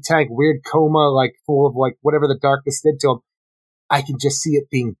Bacta tank, weird coma, full of whatever the darkness did to him, I can just see it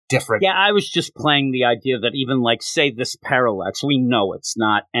being different. Yeah, I was just playing the idea that even say this Parallax, we know it's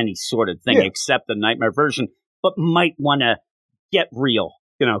not any sort of thing except the nightmare version, but might want to get real.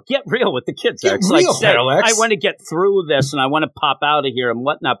 Get real with the kids. Get real, Parallax. I want to get through this and I want to pop out of here and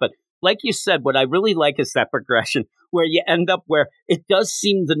whatnot. But like you said, what I really like is that progression where you end up where it does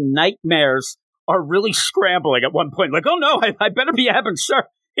seem the nightmares are really scrambling at one point. Oh no, I better be Ab and Sur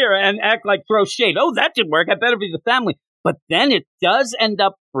here and act throw shade. Oh, that didn't work. I better be the family. But then it does end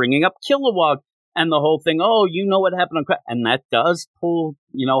up bringing up Kilowog and the whole thing. Oh, you know what happened on and that does pull,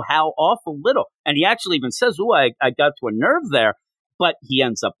 Hal off a little. And he actually even says, "Oh, I got to a nerve there." But he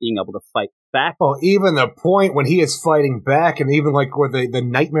ends up being able to fight back. Well, even the point when he is fighting back, and even where the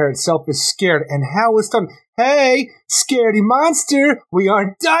nightmare itself is scared, and Hal is done. Hey, scaredy monster, we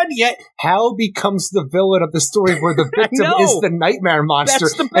aren't done yet. Hal becomes the villain of the story where the victim is the nightmare monster.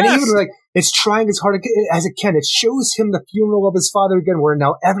 That's the best. And even it's trying as hard as it can. It shows him the funeral of his father again, where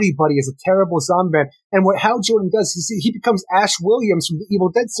now everybody is a terrible zombie man. And what Hal Jordan does is he becomes Ash Williams from the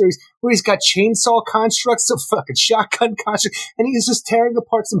Evil Dead series, where he's got chainsaw constructs, some fucking shotgun constructs, and he's just tearing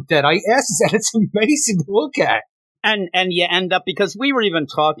apart some dead-eye asses, and it's amazing to look at. And you end up, because we were even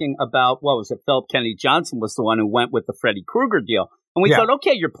talking about, what was it, Philip Kennedy Johnson was the one who went with the Freddy Krueger deal. And we thought,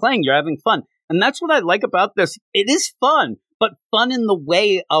 okay, you're playing, you're having fun. And that's what I like about this. It is fun, but fun in the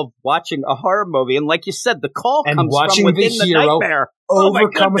way of watching a horror movie. And like you said, the call and comes watching from within the nightmare.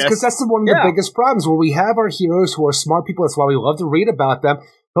 Overcome us, because that's one of the biggest problems, where we have our heroes who are smart people. That's why we love to read about them.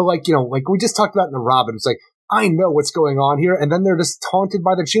 But like we just talked about in the Robin, it's like, I know what's going on here, and then they're just taunted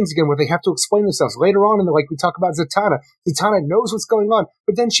by their chains again, where they have to explain themselves later on. And like we talk about Zatanna knows what's going on,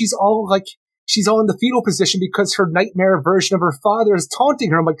 but then she's all in the fetal position because her nightmare version of her father is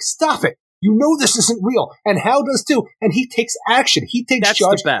taunting her. I'm like, stop it. You know this isn't real. And Hal does too. And he takes action. He takes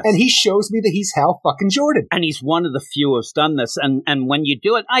charge. And he shows me that he's Hal fucking Jordan. And he's one of the few who's done this. And when you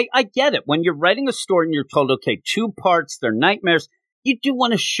do it, I get it. When you're writing a story and you're told, okay, 2 parts, they're nightmares, you do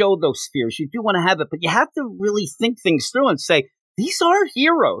want to show those fears. You do want to have it. But you have to really think things through and say, these are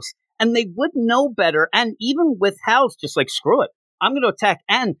heroes. And they would know better. And even with Hal's just like, screw it. I'm going to attack.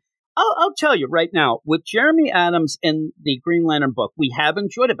 And I'll tell you right now, with Jeremy Adams in the Green Lantern book, we have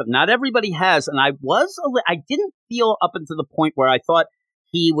enjoyed it, but not everybody has. And I didn't feel up until the point where I thought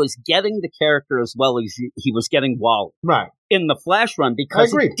he was getting the character as well as he was getting Wally in the Flash run,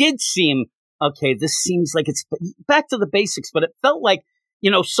 because it did seem, okay, this seems like it's back to the basics, but it felt like,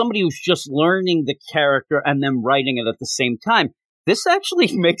 somebody who's just learning the character and then writing it at the same time. This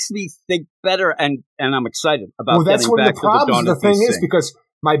actually makes me think better, and I'm excited about that's getting one back of the problems. to the thing is, because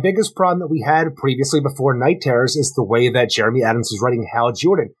my biggest problem that we had previously before Night Terrors is the way that Jeremy Adams was writing Hal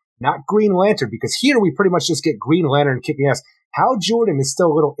Jordan, not Green Lantern, because here we pretty much just get Green Lantern kicking ass. Hal Jordan is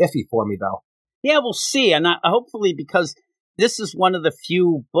still a little iffy for me, though. Yeah, we'll see. And hopefully, because this is one of the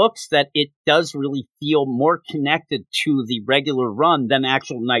few books that it does really feel more connected to the regular run than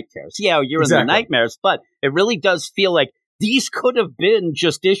actual Night Terrors. Yeah, you're in the nightmares, but it really does feel like these could have been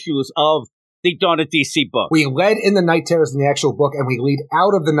just issues of the Dawn of DC book. We led in the Night Terrors in the actual book, and we lead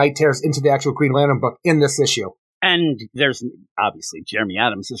out of the Night Terrors into the actual Green Lantern book in this issue. And there's obviously Jeremy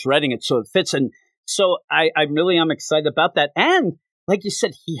Adams is writing it, so it fits. And so I really am excited about that. And like you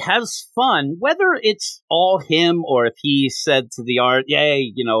said, he has fun, whether it's all him or if he said to the art,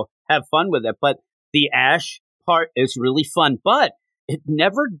 yay, have fun with it. But the Ash part is really fun, but it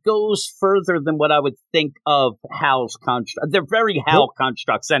never goes further than what I would think of Hal's construct. They're very Hal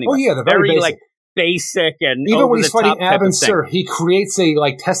constructs anyway. Oh, yeah, they're very basic. Basic and even when he's fighting Abin Sur, he creates a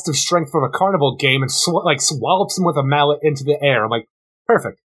test of strength from a carnival game and swallops him with a mallet into the air. I'm like,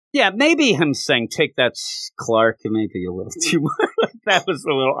 perfect. Yeah, maybe him saying, take that, Clark, maybe a little too much. That was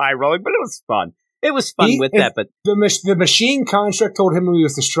a little eye-rolling, but it was fun. It was fun with that. But the machine construct told him he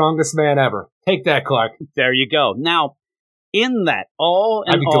was the strongest man ever. Take that, Clark. There you go. Now, in that,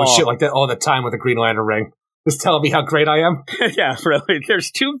 I'd be doing shit like that all the time with a Green Lantern ring. Just telling me how great I am. Yeah, really.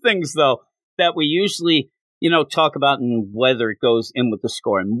 There's 2 things, though, that we usually, talk about and whether it goes in with the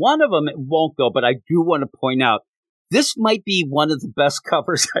score. And one of them, it won't go, but I do want to point out, this might be one of the best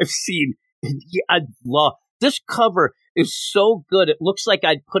covers I've seen. I love this cover. Is so good. It looks like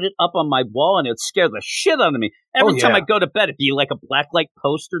I'd put it up on my wall and it'd scare the shit out of me. Every time I go to bed, it'd be like a blacklight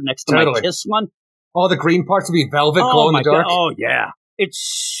poster next to my Kiss one. All the green parts would be velvet, glow in the dark. Oh, yeah. It's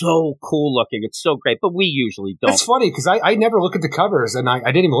so cool looking. It's so great, but we usually don't. It's funny because I never look at the covers, and I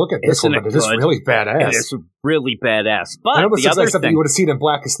didn't even look at this one, but it is really badass. It is really badass. But it almost looks like something you would have seen in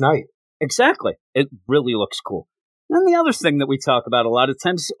Blackest Night. Exactly. It really looks cool. And the other thing that we talk about a lot of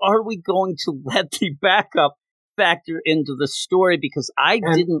times is, are we going to let the backup factor into the story? Because I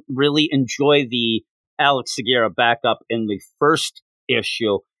didn't really enjoy the Alex Segura backup in the first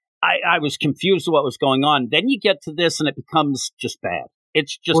issue. I was confused with what was going on. Then you get to this and it becomes just bad.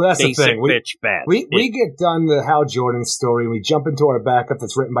 It's just basic bitch bad. We get done the Hal Jordan story and we jump into our backup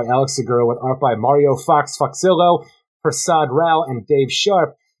that's written by Alex Segura with art by Mario Foxillo, Prasad Rao, and Dave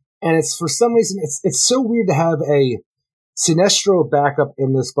Sharp. And it's for some reason, it's so weird to have a Sinestro backup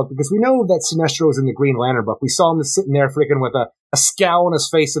in this book, because we know that Sinestro was in the Green Lantern book. We saw him just sitting there freaking with a scowl on his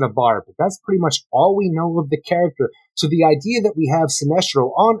face and a bar, but that's pretty much all we know of the character. So the idea that we have Sinestro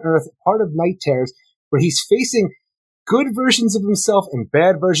on Earth, part of Night Terrors, where he's facing good versions of himself and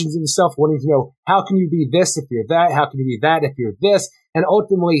bad versions of himself, wanting to know, how can you be this if you're that? How can you be that if you're this? And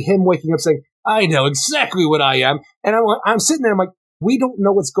ultimately him waking up saying, I know exactly what I am. And I'm sitting there, I'm like, we don't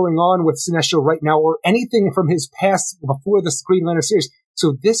know what's going on with Sinestro right now or anything from his past before the Green Lantern series.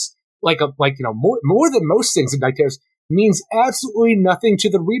 So this, more than most things in Night Terrors, means absolutely nothing to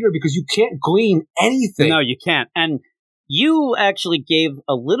the reader because you can't glean anything. No, you can't. And you actually gave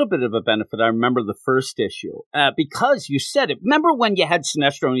a little bit of a benefit. I remember the first issue because you said it. Remember when you had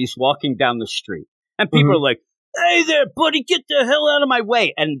Sinestro and he's walking down the street and people are like, hey there, buddy, get the hell out of my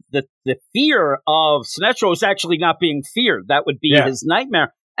way. And the fear of Sinestro is actually not being feared. That would be his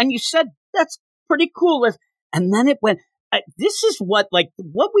nightmare. And you said, that's pretty cool. And then it went, this is what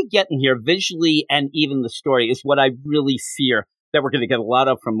we get in here visually and even the story is what I really fear that we're going to get a lot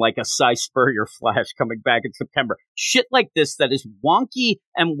of from like a Cy Spurrier Flash coming back in September. Shit like this that is wonky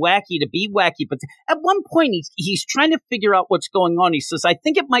and wacky to be wacky. But at one point, he's trying to figure out what's going on. He says, I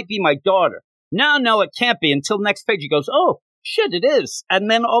think it might be my daughter. No, it can't be. Until next page, he goes, oh, shit, it is.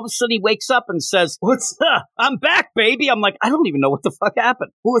 And then all of a sudden he wakes up and says, I'm back, baby. I'm like, I don't even know what the fuck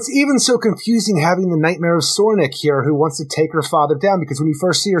happened. Well, it's even so confusing having the Nightmare of Sornik here who wants to take her father down because when you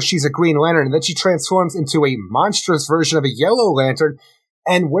first see her, she's a Green Lantern and then she transforms into a monstrous version of a Yellow Lantern.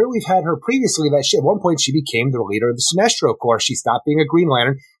 And where we've had her previously, at one point she became the leader of the Sinestro Corps. She stopped being a Green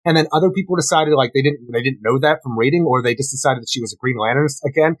Lantern. And then other people decided like they didn't know that from reading or they just decided that she was a Green Lantern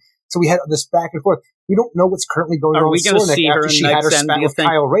again. So we had this back and forth. We don't know what's currently going on with Sornik after she had her spat with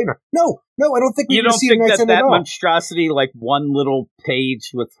Kyle Rayner. No, I don't think we're going to see her in Night's End at all. You don't think that monstrosity, like one little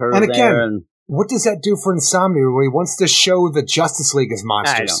page with her and again, there? And what does that do for Insomnia where he wants to show the Justice League as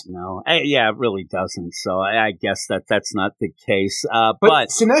monsters? I don't know. Yeah, it really doesn't. So I guess that's not the case. But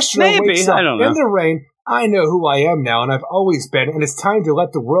Sinestro wakes up in the rain. I know who I am now, and I've always been, and it's time to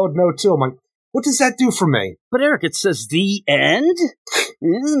let the world know, too. I'm like, what does that do for me? But Eric, it says the end?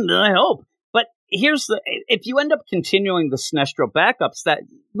 I hope. But here's if you end up continuing the Sinestro backups, that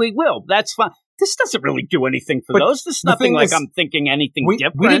we will. That's fine. This doesn't really do anything for those. There's nothing like I'm thinking anything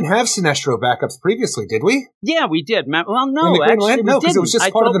different. We didn't have Sinestro backups previously, did we? Yeah, we did. Well, no, actually, no, because it was just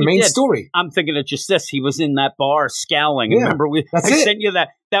part of the main story. I'm thinking of just this. He was in that bar scowling. Yeah, remember, I sent you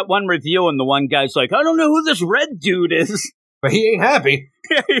that one review, and the one guy's like, I don't know who this red dude is. But he ain't happy.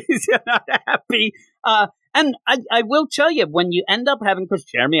 He's not happy. And I will tell you, when you end up having, because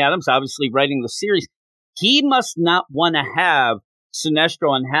Jeremy Adams obviously writing the series, he must not want to have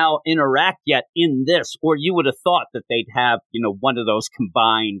Sinestro and Hal interact yet in this, or you would have thought that they'd have, one of those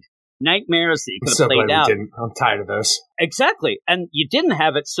combined nightmares that you could have played out. I'm tired of those. Exactly. And you didn't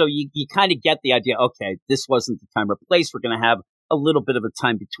have it, so you kind of get the idea, okay, this wasn't the time or place. We're going to have a little bit of a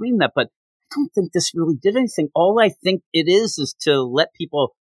time between that, but I don't think this really did anything. All I think it is to let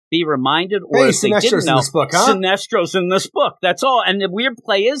people be reminded, or if they didn't know, Sinestro's in this book. That's all. And the weird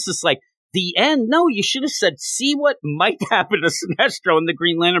play is this, like, the end. No, you should have said, see what might happen to Sinestro in the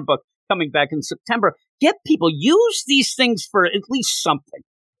Green Lantern book coming back in September. Get people, use these things for at least something.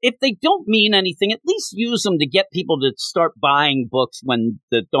 If they don't mean anything, at least use them to get people to start buying books when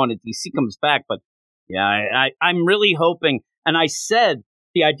the Dawn of DC comes back. But yeah, I'm really hoping, and I said,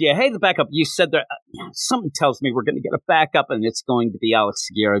 the idea, hey, the backup, you said that something tells me we're going to get a backup and it's going to be Alex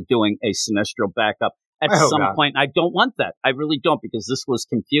Seguera doing a Sinestro backup at some point. I don't want that. I really don't, because this was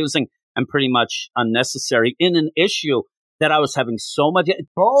confusing and pretty much unnecessary in an issue that I was having so much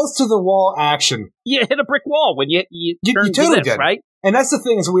balls to the wall action. You hit a brick wall when you turned totally to this, did. Right? And that's the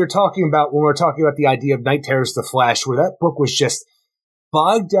thing is we were talking about when we were talking about the idea of Night Terrors the Flash, where that book was just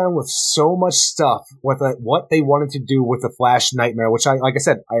bogged down with so much stuff with what they wanted to do with the Flash Nightmare, which like I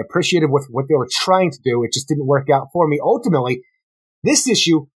said, I appreciated with what they were trying to do. It just didn't work out for me. Ultimately, this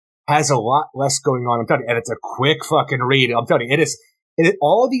issue has a lot less going on. I'm telling you, and it's a quick fucking read. I'm telling you,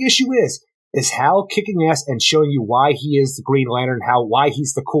 all the issue is Hal kicking ass and showing you why he is the Green Lantern, why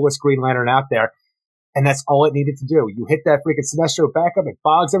he's the coolest Green Lantern out there. And that's all it needed to do. You hit that freaking Sinestro backup, it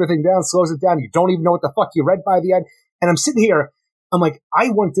bogs everything down, slows it down. You don't even know what the fuck you read by the end. And I'm sitting here, I'm like, I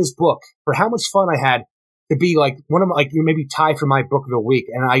want this book for how much fun I had to be like one of my, maybe tie for my book of the week.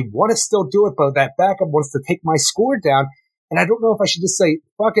 And I want to still do it, but that backup wants to take my score down. And I don't know if I should just say,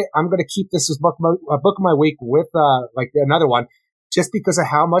 fuck it, I'm going to keep this as book of my week with another one, just because of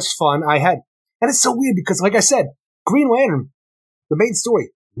how much fun I had. And it's so weird because, like I said, Green Lantern, the main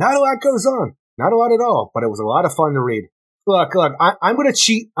story, not a lot goes on. Not a lot at all, but it was a lot of fun to read. Look, I'm going to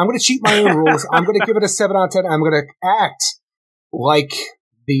cheat. I'm going to cheat my own rules. I'm going to give it a 7 out of 10. I'm going to act like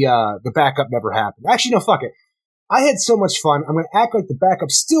the backup never happened. Actually, no, fuck it. I had so much fun. I'm going to act like the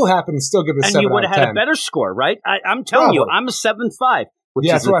backup still happened and still give it a 7 out of 10. And you would have had a better score, right? I'm telling you, I'm a 7.5, which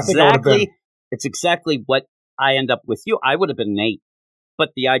is it's exactly what I end up with you. I would have been an 8. But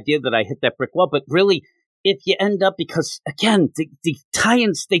the idea that I hit that brick wall, but really, if you end up, because again, the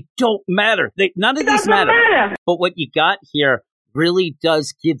tie-ins, they don't matter. None of these matter. But what you got here really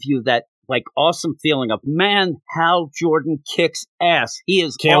does give you that awesome feeling of, man, Hal Jordan kicks ass. He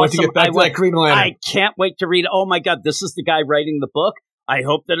is can't awesome. Wait to get back to that Green Lantern. I can't wait to read it. Oh my God, this is the guy writing the book. I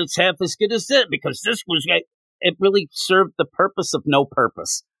hope that it's half as good as it, because this was, it really served the purpose of no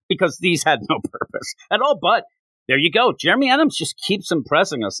purpose, because these had no purpose at all. But there you go. Jeremy Adams just keeps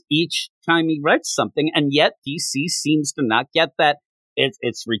impressing us each time he writes something, and yet DC seems to not get that.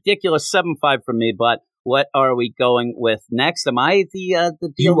 It's ridiculous. 7.5 from me, but what are we going with next? Am I the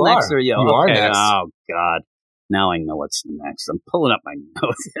deal next, or you? You are next. Oh, God. Now I know what's next. I'm pulling up my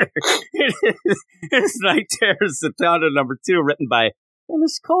notes. It's Night Terrors Zatanna #2, written by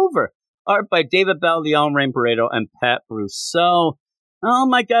Dennis Culver. Art by David Bell, Leon Rain Pareto, and Pat Brousseau. Oh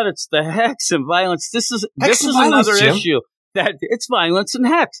my God, it's the hex and violence. This is another issue that it's violence and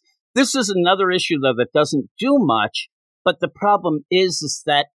hex. This is another issue, though, that doesn't do much. But the problem is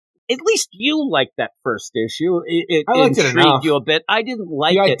that at least you liked that first issue. It intrigued you a bit. I didn't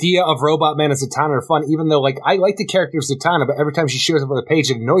like it. The idea of Robot Man as Zatanna are fun, even though, like, I like the character of Zatanna, but every time she shows up on the page,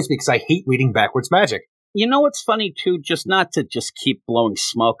 it annoys me because I hate reading backwards magic. You know what's funny, too? Just not to just keep blowing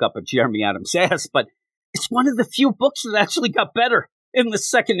smoke up at Jeremy Adams' ass, but it's one of the few books that actually got better in the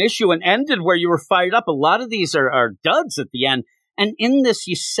second issue and ended where you were fired up. A lot of these are duds at the end. And in this,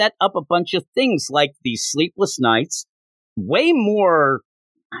 you set up a bunch of things like these sleepless nights, way more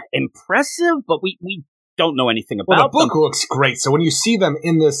impressive, but we don't know anything about them. Well, the book looks great. So when you see them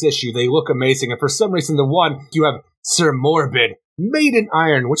in this issue, they look amazing. And for some reason, the one, you have Sir Morbid, Made in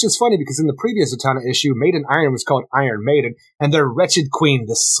Iron, which is funny because in the previous Zatanna issue, Made in Iron was called Iron Maiden, and their wretched queen,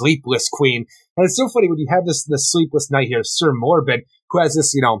 the Sleepless Queen. And it's so funny when you have this Sleepless Knight here, Sir Morbid, who has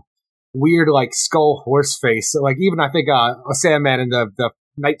this, weird, like, skull horse face. So, like, even I think Sandman in the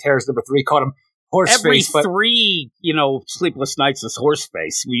Night Terrors #3 called him horse face. Every three, Sleepless Nights is horse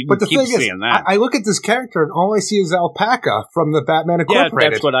face. We keep seeing that. I look at this character and all I see is Alpaca from the Batman Incorporated. Yeah,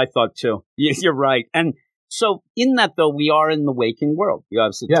 that's what I thought too. You're right. And so in that, though, we are in the waking world. You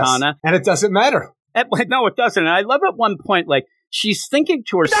have Zatanna. Yes, and it doesn't matter. No, it doesn't. And I love at one point, like, she's thinking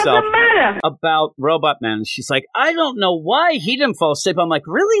to herself about Robot Man. She's like, I don't know why he didn't fall asleep. I'm like,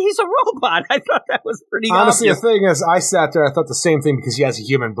 really? He's a robot. I thought that was pretty Honestly, obvious. The thing is, I sat there, I thought the same thing because he has a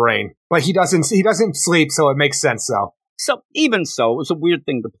human brain. But he doesn't sleep, so it makes sense, though. So, even so, it was a weird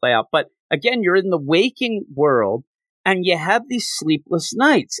thing to play out. But again, you're in the waking world, and you have these sleepless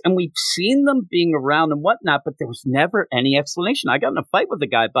nights. And we've seen them being around and whatnot, but there was never any explanation. I got in a fight with the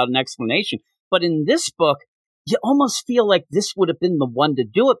guy about an explanation. But in this book, you almost feel like this would have been the one to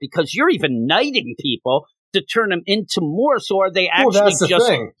do it because you're even knighting people to turn them into more. So are they actually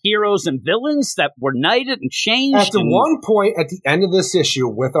just heroes and villains that were knighted and changed? One point at the end of this issue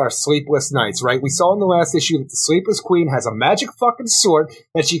with our Sleepless Knights, right? We saw in the last issue that the Sleepless Queen has a magic fucking sword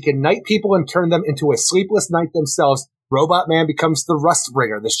that she can knight people and turn them into a Sleepless Knight themselves. Robot Man becomes the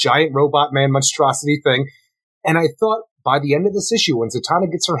Rustbringer, this giant Robot Man monstrosity thing. And I thought, by the end of this issue, when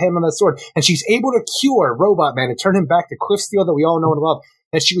Zatanna gets her hand on that sword, and she's able to cure Robot Man and turn him back to Cliff Steele that we all know and love,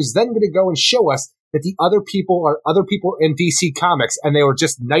 that she was then going to go and show us that the other people are other people in DC Comics, and they were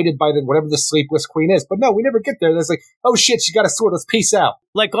just knighted by whatever the Sleepless Queen is. But no, we never get there. There's like, oh shit, she got a sword, let's peace out.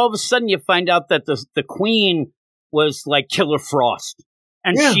 Like all of a sudden you find out that the Queen was like Killer Frost,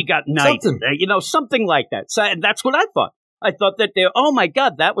 and she got knighted. Something like that. So that's what I thought. I thought that oh my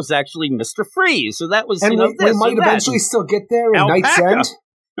God, that was actually Mr. Freeze. So that was, and we might eventually still get there in Night's End.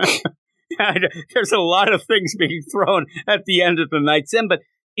 There's a lot of things being thrown at the end of the Night's End. But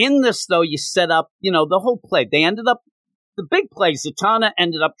in this, though, you set up, the whole play. The big play, Zatanna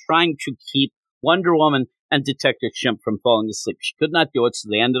ended up trying to keep Wonder Woman and Detective Chimp from falling asleep. She could not do it, so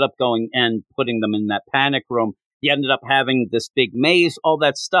they ended up going and putting them in that panic room. You ended up having this big maze, all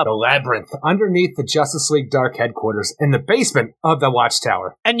that stuff. The labyrinth underneath the Justice League Dark headquarters in the basement of the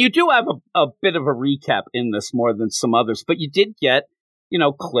Watchtower. And you do have a bit of a recap in this more than some others, but you did get,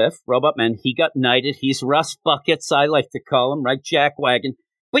 Cliff, Robot Man, he got knighted. He's Rust Buckets, I like to call him, right? Jackwagon.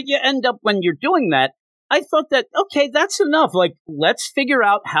 But you end up, when you're doing that, I thought that, okay, that's enough. Like, let's figure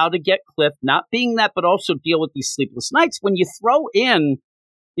out how to get Cliff not being that, but also deal with these sleepless nights. When you throw in,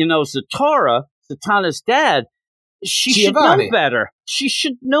 Zatanna's dad, she should know better. She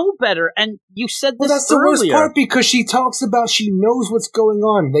should know better. And you said this that's earlier. The worst part because she talks about she knows what's going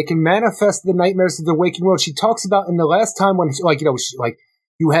on. They can manifest the nightmares of the waking world. She talks about in the last time when,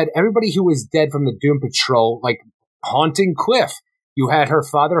 you had everybody who was dead from the Doom Patrol, haunting Cliff. You had her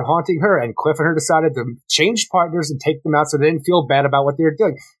father haunting her, and Cliff and her decided to change partners and take them out so they didn't feel bad about what they were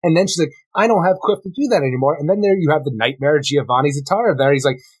doing. And then she's like, I don't have Cliff to do that anymore. And then there you have the nightmare Giovanni Zatanna there. He's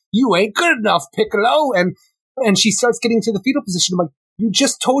like, you ain't good enough, Piccolo. And she starts getting to the fetal position. I'm like, you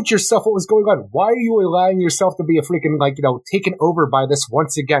just told yourself what was going on. Why are you allowing yourself to be a freaking, taken over by this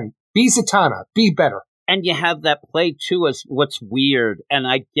once again? Be Zatanna. Be better. And you have that play, too, as what's weird. And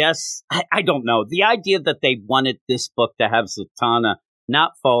I guess, I don't know. The idea that they wanted this book to have Zatanna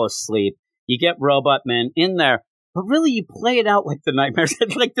not fall asleep. You get Robot Man in there. But really, you play it out like the nightmares.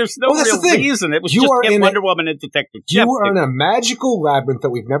 There's no real reason. It was just get Wonder Woman and Detective Chimp. You are in a magical labyrinth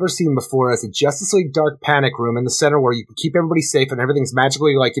that we've never seen before as a Justice League Dark panic room in the center where you can keep everybody safe and everything's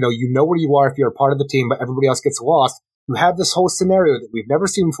magically you know where you are if you're a part of the team, but everybody else gets lost. You have this whole scenario that we've never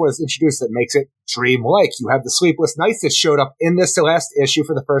seen before that's introduced that makes it dream-like. You have the sleepless nights that showed up in this last issue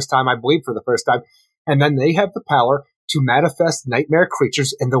for the first time, I believe for the first time, and then they have the power to manifest nightmare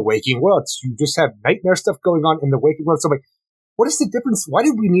creatures in the waking world. So you just have nightmare stuff going on in the waking world. So I'm like, what is the difference? Why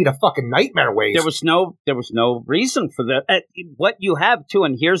did we need a fucking nightmare wave? There was no reason for that. What you have too,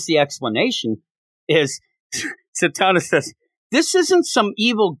 and here's the explanation, is Zatanna says, this isn't some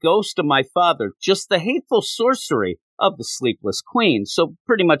evil ghost of my father, just the hateful sorcery of the Sleepless Queen. So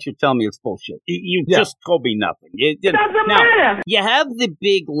pretty much you're telling me it's bullshit. You just told me nothing. Doesn't matter. You have the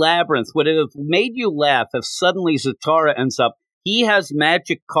big labyrinth. Would it have made you laugh if suddenly Zatara ends up, he has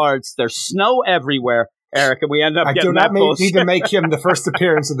magic cards, there's snow everywhere, Eric, and we end up getting that bullshit. I do not need to make him the first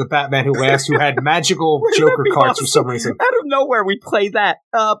appearance of the Batman Who Laughs, who had magical Joker cards for some reason. Out of nowhere, we play that.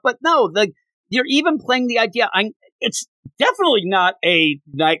 But no, you're even playing the idea. It's definitely not a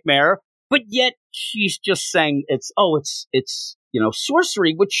nightmare, but yet she's just saying it's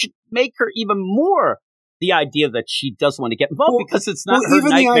sorcery, which should make her even more the idea that she doesn't want to get involved because it's not her even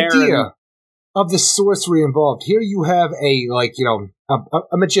nightmare. The idea of the sorcery involved. Here you have a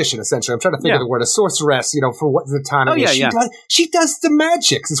magician, essentially. I'm trying to think of the word, a sorceress, for what Zatanna is. She does the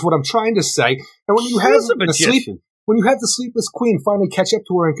magics, is what I'm trying to say. And when you have when you have the Sleepless Queen finally catch up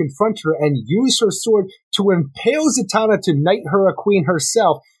to her and confront her and use her sword to impale Zatanna to knight her a queen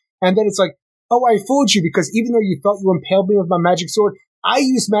herself, and then it's like, oh, I fooled you because even though you thought you impaled me with my magic sword, I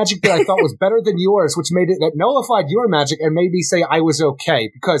used magic that I thought was better than yours, which that nullified your magic and made me say I was okay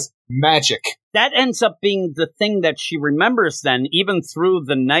because magic. That ends up being the thing that she remembers then, even through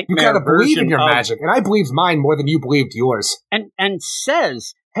the nightmare version. You gotta believe in your magic, and I believed mine more than you believed yours. And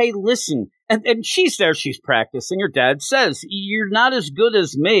says, hey, listen, and she's there, she's practicing. Her dad says, you're not as good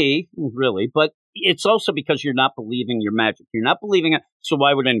as me, really, but it's also because you're not believing your magic. You're not believing it, so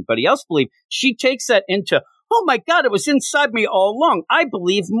why would anybody else believe? She takes that into, oh my God, it was inside me all along. I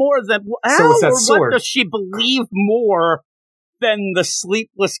believe more than, so it's that sword. What does she believe more than the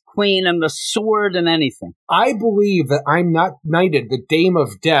Sleepless Queen and the sword and anything? I believe that I'm not knighted, the Dame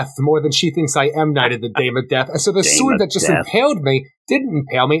of Death, more than she thinks I am knighted, the Dame of Death. And so the sword that just impaled me didn't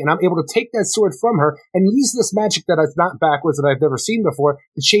impale me, and I'm able to take that sword from her and use this magic that is not backwards that I've never seen before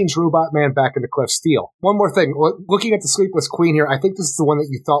to change Robot Man back into Cliff Steele. One more thing. Looking at the Sleepless Queen here, I think this is the one that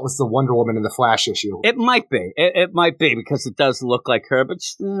you thought was the Wonder Woman in the Flash issue. It might be. It might be because it does look like her, but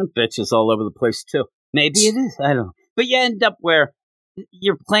bitches all over the place too. Maybe it is. I don't know. But you end up where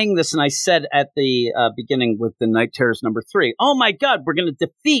you're playing this, and I said at the beginning with the Night Terrors number 3, oh my God, we're going to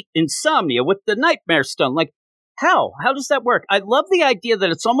defeat Insomnia with the Nightmare Stone. Like, how? How does that work? I love the idea that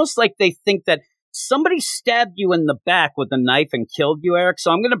it's almost like they think that somebody stabbed you in the back with a knife and killed you, Eric,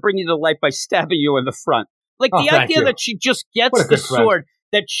 so I'm going to bring you to life by stabbing you in the front. Like, the idea that she just gets the sword,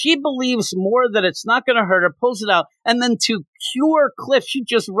 that she believes more that it's not going to hurt her, pulls it out, and then to cure Cliff, she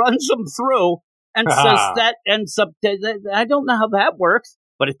just runs him through and says that ends up, I don't know how that works,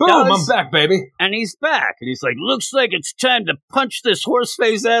 but it does. Boom, I'm back, baby. And he's back. And he's like, looks like it's time to punch this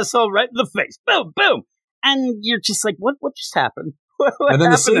horse-faced asshole right in the face. Boom, boom. And you're just like, what just happened? What and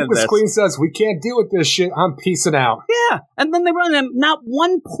then the happened Sleepless Queen says, we can't deal with this shit. I'm peacing out. Yeah. And then they run him. Not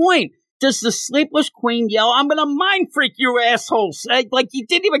one point does the Sleepless Queen yell, I'm going to mind freak you assholes. Like, you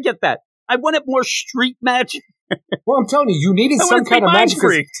didn't even get that. I wanted more street magic. Well, I'm telling you, you needed some kind of magic.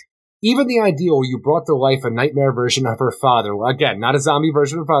 Even the idea where you brought to life a nightmare version of her father, again, not a zombie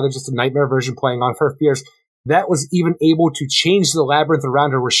version of her father, just a nightmare version playing on her fears, that was even able to change the labyrinth around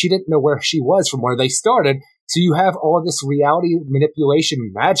her where she didn't know where she was from where they started. So you have all of this reality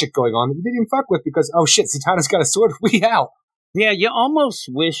manipulation magic going on that you didn't even fuck with because, oh shit, Zatanna's got a sword, we out. Yeah, you almost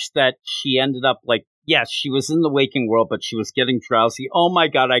wish that she ended up like, yes, she was in the waking world, but she was getting drowsy. Oh my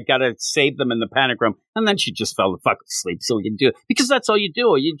God, I gotta save them in the panic room. And then she just fell the fuck asleep so we can do it. Because that's all you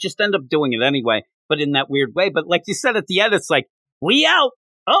do. You just end up doing it anyway, but in that weird way. But like you said at the end, it's like, we out.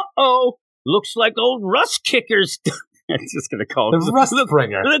 Uh-oh. Looks like old Rust Kicker's I'm just gonna call the Rust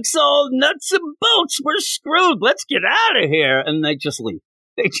Bringer. Looks all nuts and bolts. We're screwed. Let's get out of here. And they just leave.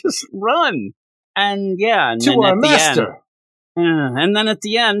 They just run. And yeah. And to our master. And then at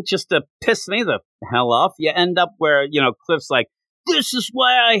the end, just to piss me the hell off, you end up where, Cliff's like, this is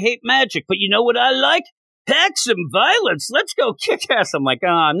why I hate magic, but you know what I like? Packs and violence. Let's go Kickass. I'm like,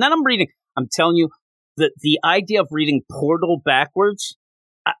 and then I'm telling you, the idea of reading Portal backwards,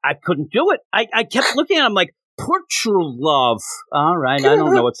 I couldn't do it. I kept looking at it, I'm like, Portugal love. All right, I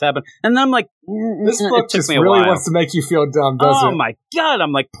don't know what's happened. And then I'm like, this book just really wants to make you feel dumb, doesn't it? Oh my God.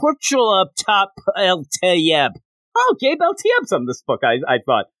 I'm like, Portugal up top, El Tayeb. Oh, Gabe LTM's on this book, I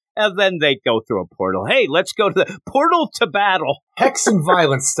thought. And then they go through a portal. Hey, let's go to the portal to battle. Hex and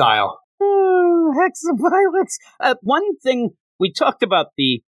violence style. Hex of Violence. One thing, we talked about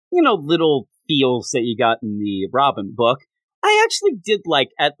the, little feels that you got in the Robin book. I actually did like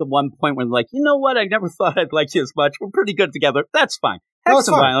at the one point when like, you know what? I never thought I'd like you as much. We're pretty good together. That's fine. Hex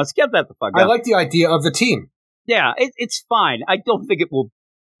of Violence. Get that the fuck out. I like the idea of the team. Yeah, it's fine. I don't think it will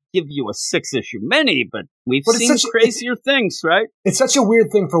give you a 6-issue mini, but we've seen crazier things, right? It's such a weird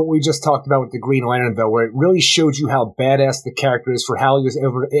thing for what we just talked about with the Green Lantern, though, where it really showed you how badass the character is for how he was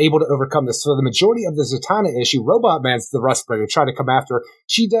able to overcome this. So the majority of the Zatanna issue, Robot Man's the Rustbringer, trying to come after her.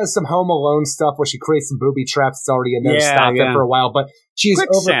 She does some Home Alone stuff where she creates some booby traps. It's already in there to stop them for a while, but she's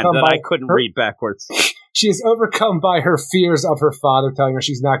overcome by... I couldn't read backwards. She is overcome by her fears of her father, telling her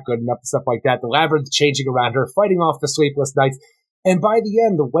she's not good enough and stuff like that. The labyrinth changing around her, fighting off the sleepless nights. And by the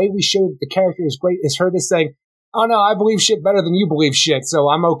end, the way we show that the character is great is her just saying, oh no, I believe shit better than you believe shit, so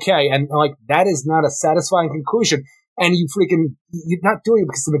I'm okay. And like, that is not a satisfying conclusion. And you're not doing it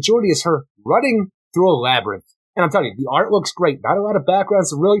because the majority is her running through a labyrinth. And I'm telling you, the art looks great. Not a lot of backgrounds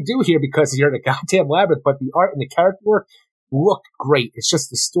to really do here because you're in a goddamn labyrinth, but the art and the character work look great. It's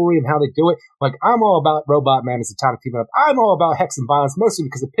just the story and how they do it. Like, I'm all about Robot Man as a time team up. I'm all about Hex and Violence, mostly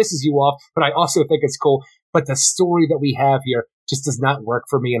because it pisses you off, but I also think it's cool. But the story that we have here just does not work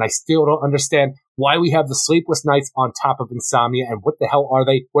for me, and I still don't understand why we have the sleepless nights on top of insomnia, and what the hell are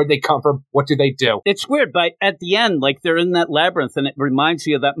they? Where'd they come from? What do they do? It's weird, but at the end, like, they're in that labyrinth, and it reminds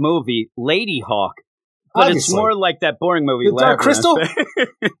you of that movie, Lady Hawk. But obviously, it's more like that boring movie, the Dark Crystal?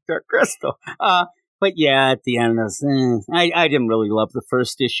 Dark Crystal. But yeah, at the end, I didn't really love the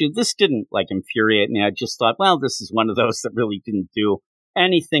first issue. This didn't, like, infuriate me. I just thought, well, this is one of those that really didn't do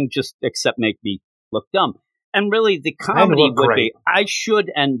anything just except make me look dumb. And really, the comedy would be, I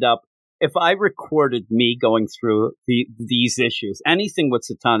should end up, if I recorded me going through these issues, anything with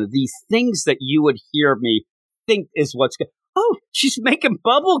Zatanna, these things that you would hear me think is what's good. Oh, she's making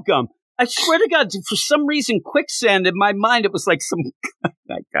bubble gum. I swear to God, for some reason, quicksand in my mind, it was like some, I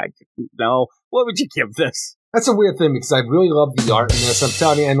didn't know. What would you give this? That's a weird thing because I really love the art in this. I'm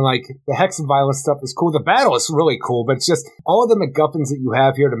telling you, and like the Hex and Violence stuff is cool. The battle is really cool, but it's just all of the MacGuffins that you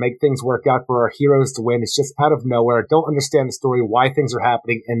have here to make things work out for our heroes to win. It's just out of nowhere. Don't understand the story, why things are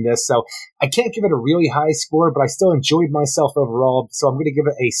happening in this. So I can't give it a really high score, but I still enjoyed myself overall. So I'm going to give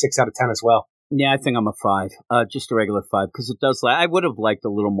it a 6 out of 10 as well. Yeah, I think I'm a 5, just a regular 5, because it does. I would have liked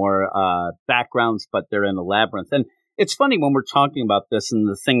a little more backgrounds, but they're in a labyrinth. And it's funny when we're talking about this, and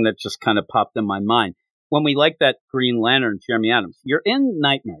the thing that just kind of popped in my mind. When we like that Green Lantern, Jeremy Adams, you're in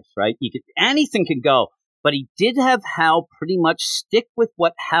nightmares, right? Anything can go, but he did have Hal pretty much stick with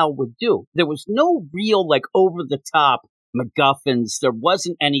what Hal would do. There was no real, like, over-the-top MacGuffins. There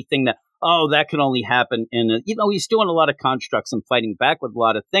wasn't anything that, that can only happen in he's doing a lot of constructs and fighting back with a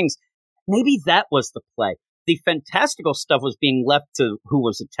lot of things. Maybe that was the play. The fantastical stuff was being left to who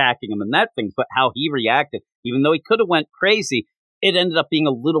was attacking him and that thing, but how he reacted, even though he could have went crazy, it ended up being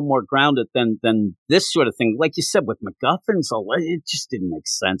a little more grounded than this sort of thing. Like you said, with MacGuffins, it just didn't make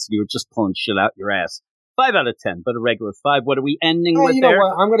sense. You were just pulling shit out your ass. 5 out of 10, but a regular 5. What are we ending with you there? Know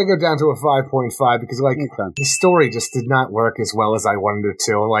what? I'm going to go down to a 5.5 because, the story just did not work as well as I wanted it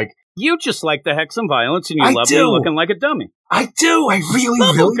to. Like, you just like the Hex and Violence, and you love me looking like a dummy. I do. I really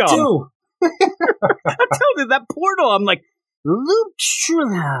do. I told you, that portal, I'm like,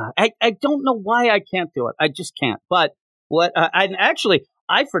 I don't know why I can't do it. I just can't. But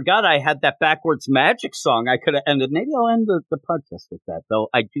I forgot I had that backwards magic song. I could have ended. Maybe I'll end the podcast with that, though.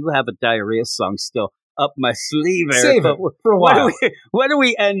 I do have a diarrhea song still up my sleeve. Save it for a while. What are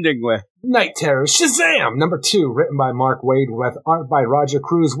we ending with? Night Terrors Shazam! Number 2, written by Mark Waid, with art by Roger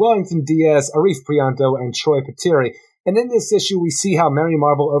Cruz, Wellington Diaz, Arif Prianto, and Troy Pateri. And in this issue, we see how Mary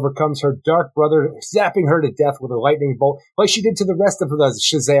Marvel overcomes her dark brother, zapping her to death with a lightning bolt, like she did to the rest of the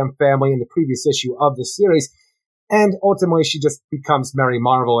Shazam family in the previous issue of the series. And ultimately, she just becomes Mary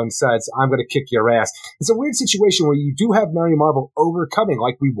Marvel and says, I'm going to kick your ass. It's a weird situation where you do have Mary Marvel overcoming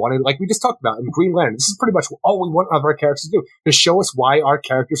like we wanted, like we just talked about in Green Lantern. This is pretty much all we want of our characters to do, to show us why our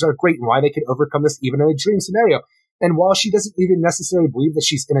characters are great and why they can overcome this even in a dream scenario. And while she doesn't even necessarily believe that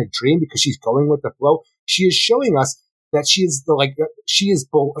she's in a dream because she's going with the flow, she is showing us that she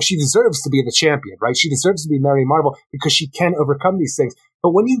deserves to be the champion, right? She deserves to be Mary Marvel because she can overcome these things.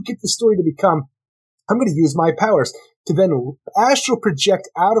 But when you get the story to become, I'm going to use my powers to then astral project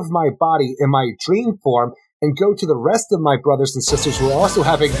out of my body in my dream form and go to the rest of my brothers and sisters who are also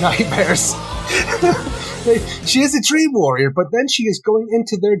having nightmares. She is a dream warrior, but then she is going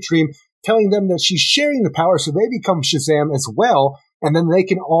into their dream, telling them that she's sharing the power so they become Shazam as well, and then they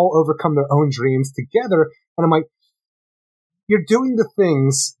can all overcome their own dreams together. And I'm like, you're doing the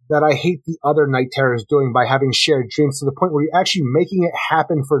things that I hate the other Night Terrors doing by having shared dreams to the point where you're actually making it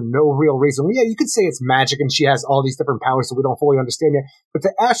happen for no real reason. Well, yeah, you could say it's magic and she has all these different powers that we don't fully understand yet, but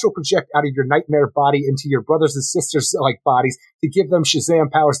to astral project out of your nightmare body into your brothers and sisters like bodies to give them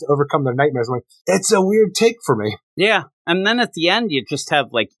Shazam powers to overcome their nightmares, I'm like, it's a weird take for me. Yeah, and then at the end you just have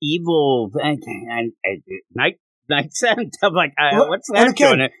like evil night end. I'm like, what's that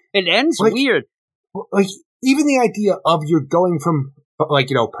doing? It ends like, weird. Like, even the idea of you're going from, like,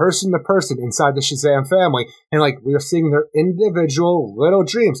 you know, person to person inside the Shazam family, and, like, we're seeing their individual little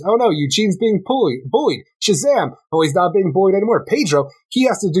dreams. Oh, no, Eugene's being bullied. Shazam, oh, he's not being bullied anymore. Pedro, he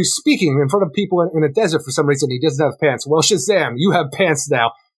has to do speaking in front of people in a desert for some reason. He doesn't have pants. Well, Shazam, you have pants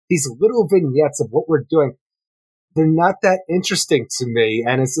now. These little vignettes of what we're doing, they're not that interesting to me.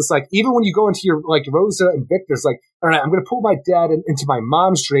 And it's just like, even when you go into your, like, Rosa and Victor's, like, all right, I'm going to pull my dad into my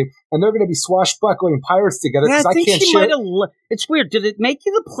mom's dream, and they're going to be swashbuckling pirates together because I can't share. It's weird. Did it make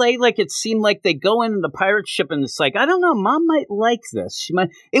you the play like it seemed like they go in the pirate ship and it's like, I don't know, Mom might like this. She might.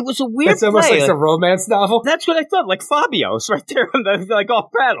 It was a weird It's almost like a romance novel. That's what I thought. Like Fabio's right there on the, like, off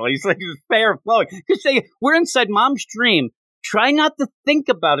battle. He's like fair flowing. Because we're inside Mom's dream. Try not to think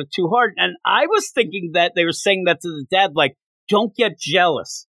about it too hard. And I was thinking that they were saying that to the dad, like, don't get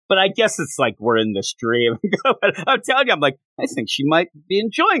jealous. But I guess it's like we're in this dream. I'm telling you, I'm like, I think she might be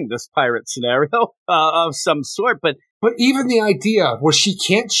enjoying this pirate scenario of some sort. But even the idea where she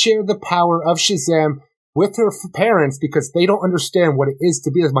can't share the power of Shazam with her parents because they don't understand what it is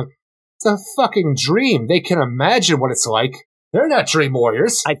to be. I'm like, it's a fucking dream. They can imagine what it's like. They're not dream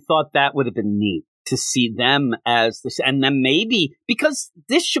warriors. I thought that would have been neat to see them as this, and then maybe because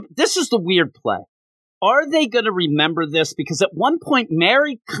this is the weird play. Are they going to remember this? Because at one point,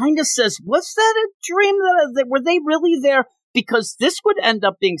 Mary kind of says, was that a dream? Were they really there? Because this would end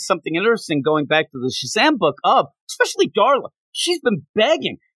up being something interesting going back to the Shazam book of, especially Darla. She's been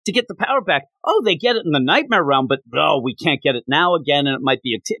begging to get the power back. Oh, they get it in the Nightmare Realm, but we can't get it now again, and it might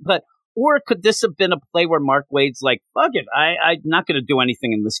be or could this have been a play where Mark Waid's like, fuck it, I'm not going to do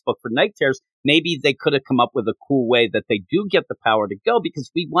anything in this book for Night Terrors. Maybe they could have come up with a cool way that they do get the power to go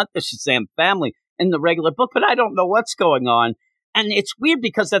because we want the Shazam family in the regular book, but I don't know what's going on. And it's weird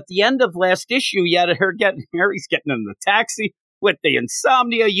because at the end of last issue, you had Mary's getting in the taxi with the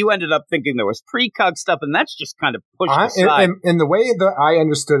insomnia. You ended up thinking there was precog stuff, and that's just kind of pushed aside. And the way that I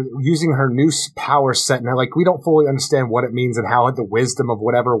understood using her new power set, and like we don't fully understand what it means and how the wisdom of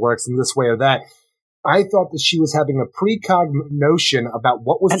whatever works in this way or that. I thought that she was having a precog notion about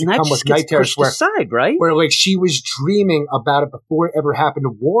what was to come with Night Terrors, right? Where like she was dreaming about it before it ever happened,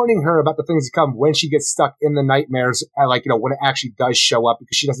 warning her about the things to come when she gets stuck in the nightmares, like, you know, when it actually does show up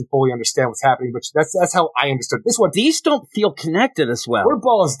because she doesn't fully understand what's happening. But that's how I understood this one. These don't feel connected as well. We're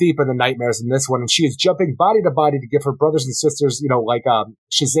balls deep in the nightmares in this one, and she is jumping body to body to give her brothers and sisters, you know, like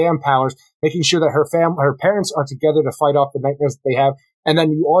Shazam powers, making sure that her parents are together to fight off the nightmares that they have. And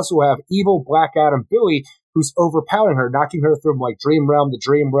then you also have evil Black Adam Billy, who's overpowering her, knocking her from like dream realm to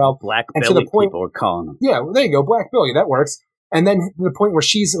dream realm. Black Billy, to the point, people are calling him. Yeah, well, there you go, Black Billy, that works. And then to the point where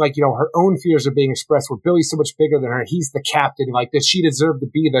she's like, you know, her own fears are being expressed, where Billy's so much bigger than her. He's the captain, like this. She deserved to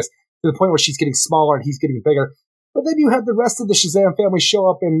be this. To the point where she's getting smaller and he's getting bigger. But then you have the rest of the Shazam family show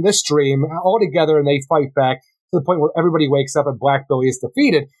up in this dream all together and they fight back to the point where everybody wakes up and Black Billy is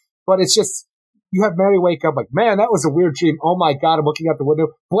defeated. But it's just, you have Mary wake up like, man, that was a weird dream. Oh my God, I'm looking out the window.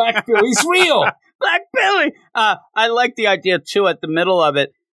 Black Billy's real. Black Billy. I like the idea too. At the middle of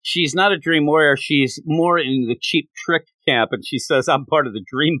it, she's not a dream warrior. She's more in the cheap trick camp, and she says, "I'm part of the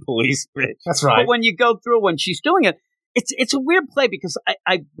dream police." Bitch. That's right. But when you go through when she's doing it, it's a weird play because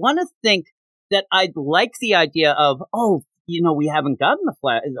I want to think that I'd like the idea of, oh, you know, we haven't gotten the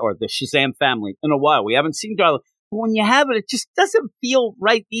Flash or the Shazam family in a while. We haven't seen Darla. But when you have it, it just doesn't feel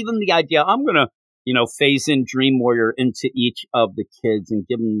right. Even the idea, I'm gonna, you know, phase in Dream Warrior into each of the kids and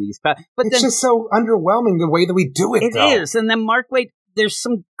give them these powers. But it's just so underwhelming the way that we do it, though. It is. And then Mark Waid, there's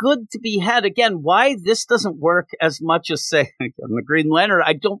some good to be had. Again, why this doesn't work as much as, say, the Green Lantern,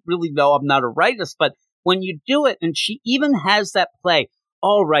 I don't really know. I'm not a writerist. But when you do it, and she even has that play,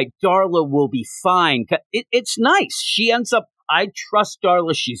 all right, Darla will be fine. It's nice. She ends up, I trust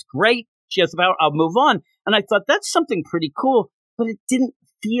Darla. She's great. She has the power. I'll move on. And I thought that's something pretty cool. But it didn't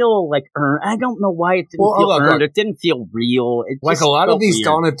feel like earned. I don't know why it didn't feel earned. It didn't feel real. It like a lot of these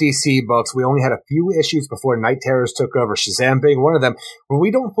Dawn of DC books, we only had a few issues before Night Terrors took over, Shazam being one of them, where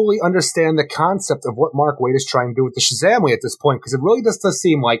we don't fully understand the concept of what Mark Waid is trying to do with the Shazamly at this point, because it really just does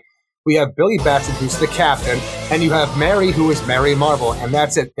seem like We have Billy Batson, who's the captain, and you have Mary, who is Mary Marvel, and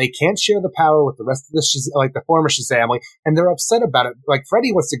that's it. They can't share the power with the rest of the former Shazam, and they're upset about it. Like,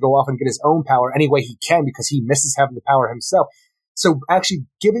 Freddy wants to go off and get his own power any way he can because he misses having the power himself. So actually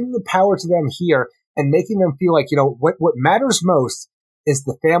giving the power to them here and making them feel like, what matters most is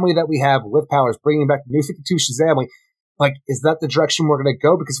the family that we have with powers, bringing back the New 52 Shazam. Like, is that the direction we're going to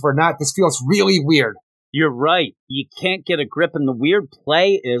go? Because if we're not, this feels really weird. You're right. You can't get a grip. And the weird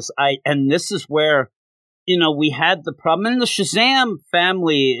play is, and this is where, we had the problem. And the Shazam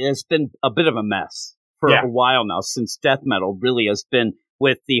family has been a bit of a mess for a while now, since Death Metal really has been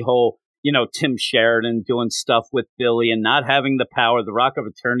with the whole, Tim Sheridan doing stuff with Billy and not having the power, the Rock of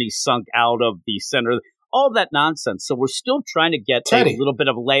Eternity sunk out of the center, all that nonsense. So we're still trying to get a little bit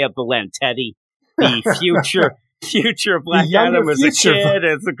of a lay of the land. Teddy, the future Black Adam as a kid.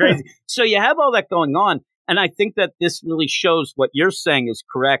 It's crazy. So you have all that going on. And I think that this really shows what you're saying is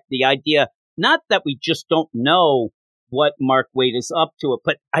correct. The idea, not that we just don't know what Mark Waid is up to,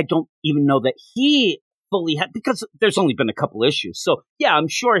 but I don't even know that he fully had, because there's only been a couple issues. So yeah, I'm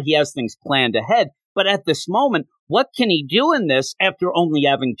sure he has things planned ahead. But at this moment, what can he do in this after only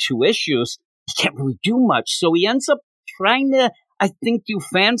having 2 issues? He can't really do much. So he ends up trying to, I think, do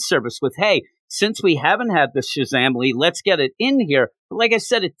fan service with, hey, since we haven't had the Shazam League, let's get it in here. But like I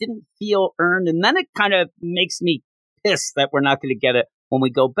said, it didn't feel earned. And then it kind of makes me pissed that we're not going to get it when we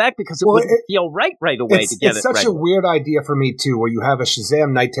go back, because it wouldn't feel right away to get it. It's such a weird idea for me, too, where you have a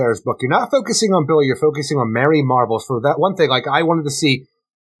Shazam Night Terrors book. You're not focusing on Billy. You're focusing on Mary Marvel. For that one thing, like, I wanted to see,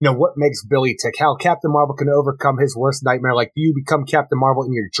 what makes Billy tick, how Captain Marvel can overcome his worst nightmare. Like, do you become Captain Marvel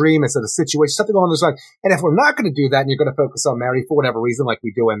in your dream instead of situation, something along those lines. And if we're not going to do that and you're going to focus on Mary for whatever reason, like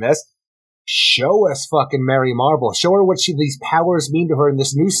we do in this, show us fucking Mary Marvel. Show her what these powers mean to her in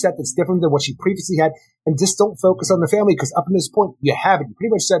this new set that's different than what she previously had, and just don't focus on the family, because up to this point, you haven't. You pretty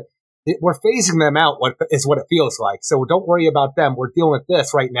much said, we're phasing them out, what it feels like. So don't worry about them. We're dealing with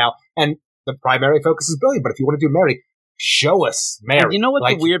this right now, and the primary focus is Billy. But if you want to do Mary, show us Mary. And you know what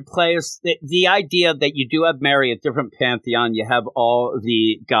the weird play is? The idea that you do have Mary, a different pantheon, you have all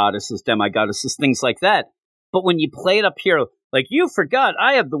the goddesses, demi-goddesses, things like that. But when you play it up here, like, you forgot,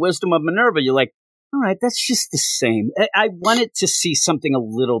 I have the wisdom of Minerva. You're like, all right, that's just the same. I wanted to see something a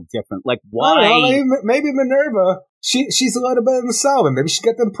little different. Like, why? Maybe Minerva, she's a little better than Solomon. Maybe she's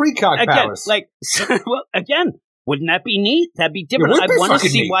got them precog powers. Again, wouldn't that be neat? That'd be different. I want to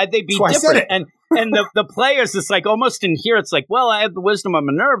see why they'd be different. And the players, it's like almost in here, it's like, well, I have the wisdom of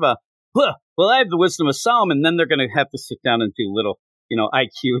Minerva. Well, I have the wisdom of Solomon. Then they're going to have to sit down and do little,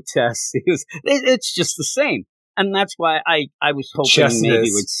 IQ tests. It's just the same. And that's why I was hoping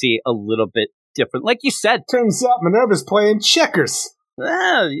maybe we'd see a little bit different. Like you said. Turns out Minerva's playing checkers.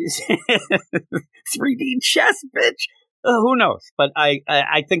 3D chess, bitch. Who knows? But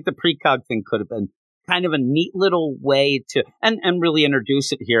I think the precog thing could have been kind of a neat little way to, and really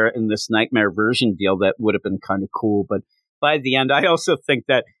introduce it here in this Nightmare version deal that would have been kind of cool. But by the end, I also think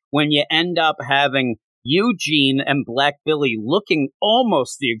that when you end up having Eugene and Black Billy looking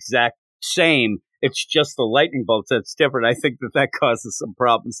almost the exact same, it's just the lightning bolts that's different. I think that causes some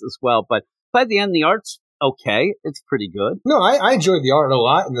problems as well. But by the end, the art's okay. It's pretty good. No, I enjoyed the art a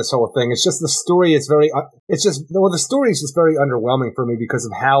lot in this whole thing. It's just the story is very, the story is just very underwhelming for me because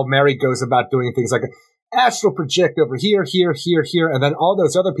of how Mary goes about doing things like astral project over here, and then all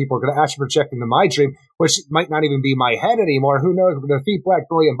those other people are going to astral project into my dream, which might not even be my head anymore. Who knows? We're going to defeat Black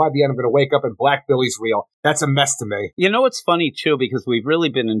Billy, and by the end, I'm going to wake up and Black Billy's real. That's a mess to me. You know, it's funny, too, because we've really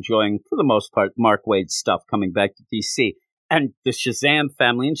been enjoying, for the most part, Mark Waid's stuff coming back to DC. And the Shazam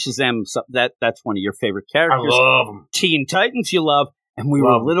family, and Shazam, that's one of your favorite characters. I love them. Teen Titans you love. And we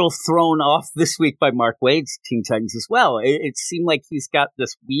were a little thrown off this week by Mark Waid's Teen Titans as well. It seemed like he's got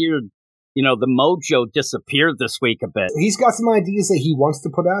this weird, the mojo disappeared this week a bit. He's got some ideas that he wants to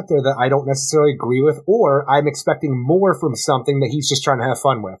put out there that I don't necessarily agree with, or I'm expecting more from something that he's just trying to have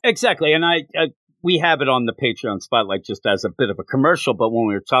fun with. Exactly. And we have it on the Patreon Spotlight just as a bit of a commercial, but when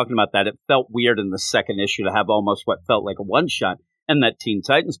we were talking about that, it felt weird in the second issue to have almost what felt like a one-shot in that Teen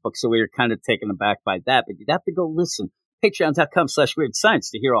Titans book, so we were kind of taken aback by that, but you'd have to go listen. Patreon.com/WeirdScience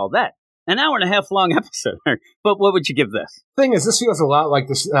to hear all that. An hour and a half long episode. But what would you give this? Thing is, this feels a lot like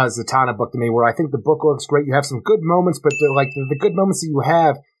the Zatanna book to me, where I think the book looks great. You have some good moments, but the good moments that you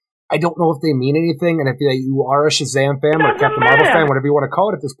have, I don't know if they mean anything, and if you are a Shazam fan or Captain Marvel fan, whatever you want to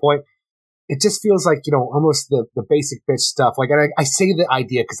call it at this point, it just feels like, almost the basic bitch stuff. Like, and I say the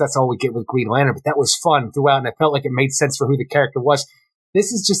idea because that's all we get with Green Lantern, but that was fun throughout, and it felt like it made sense for who the character was.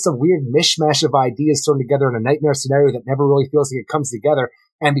 This is just a weird mishmash of ideas thrown together in a nightmare scenario that never really feels like it comes together.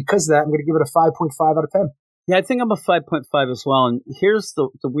 And because of that, I'm going to give it a 5.5 out of 10. Yeah, I think I'm a 5.5 as well. And here's the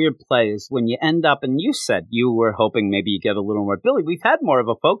weird play is when you end up, and you said you were hoping maybe you get a little more Billy. We've had more of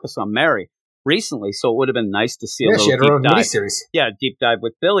a focus on Mary recently, so it would have been nice to see a little she had her own deep dive. miniseries. Yeah, deep dive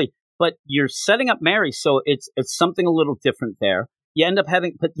with Billy. But you're setting up Mary, so it's something a little different there. You end up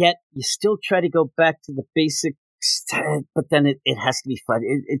having, but yet you still try to go back to the basics, but then it has to be fun.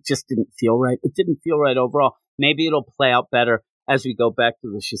 It just didn't feel right. It didn't feel right overall. Maybe it'll play out better as we go back to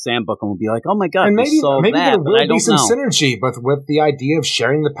the Shazam book, and we'll be like, oh my God, and maybe there will be some know. synergy, but with the idea of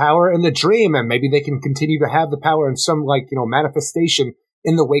sharing the power in the dream, and maybe they can continue to have the power in some manifestation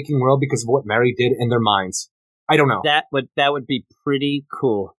in the waking world because of what Mary did in their minds. I don't know. That would be pretty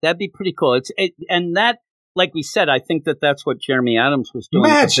cool. That'd be pretty cool. And that, like we said, I think that's what Jeremy Adams was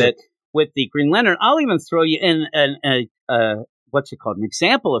doing a bit with the Green Lantern. I'll even throw you in an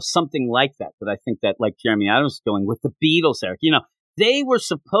example of something like that I think that like Jeremy Adams is doing with the Beatles, Eric. They were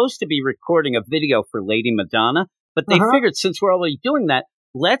supposed to be recording a video for Lady Madonna, but they figured since we're already doing that,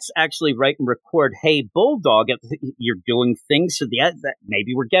 let's actually write and record, hey, Bulldog, you're doing things to that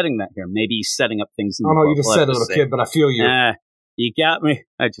maybe we're getting that here. Maybe he's setting up things in the book. You just said it, little kid, but I feel you. You got me.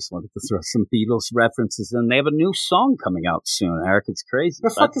 I just wanted to throw some Beatles references in. They have a new song coming out soon, Eric. It's crazy. The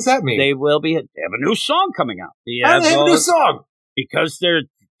fuck does that mean? They have a new song coming out. How do they have a new song? Because they're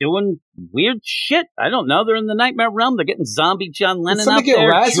doing weird shit. I don't know. They're in the nightmare realm. They're getting zombie John Lennon out there.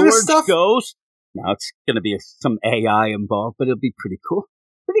 George stuff? goes. Now it's going to be some AI involved, but it'll be pretty cool.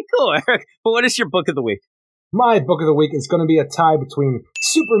 Pretty cool, Eric. But what is your book of the week? My book of the week is going to be a tie between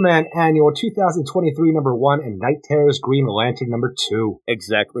Superman Annual 2023 number 1 and Night Terror's Green Lantern number 2.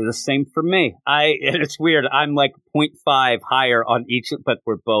 Exactly the same for me. And it's weird. I'm like 0.5 higher on each, but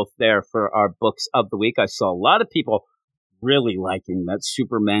we're both there for our books of the week. I saw a lot of people really liking that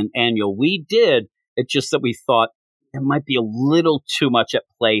Superman Annual. We did. It's just that we thought there might be a little too much at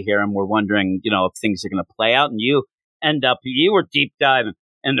play here, and we're wondering, if things are going to play out. And you were deep diving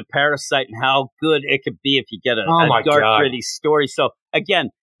into Parasite and how good it could be if you get a dark, gritty story. So again,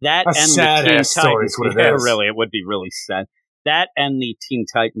 that and the Teen Titans, really, it would be really sad. That and the Teen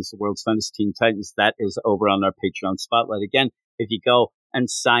Titans, the world's finest Teen Titans, that is over on our Patreon Spotlight. Again, if you go and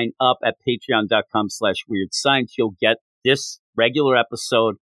sign up at patreon.com/weirdscience, you'll get this regular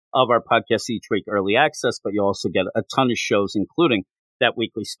episode of our podcast each week, early access, but you'll also get a ton of shows, including that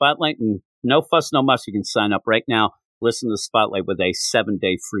weekly Spotlight. And no fuss, no muss. You can sign up right now. Listen to the Spotlight with a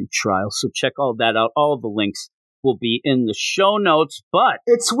 7-day free trial. So check all that out. All of the links will be in the show notes, but...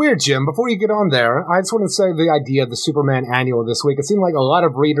 It's weird, Jim. Before you get on there, I just want to say the idea of the Superman Annual this week. It seemed like a lot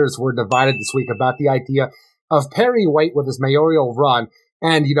of readers were divided this week about the idea of Perry White with his mayoral run.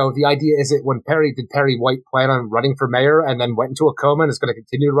 And, the idea is that when did Perry White plan on running for mayor and then went into a coma and is going to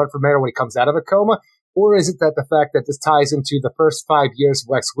continue to run for mayor when he comes out of a coma? Or is it that the fact that this ties into the first 5 years of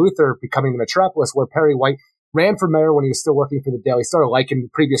Lex Luthor becoming the Metropolis, where Perry White ran for mayor when he was still working for the Daily Star, like in the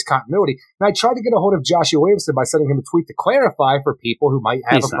previous continuity. And I tried to get a hold of Joshua Williamson by sending him a tweet to clarify for people who might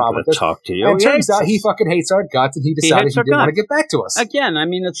have a problem with this. Talk to you. And it turns out he fucking hates our guts, and he decided he didn't want to get back to us. Again, I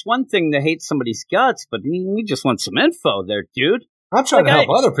mean, it's one thing to hate somebody's guts, but we just want some info there, dude. I'm trying to help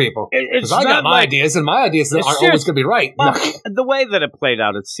other people. Because I got my ideas, and my ideas aren't always going to be right. Well, the way that it played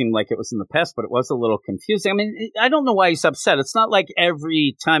out, it seemed like it was in the past, but it was a little confusing. I mean, I don't know why he's upset. It's not like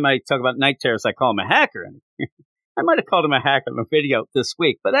every time I talk about Night Terrors, I call him a hacker. I might have called him a hacker in a video this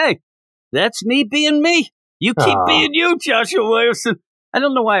week, but hey, that's me being me. You keep being you, Joshua Williamson. I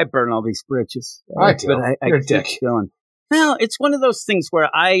don't know why I burn all these bridges. I do. But I keep going. Now, it's one of those things where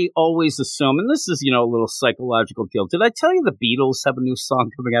I always assume, and this is, a little psychological guilt. Did I tell you the Beatles have a new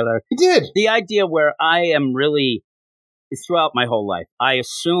song coming out? You did. The idea where I am really, throughout my whole life, I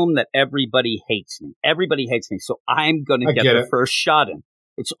assume that everybody hates me. Everybody hates me, so I'm going to get the first shot in.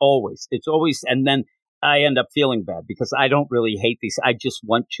 It's always, and then I end up feeling bad because I don't really hate these. I just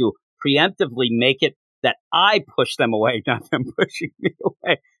want to preemptively make it that I push them away, not them pushing me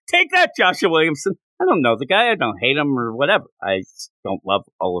away. Take that, Joshua Williamson. I don't know the guy. I don't hate him or whatever. I don't love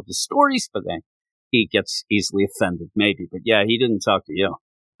all of his stories, but then he gets easily offended, maybe. But yeah, he didn't talk to you.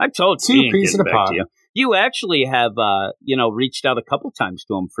 I told you. 2 peas in a pod. You actually have, reached out a couple times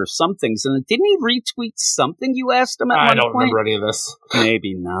to him for some things. And didn't he retweet something you asked him at one point? I don't remember any of this.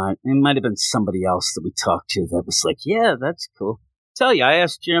 Maybe not. It might have been somebody else that we talked to that was like, yeah, that's cool. Tell you, I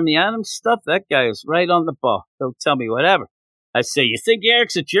asked Jeremy Adams stuff. That guy is right on the ball. He'll tell me whatever. I say, you think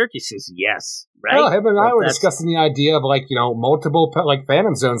Eric's a jerk? He says, yes. Right? Well, him and I were discussing the idea of, multiple,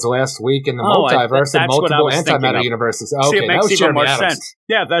 Phantom Zones last week in the multiverse and multiple antimatter universes. Okay, see, it makes even more sense.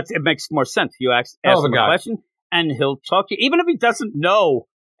 Yeah, it makes more sense. You ask him a question, and he'll talk to you. Even if he doesn't know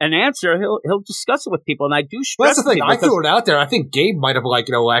an answer, he'll discuss it with people. And I do stress Well, that's the thing. I because, threw it out there. I think Gabe might have,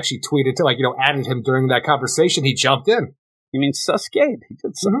 actually tweeted to, added him during that conversation. He jumped in. You mean sus Gabe? He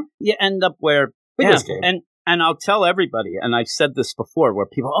did so. Mm-hmm. You end up where, and I'll tell everybody, and I've said this before, where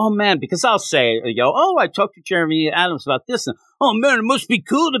people, oh man, because I'll say, I talked to Jeremy Adams about this, and oh man, it must be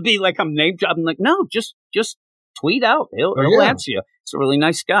cool to be like I'm name dropping. Like, no, just tweet out. He'll answer you. He's a really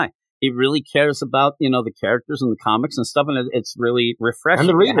nice guy. He really cares about, the characters and the comics and stuff, and it's really refreshing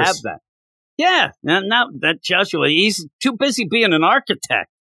and the to have that. Yeah, now that Joshua, he's too busy being an architect.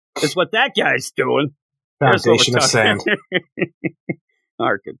 Is what that guy's doing. Foundation of sand.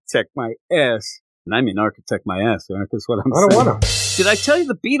 Architect my ass. And I mean architect my ass, Eric, is what I'm saying. I don't want to. Did I tell you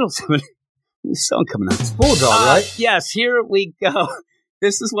the Beatles have a new song coming out? It's Bulldog, right? Yes, here we go.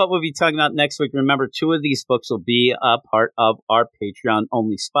 This is what we'll be talking about next week. Remember, 2 of these books will be a part of our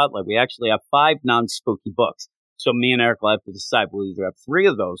Patreon-only spotlight. We actually have 5 non-spooky books. So me and Eric will have to decide. We'll either have 3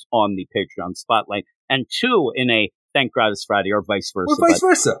 of those on the Patreon spotlight and 2 in a Thank God It's Friday or vice versa. Or vice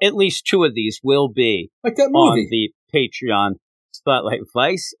versa. At least 2 of these will be like that movie on the Patreon spotlight.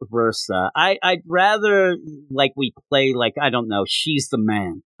 Vice versa. I'd rather we play I don't know, She's the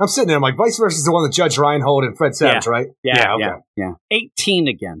Man. I'm sitting there, I'm like, Vice versa is the one that Judge Reinhold and Fred Savage, right? Yeah, okay. 18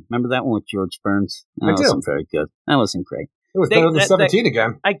 again. Remember that one with George Burns? That wasn't very good. That wasn't great. It was better than 17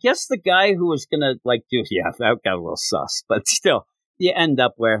 again. I guess the guy who was going to that got a little sus, but still, you end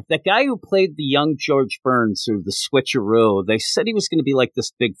up where the guy who played the young George Burns or the switcheroo, they said he was going to be like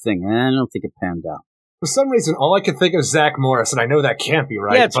this big thing. And I don't think it panned out. For some reason, all I could think of Zach Morris, and I know that can't be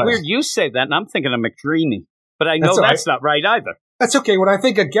right. Yeah, it's weird you say that, and I'm thinking of McDreamy. But I know that's not right either. That's okay. When I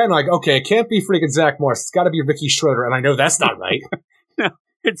think again, it can't be freaking Zach Morris. It's got to be Ricky Schroeder, and I know that's not right. No,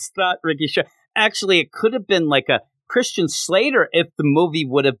 it's not Ricky Schroeder. Actually, it could have been like a Christian Slater if the movie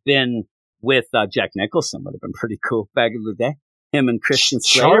would have been with Jack Nicholson. Would have been pretty cool back in the day. Him and Christian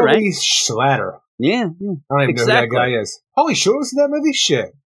Slater, Charlie right? Slater. Yeah. I don't even know who that guy is. Holy shit, was in that movie?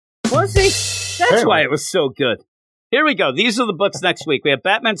 Shit. Was he? That's why it was so good. Here we go. These are the books next week. We have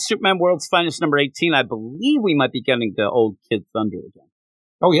Batman, Superman, World's Finest, number 18. I believe we might be getting to Old Kid Thunder again.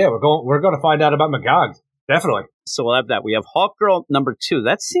 Oh yeah, we're going to find out about Magog. Definitely. So we'll have that. We have Hawkgirl, number 2.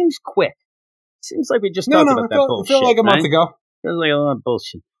 That seems quick. Seems like we just talked about that bullshit. It felt like a month ago. Feels like a lot of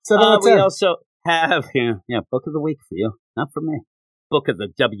bullshit. We also have Book of the Week for you, not for me. Book of the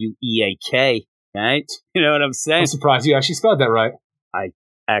WEAK, right? You know what I'm saying? I'm surprised you actually spelled that right. I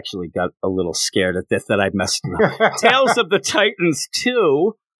actually got a little scared at this that I messed up. Tales of the Titans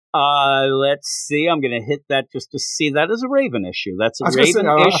 2. Let's see. I'm going to hit that just to see. That is a Raven issue. That's a Raven issue.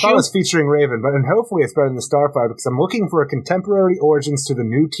 I thought it was featuring Raven, but hopefully it's better than the Starfire because I'm looking for a contemporary origins to the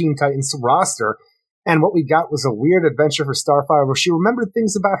new Teen Titans roster. And what we got was a weird adventure for Starfire where she remembered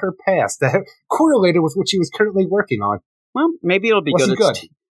things about her past that correlated with what she was currently working on. Well, maybe it'll be good.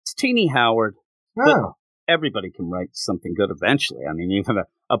 It's Teeny Howard. Oh. Everybody can write something good eventually. I mean, even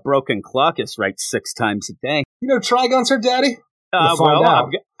a broken clock is right 6 times a day. You know Trigon's her daddy?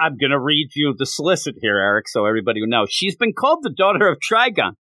 I'm going to read you the solicit here, Eric, so everybody will know. She's been called the daughter of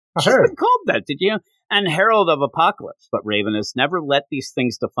Trigon. She's been called that, did you? And Herald of Apocalypse. But Raven has never let these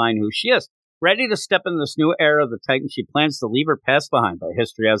things define who she is. Ready to step into this new era of the Titan, she plans to leave her past behind. But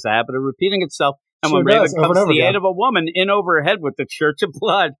history has a habit of repeating itself. And when Raven comes to the aid of a woman, in over her head with the Church of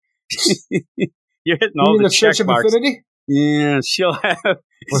Blood. You're hitting all the Church of marks. Infinity? Yeah, she'll have...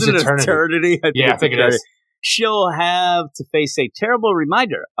 Was it Eternity? I think it is. She'll have to face a terrible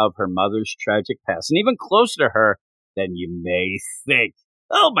reminder of her mother's tragic past. And even closer to her than you may think.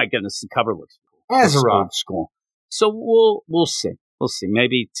 Oh my goodness, the cover looks cool. Azeroth. School. So we'll see. We'll see.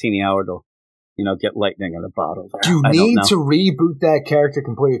 Maybe Teeny Howard will, get lightning in a bottle there. You need to reboot that character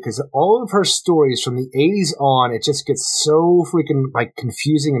completely because all of her stories from the 80s on, it just gets so freaking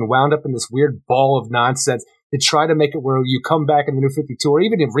confusing and wound up in this weird ball of nonsense. They try to make it where you come back in the New 52 or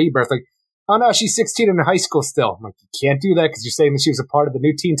even in Rebirth, oh no, she's 16 and in high school still. I'm like, you can't do that because you're saying that she was a part of the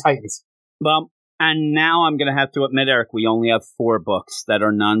new Teen Titans. Well, and now I'm going to have to admit, Eric, we only have 4 books that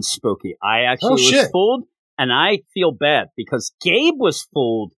are non-spooky. I actually was fooled, and I feel bad because Gabe was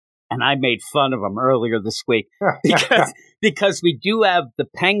fooled, and I made fun of him earlier this week because we do have the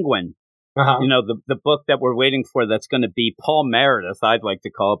Penguin, the book that we're waiting for that's going to be Paul Meredith, I'd like to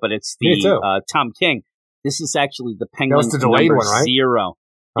call it, but it's the Tom King. This is actually the Penguin the delayed number one, right? 0.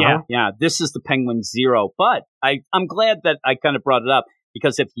 Yeah. This is the Penguin 0. But I'm glad that I kind of brought it up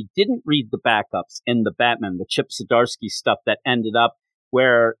because if you didn't read the backups in the Batman, the Chip Zdarsky stuff that ended up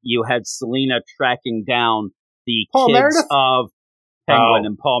where you had Selina tracking down the kids of Penguin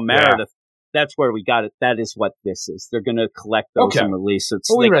and Paul Meredith, that's where we got it. That is what this is. They're going to collect those and release it.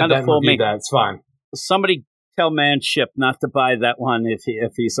 So we they read kind of fooled me. That. It's fine. Somebody Tell Manship not to buy that one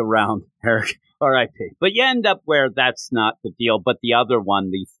if he's around, Eric. R.I.P. But you end up where that's not the deal. But the other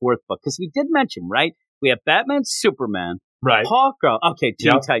one, the fourth book, because we did mention, right? We have Batman, Superman, right? Hawkgirl. Okay,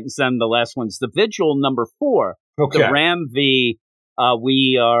 Teen Titans. Then the last one's the Vigil, number 4. Okay. The Ram V.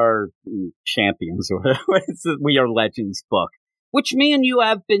 We Are Champions, or We Are Legends book, which me and you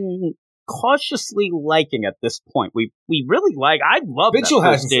have been cautiously liking at this point. We really like. I love Vigil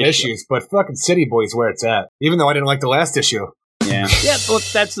has its issues, but fucking City Boy's where it's at. Even though I didn't like the last issue. Yeah. Look,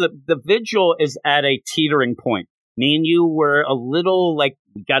 that's the Vigil is at a teetering point. Me and you were a little like,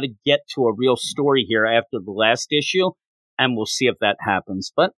 we got to get to a real story here after the last issue, and we'll see if that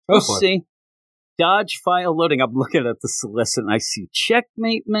happens. But we'll see. Dodge file loading. I'm looking at the solicit, and I see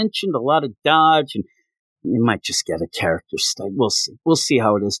Checkmate mentioned, a lot of Dodge, and you might just get a character study. We'll see. We'll see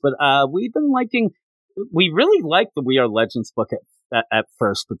how it is. But we've been liking. We really like the We Are Legends book at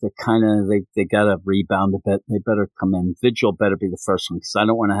first, but they're kind of they got to rebound a bit. They better come in. Vigil better be the first one because I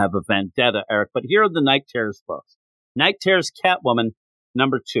don't want to have a vendetta, Eric. But here are the Night Terrors books. Night Terrors Catwoman,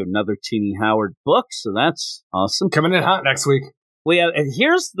 number 2, another Teenie Howard book. So that's awesome. Coming in hot next week. And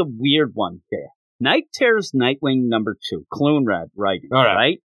here's the weird one here. Night Terrors Nightwing number 2, Clunrad writing, all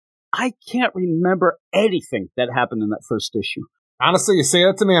right? I can't remember anything that happened in that first issue. Honestly, you say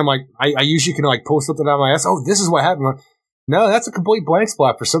that to me, I'm like, I usually can like pull something out of my ass. Oh, this is what happened. No, that's a complete blank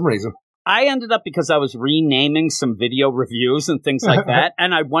spot for some reason. I ended up, because I was renaming some video reviews and things like that,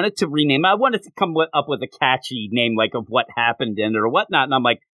 and I wanted to rename. I wanted to come up with a catchy name, like of what happened in it or whatnot. And I'm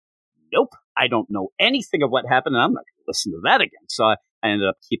like, nope, I don't know anything of what happened, and I'm not going to listen to that again. So I ended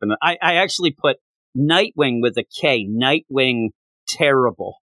up keeping it. I actually put Nightwing with a K, Nightwing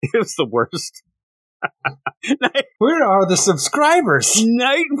Terrible. It was the worst. Where are the subscribers?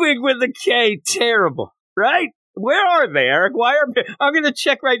 Nightwing with a K, Terrible, right? Where are they, Eric? I'm going to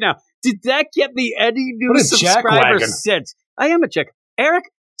check right now. Did that get me any new subscribers since? I am a jack. Eric,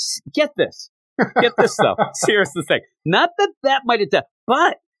 get this. Get this, though. Here's the thing. Not that might have done,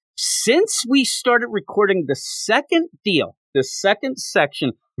 but since we started recording the second deal, the second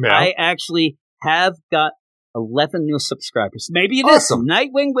section, I actually have got 11 new subscribers. Maybe it is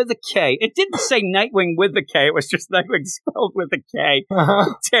Nightwing with a K. It didn't say Nightwing with a K. It was just Nightwing spelled with a K.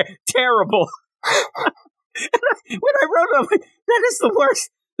 Terrible. When I wrote it, I'm like, that is the worst.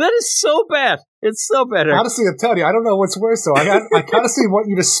 That is so bad. It's so bad. Honestly, I'm telling you, I don't know what's worse, though. I honestly want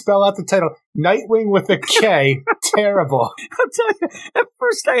you to spell out the title. Nightwing with a K. Terrible. I'll tell you, at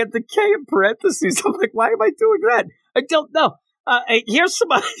first I had the K in parentheses. I'm like, why am I doing that? I don't know. Here's some...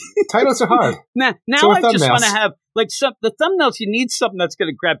 Titles are hard. Now so I just want to have, like, the thumbnails, you need something that's going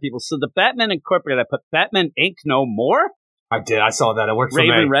to grab people. So the Batman Incorporated, I put Batman Inc. No More. I did. I saw that. It worked for me.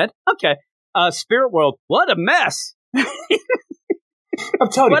 Raven Red. Okay. Spirit World. What a mess. I'm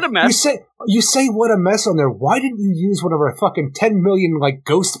telling what a mess. You say what a mess on there. Why didn't you use one of our fucking 10 million like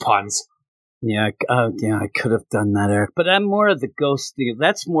ghost puns? Yeah, I could have done that, Eric. But I'm more of the ghost.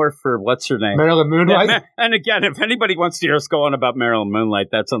 That's more for what's her name, Marilyn Moonlight. Yeah, and again, if anybody wants to hear us go on about Marilyn Moonlight,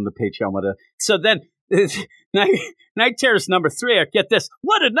 that's on the Patreon. So then, Night Terrors number 3. Eric, get this.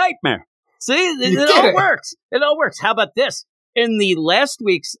 What a nightmare! See, it all works. It all works. How about this? In the last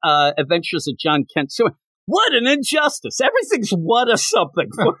week's Adventures of John Kent Stewart. What an injustice! Everything's what a something.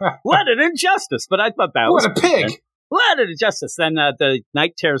 What an injustice! But I thought that was what a pig. What an injustice! Then the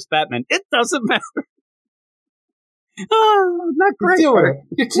Night Terrors Batman. It doesn't matter. Oh, not great. You're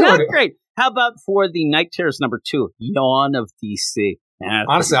doing it. Great. How about for the Night Terrors number 2, Yawn of DC?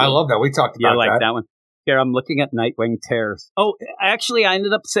 Honestly, I love that. We talked about that one. Here, I'm looking at Nightwing Terrors. Oh, actually, I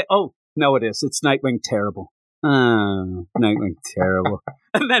ended up saying, oh, no, it is. It's Nightwing Terrible. Nightwing Terrible.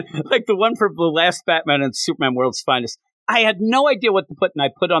 And then, like the one for the last Batman and Superman World's Finest, I had no idea what to put, and I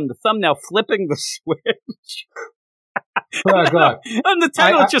put on the thumbnail, flipping the switch. Oh, God. And the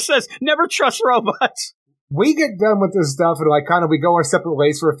title just says, Never Trust Robots. We get done with this stuff, and like kind of we go our separate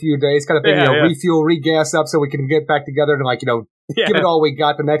ways for a few days, kind of thing, refuel, regas up so we can get back together and give it all we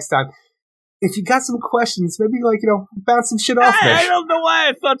got the next time. If you got some questions, maybe bounce some shit off me. I don't know why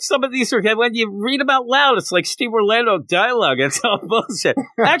I thought some of these were, when you read them out loud, it's like Steve Orlando dialogue. It's all bullshit.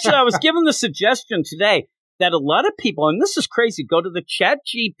 Actually, I was given the suggestion today that a lot of people, and this is crazy, go to the Chat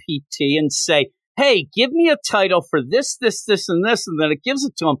GPT and say, hey, give me a title for this, this, this, and this, and then it gives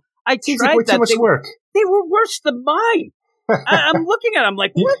it to them. I tried that. Too much work. They were worse than mine. I'm looking at it, I'm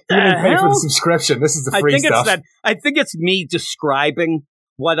like, what the hell? You didn't pay for the subscription. This is the free stuff. I think it's me describing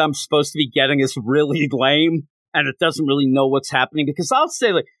what I'm supposed to be getting is really lame, and it doesn't really know what's happening, because I'll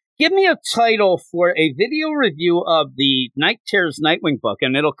say, like, give me a title for a video review of the Night Terrors Nightwing book,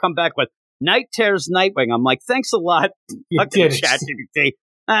 and it'll come back with Night Terrors Nightwing. I'm like, thanks a lot. You did it. ChatGPT.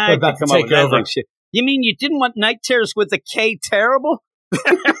 About to take over. You mean you didn't want Night Terrors with a K terrible?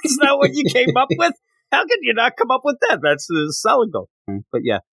 That's not what you came up with? How could you not come up with that? That's a solid goal. But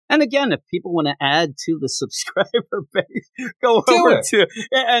yeah. And again, if people want to add to the subscriber base, go over to,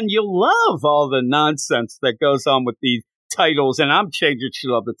 and you'll love all the nonsense that goes on with these titles. And I'm changing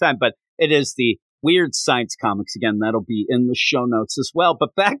shit all the time, but it is the Weird Science Comics. Again, that'll be in the show notes as well.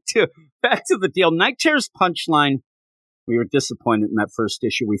 But back to the deal. Night Terror's punchline. We were disappointed in that first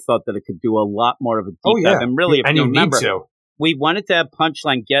issue. We thought that it could do a lot more of a deep dive. And really, if you remember, we wanted to have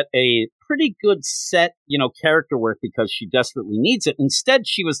Punchline get a pretty good set, character work because she desperately needs it. Instead,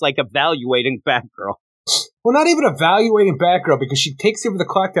 she was like evaluating Batgirl. Well, not even evaluating Batgirl because she takes over the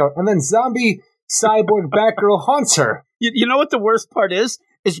clock tower and then zombie cyborg Batgirl haunts her. You know what the worst part is?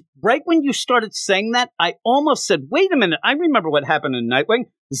 Is right when you started saying that, I almost said, wait a minute, I remember what happened in Nightwing.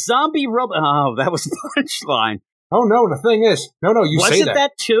 Zombie robot. Oh, that was Punchline. Oh, no, the thing is, you say that. Was it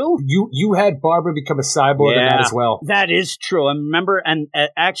that too? You had Barbara become a cyborg in that as well. That is true. I remember, and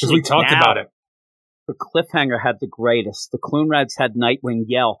actually, we talked about it. The cliffhanger had the greatest. The Clunrads had Nightwing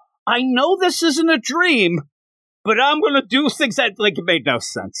yell, I know this isn't a dream, but I'm going to do things that, it made no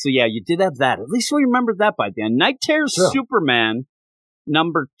sense. So yeah, you did have that. At least we remembered that by then. Night Terror's Superman,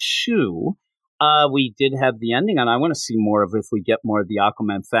 number 2. We did have the ending, and I want to see more of if we get more of the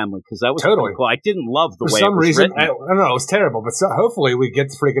Aquaman family, because that was totally cool. I didn't love the way it was written. I don't know, it was terrible, but hopefully we get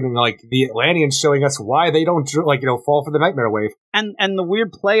freaking, the Atlanteans showing us why they don't, fall for the nightmare wave. And the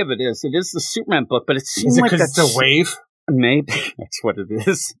weird play of it is the Superman book, but it seems like it's a wave? Maybe. That's what it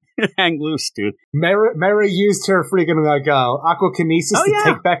is. Hang loose, dude. Mara used her freaking, aquakinesis to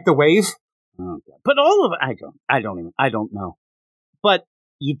take back the wave? Oh, God. But all of it, I don't know. But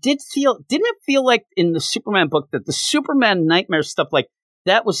didn't it feel like in the Superman book that the Superman nightmare stuff,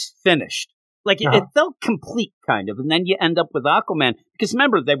 that was finished? It felt complete, kind of. And then you end up with Aquaman. Because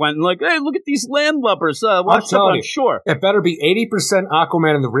remember, they went hey, look at these landlubbers. Watch up on shore. It better be 80%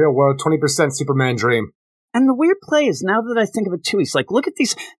 Aquaman in the real world, 20% Superman dream. And the weird play is, now that I think of it too, he's look at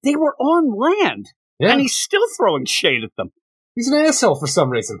these. They were on land. Yeah. And he's still throwing shade at them. He's an asshole for some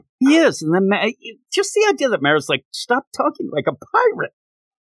reason. He is. And then just the idea that Mara's stop talking like a pirate.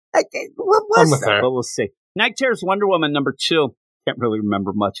 What was that? Well, we'll see. Night Terror's Wonder Woman number 2. Can't really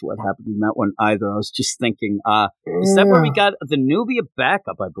remember much of what happened in that one either. I was just thinking, is that where we got the Nubia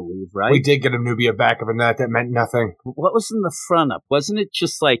backup, I believe, right? We did get a Nubia backup in that. That meant nothing. What was in the front up? Wasn't it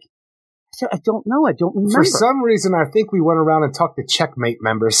just I don't know. I don't remember. For some reason, I think we went around and talked to Checkmate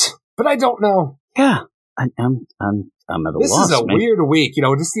members, but I don't know. Yeah. I'm at a loss. This is a weird week.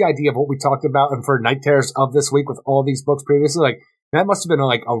 Just the idea of what we talked about and for Night Terrors of this week with all these books previously, that must have been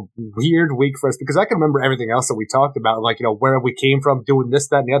a weird week for us because I can remember everything else that we talked about, where we came from, doing this,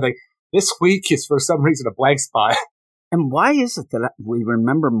 that, and the other. This week is for some reason a blank spot. And why is it that we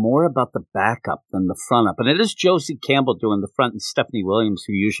remember more about the backup than the front up? And it is Josie Campbell doing the front and Stephanie Williams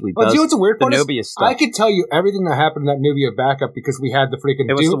who usually does what's a weird the part Nubia stuff. I could tell you everything that happened in that Nubia backup because we had the freaking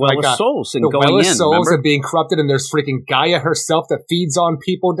it was the Well of Souls and the going Well of in, Souls remember? and being corrupted, and there's freaking Gaia herself that feeds on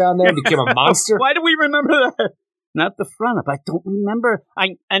people down there and became a monster. Why do we remember that? Not the front up. I don't remember.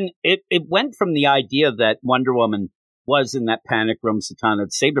 And it went from the idea that Wonder Woman was in that panic room, Satana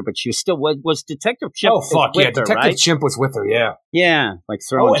had saved her, but she still was Detective Chimp. Oh fuck yeah, Detective right? Chimp was with her. Yeah, yeah,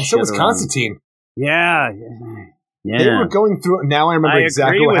 throwing. Oh, and so was around. Constantine. Yeah. They were going through. Now I remember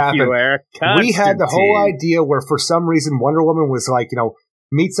exactly what happened. You, Eric. We had the whole idea where, for some reason, Wonder Woman was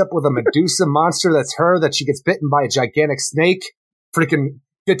meets up with a Medusa monster that's her, that she gets bitten by a gigantic snake. Freaking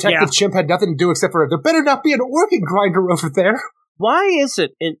Detective Chimp had nothing to do except for there better not be an organ grinder over there. Why is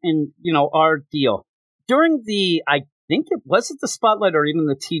it in our deal during the I think it wasn't the Spotlight or even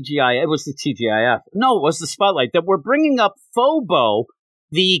the TGI? It was the TGIF. No, it was the Spotlight that we're bringing up Phobo,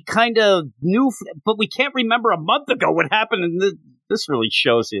 the kind of new, but we can't remember a month ago what happened. And this really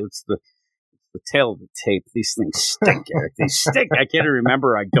shows you it's the tail of the tape. These things stink, Eric. They stink. I can't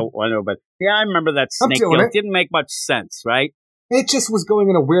remember. I don't want to, but yeah, I remember that snake deal. It didn't make much sense, right? It just was going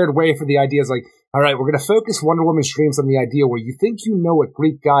in a weird way for the ideas all right, we're going to focus Wonder Woman's dreams on the idea where you think you know what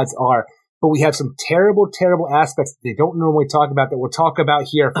Greek gods are, but we have some terrible, terrible aspects that they don't normally talk about that we'll talk about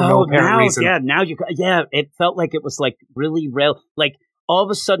here for no apparent reason. Yeah, now it felt like it was really real. All of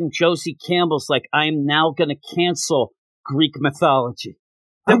a sudden, Josie Campbell's I'm now going to cancel Greek mythology.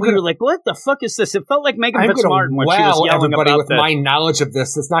 And we were what the fuck is this? It felt like Megan Fitzmartin when she was yelling everybody about with my knowledge of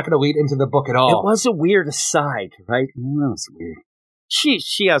this. It's not going to lead into the book at all. It was a weird aside, right? That was weird.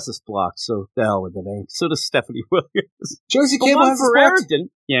 She has this block, so the hell with it, Eric. So does Stephanie Williams. Josie Campbell has this block?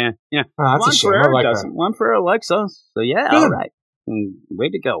 Didn't. Yeah. Oh, that's a shame. I like that. Juan Ferrer likes us. So yeah, all right. Way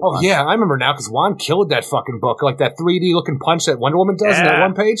to go. Oh, Juan. Yeah, I remember now because Juan killed that fucking book. That 3D looking punch that Wonder Woman does in that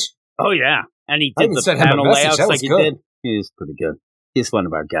one page. Oh, yeah. And he did the panel layouts like he did. He's pretty good. He's one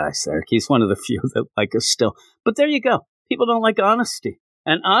of our guys, Eric. He's one of the few that like us still. But there you go. People don't like honesty.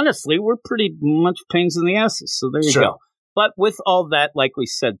 And honestly, we're pretty much pains in the asses. So there you go. But with all that, like we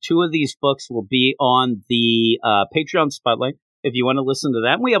said, 2 of these books will be on the Patreon Spotlight. If you want to listen to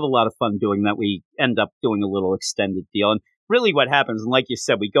that, and we have a lot of fun doing that. We end up doing a little extended deal. And really what happens, and like you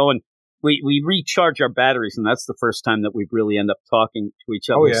said, we go and we recharge our batteries, and that's the first time that we really end up talking to each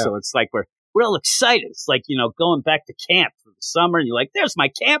other. So it's like we're real excited. It's like, going back to camp for the summer, and you're like, there's my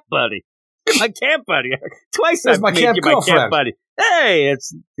camp buddy. There's my camp buddy. Twice I've made you my camp buddy. Hey,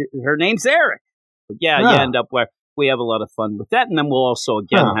 her name's Eric. But you end up where we have a lot of fun with that. And then we'll also,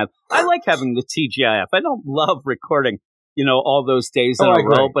 again, I like having the TGIF. I don't love recording, all those days in a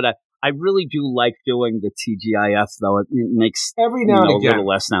row, but I really do like doing the TGIF, though. It makes every now and again a little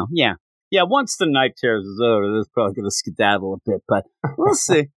less now. Yeah. Once the Night Terrors is over, it's probably going to skedaddle a bit, but we'll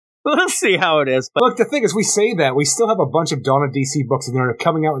see. We'll see how it is. But look, the thing is, we say that. We still have a bunch of Dawn of DC books, and they're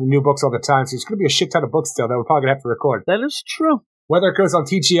coming out with new books all the time, so there's going to be a shit ton of books still that we're probably going to have to record. That is true. Whether it goes on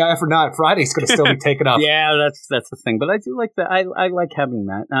TGIF or not, Friday's going to still be taken up. Yeah, that's the thing. But I do like that. I like having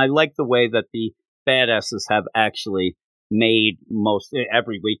that. And I like the way that the badasses have actually made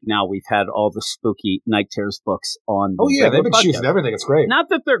every week now. We've had all the spooky Night Terrors books on. They've been choosing everything. It's great. Not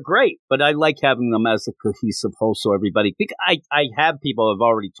that they're great, but I like having them as a cohesive whole. So everybody, because I have people who have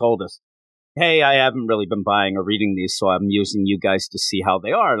already told us, hey, I haven't really been buying or reading these, so I'm using you guys to see how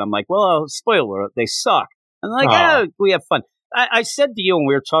they are. And I'm like, well, spoiler, they suck. And they're like, we have fun. I said to you, and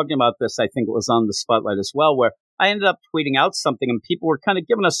we were talking about this, I think it was on the Spotlight as well, where I ended up tweeting out something, and people were kind of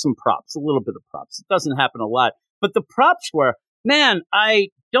giving us some props, a little bit of props. It doesn't happen a lot. But the props were, man, I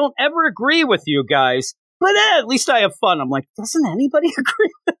don't ever agree with you guys, but at least I have fun. I'm like, doesn't anybody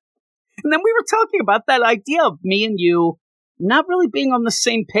agree with me? And then we were talking about that idea of me and you not really being on the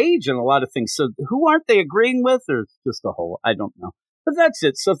same page in a lot of things. So who aren't they agreeing with, or just a whole? I don't know. But that's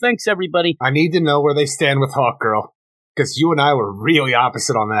it. So thanks, everybody. I need to know where they stand with Hawkgirl, because you and I were really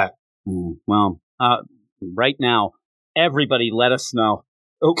opposite on that. Well, right now, everybody let us know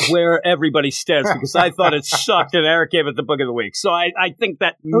where everybody stands, because I thought it sucked and Eric gave it the book of the week. So I think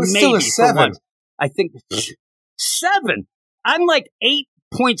that maybe still a 7. I think 7. I'm like 8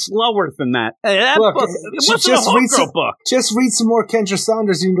 points lower than that. Look, book, it wasn't a Hawkgirl book. Just read some more Kendra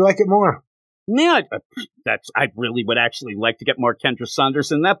Saunders and you like it more. Yeah, I really would actually like to get more Kendra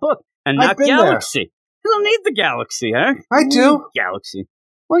Saunders in that book, and not Galaxy. There. You don't need the Galaxy, huh? I do. Galaxy.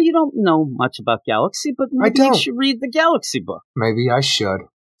 Well, you don't know much about Galaxy, but maybe you should read the Galaxy book. Maybe I should.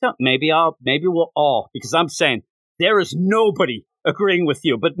 Maybe we'll all, because I'm saying there is nobody agreeing with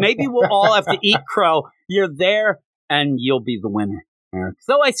you, but maybe we'll all have to eat crow. You're there, and you'll be the winner, Eric.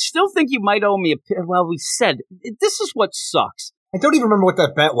 So I still think you might owe me well, we said, this is what sucks. I don't even remember what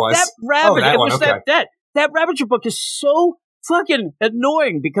that bet was. That Ravager book is so fucking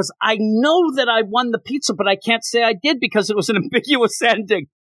annoying, because I know that I won the pizza, but I can't say I did because it was an ambiguous ending.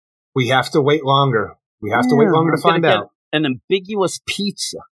 We have to wait longer. We have to wait longer to find out. An ambiguous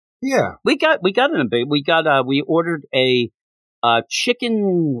pizza. Yeah. We ordered a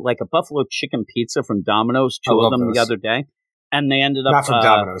chicken, like a buffalo chicken pizza from Domino's, two of them the other day. And they ended up... Not from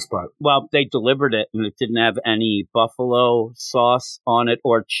Domino's, but... Well, they delivered it, and it didn't have any buffalo sauce on it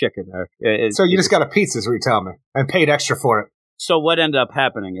or chicken. So you just got a pizza, is what you tell me, and paid extra for it. So what ended up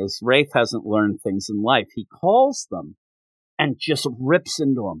happening is Rafe hasn't learned things in life. He calls them and just rips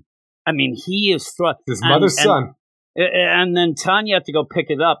into them. I mean, he is... His mother's son. And then Tanya had to go pick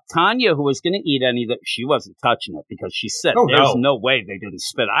it up. Tanya, who was going to eat any that, she wasn't touching it, because she said, there's no way they didn't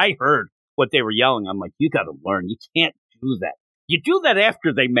spit. I heard what they were yelling. I'm like, you got to learn. You can't do that. You do that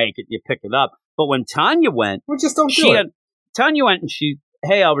after they make it. You pick it up. But when Tanya went... Well, just don't do it. Tanya went and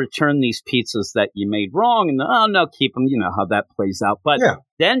hey, I'll return these pizzas that you made wrong. And, no, keep them. You know how that plays out. But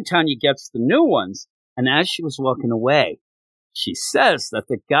then Tanya gets the new ones. And as she was walking away, she says that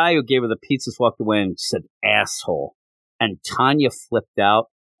the guy who gave her the pizzas walked away and said, asshole. And Tanya flipped out.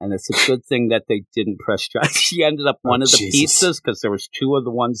 And it's a good thing that they didn't press charge. She ended up one of the pizzas, because there was 2 of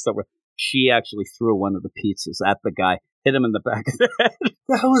the ones that were... She actually threw one of the pizzas at the guy. Hit him in the back of the head.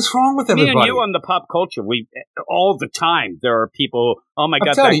 The hell is wrong with everybody? Me and you on the pop culture, we all the time there are people. Oh my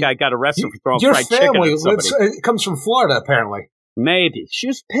God, that guy got arrested for throwing fried chicken at somebody. It comes from Florida, apparently. Maybe she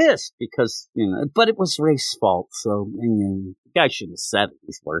was pissed because but it was Rafe's fault. So the guy shouldn't have said it.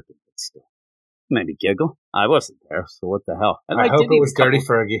 He's working, but still, maybe giggle. I wasn't there, so what the hell? And I hope it was Dirty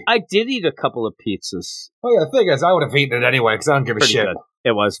Fergie. I did eat a couple of pizzas. Oh yeah, the thing is, I would have eaten it anyway because I don't give a shit. Good.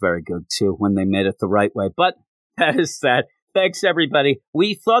 It was very good too when they made it the right way, but. That is that. Thanks, everybody.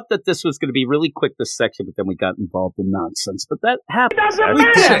 We thought that this was going to be really quick, this section, but then we got involved in nonsense. But that happened.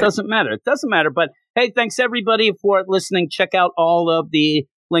 It doesn't matter. But hey, thanks, everybody, for listening. Check out all of the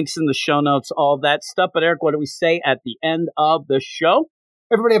links in the show notes, all that stuff. But Eric, what do we say at the end of the show?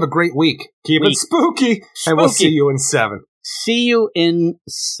 Everybody have a great week. Keep it spooky. And we'll see you in 7. See you in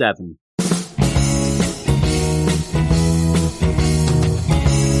 7.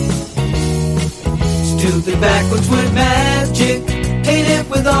 Stupid backwards word magic, hate it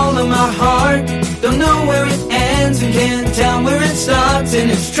with all of my heart. Don't know where it ends and can't tell where it starts,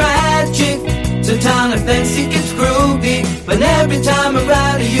 and it's tragic. So town of fancy gets groovy, but every time a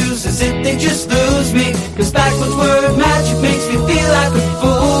writer uses it, they just lose me. Cause backwards word magic makes me feel like a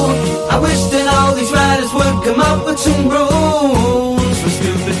fool. I wish that all these writers would come up with some rules.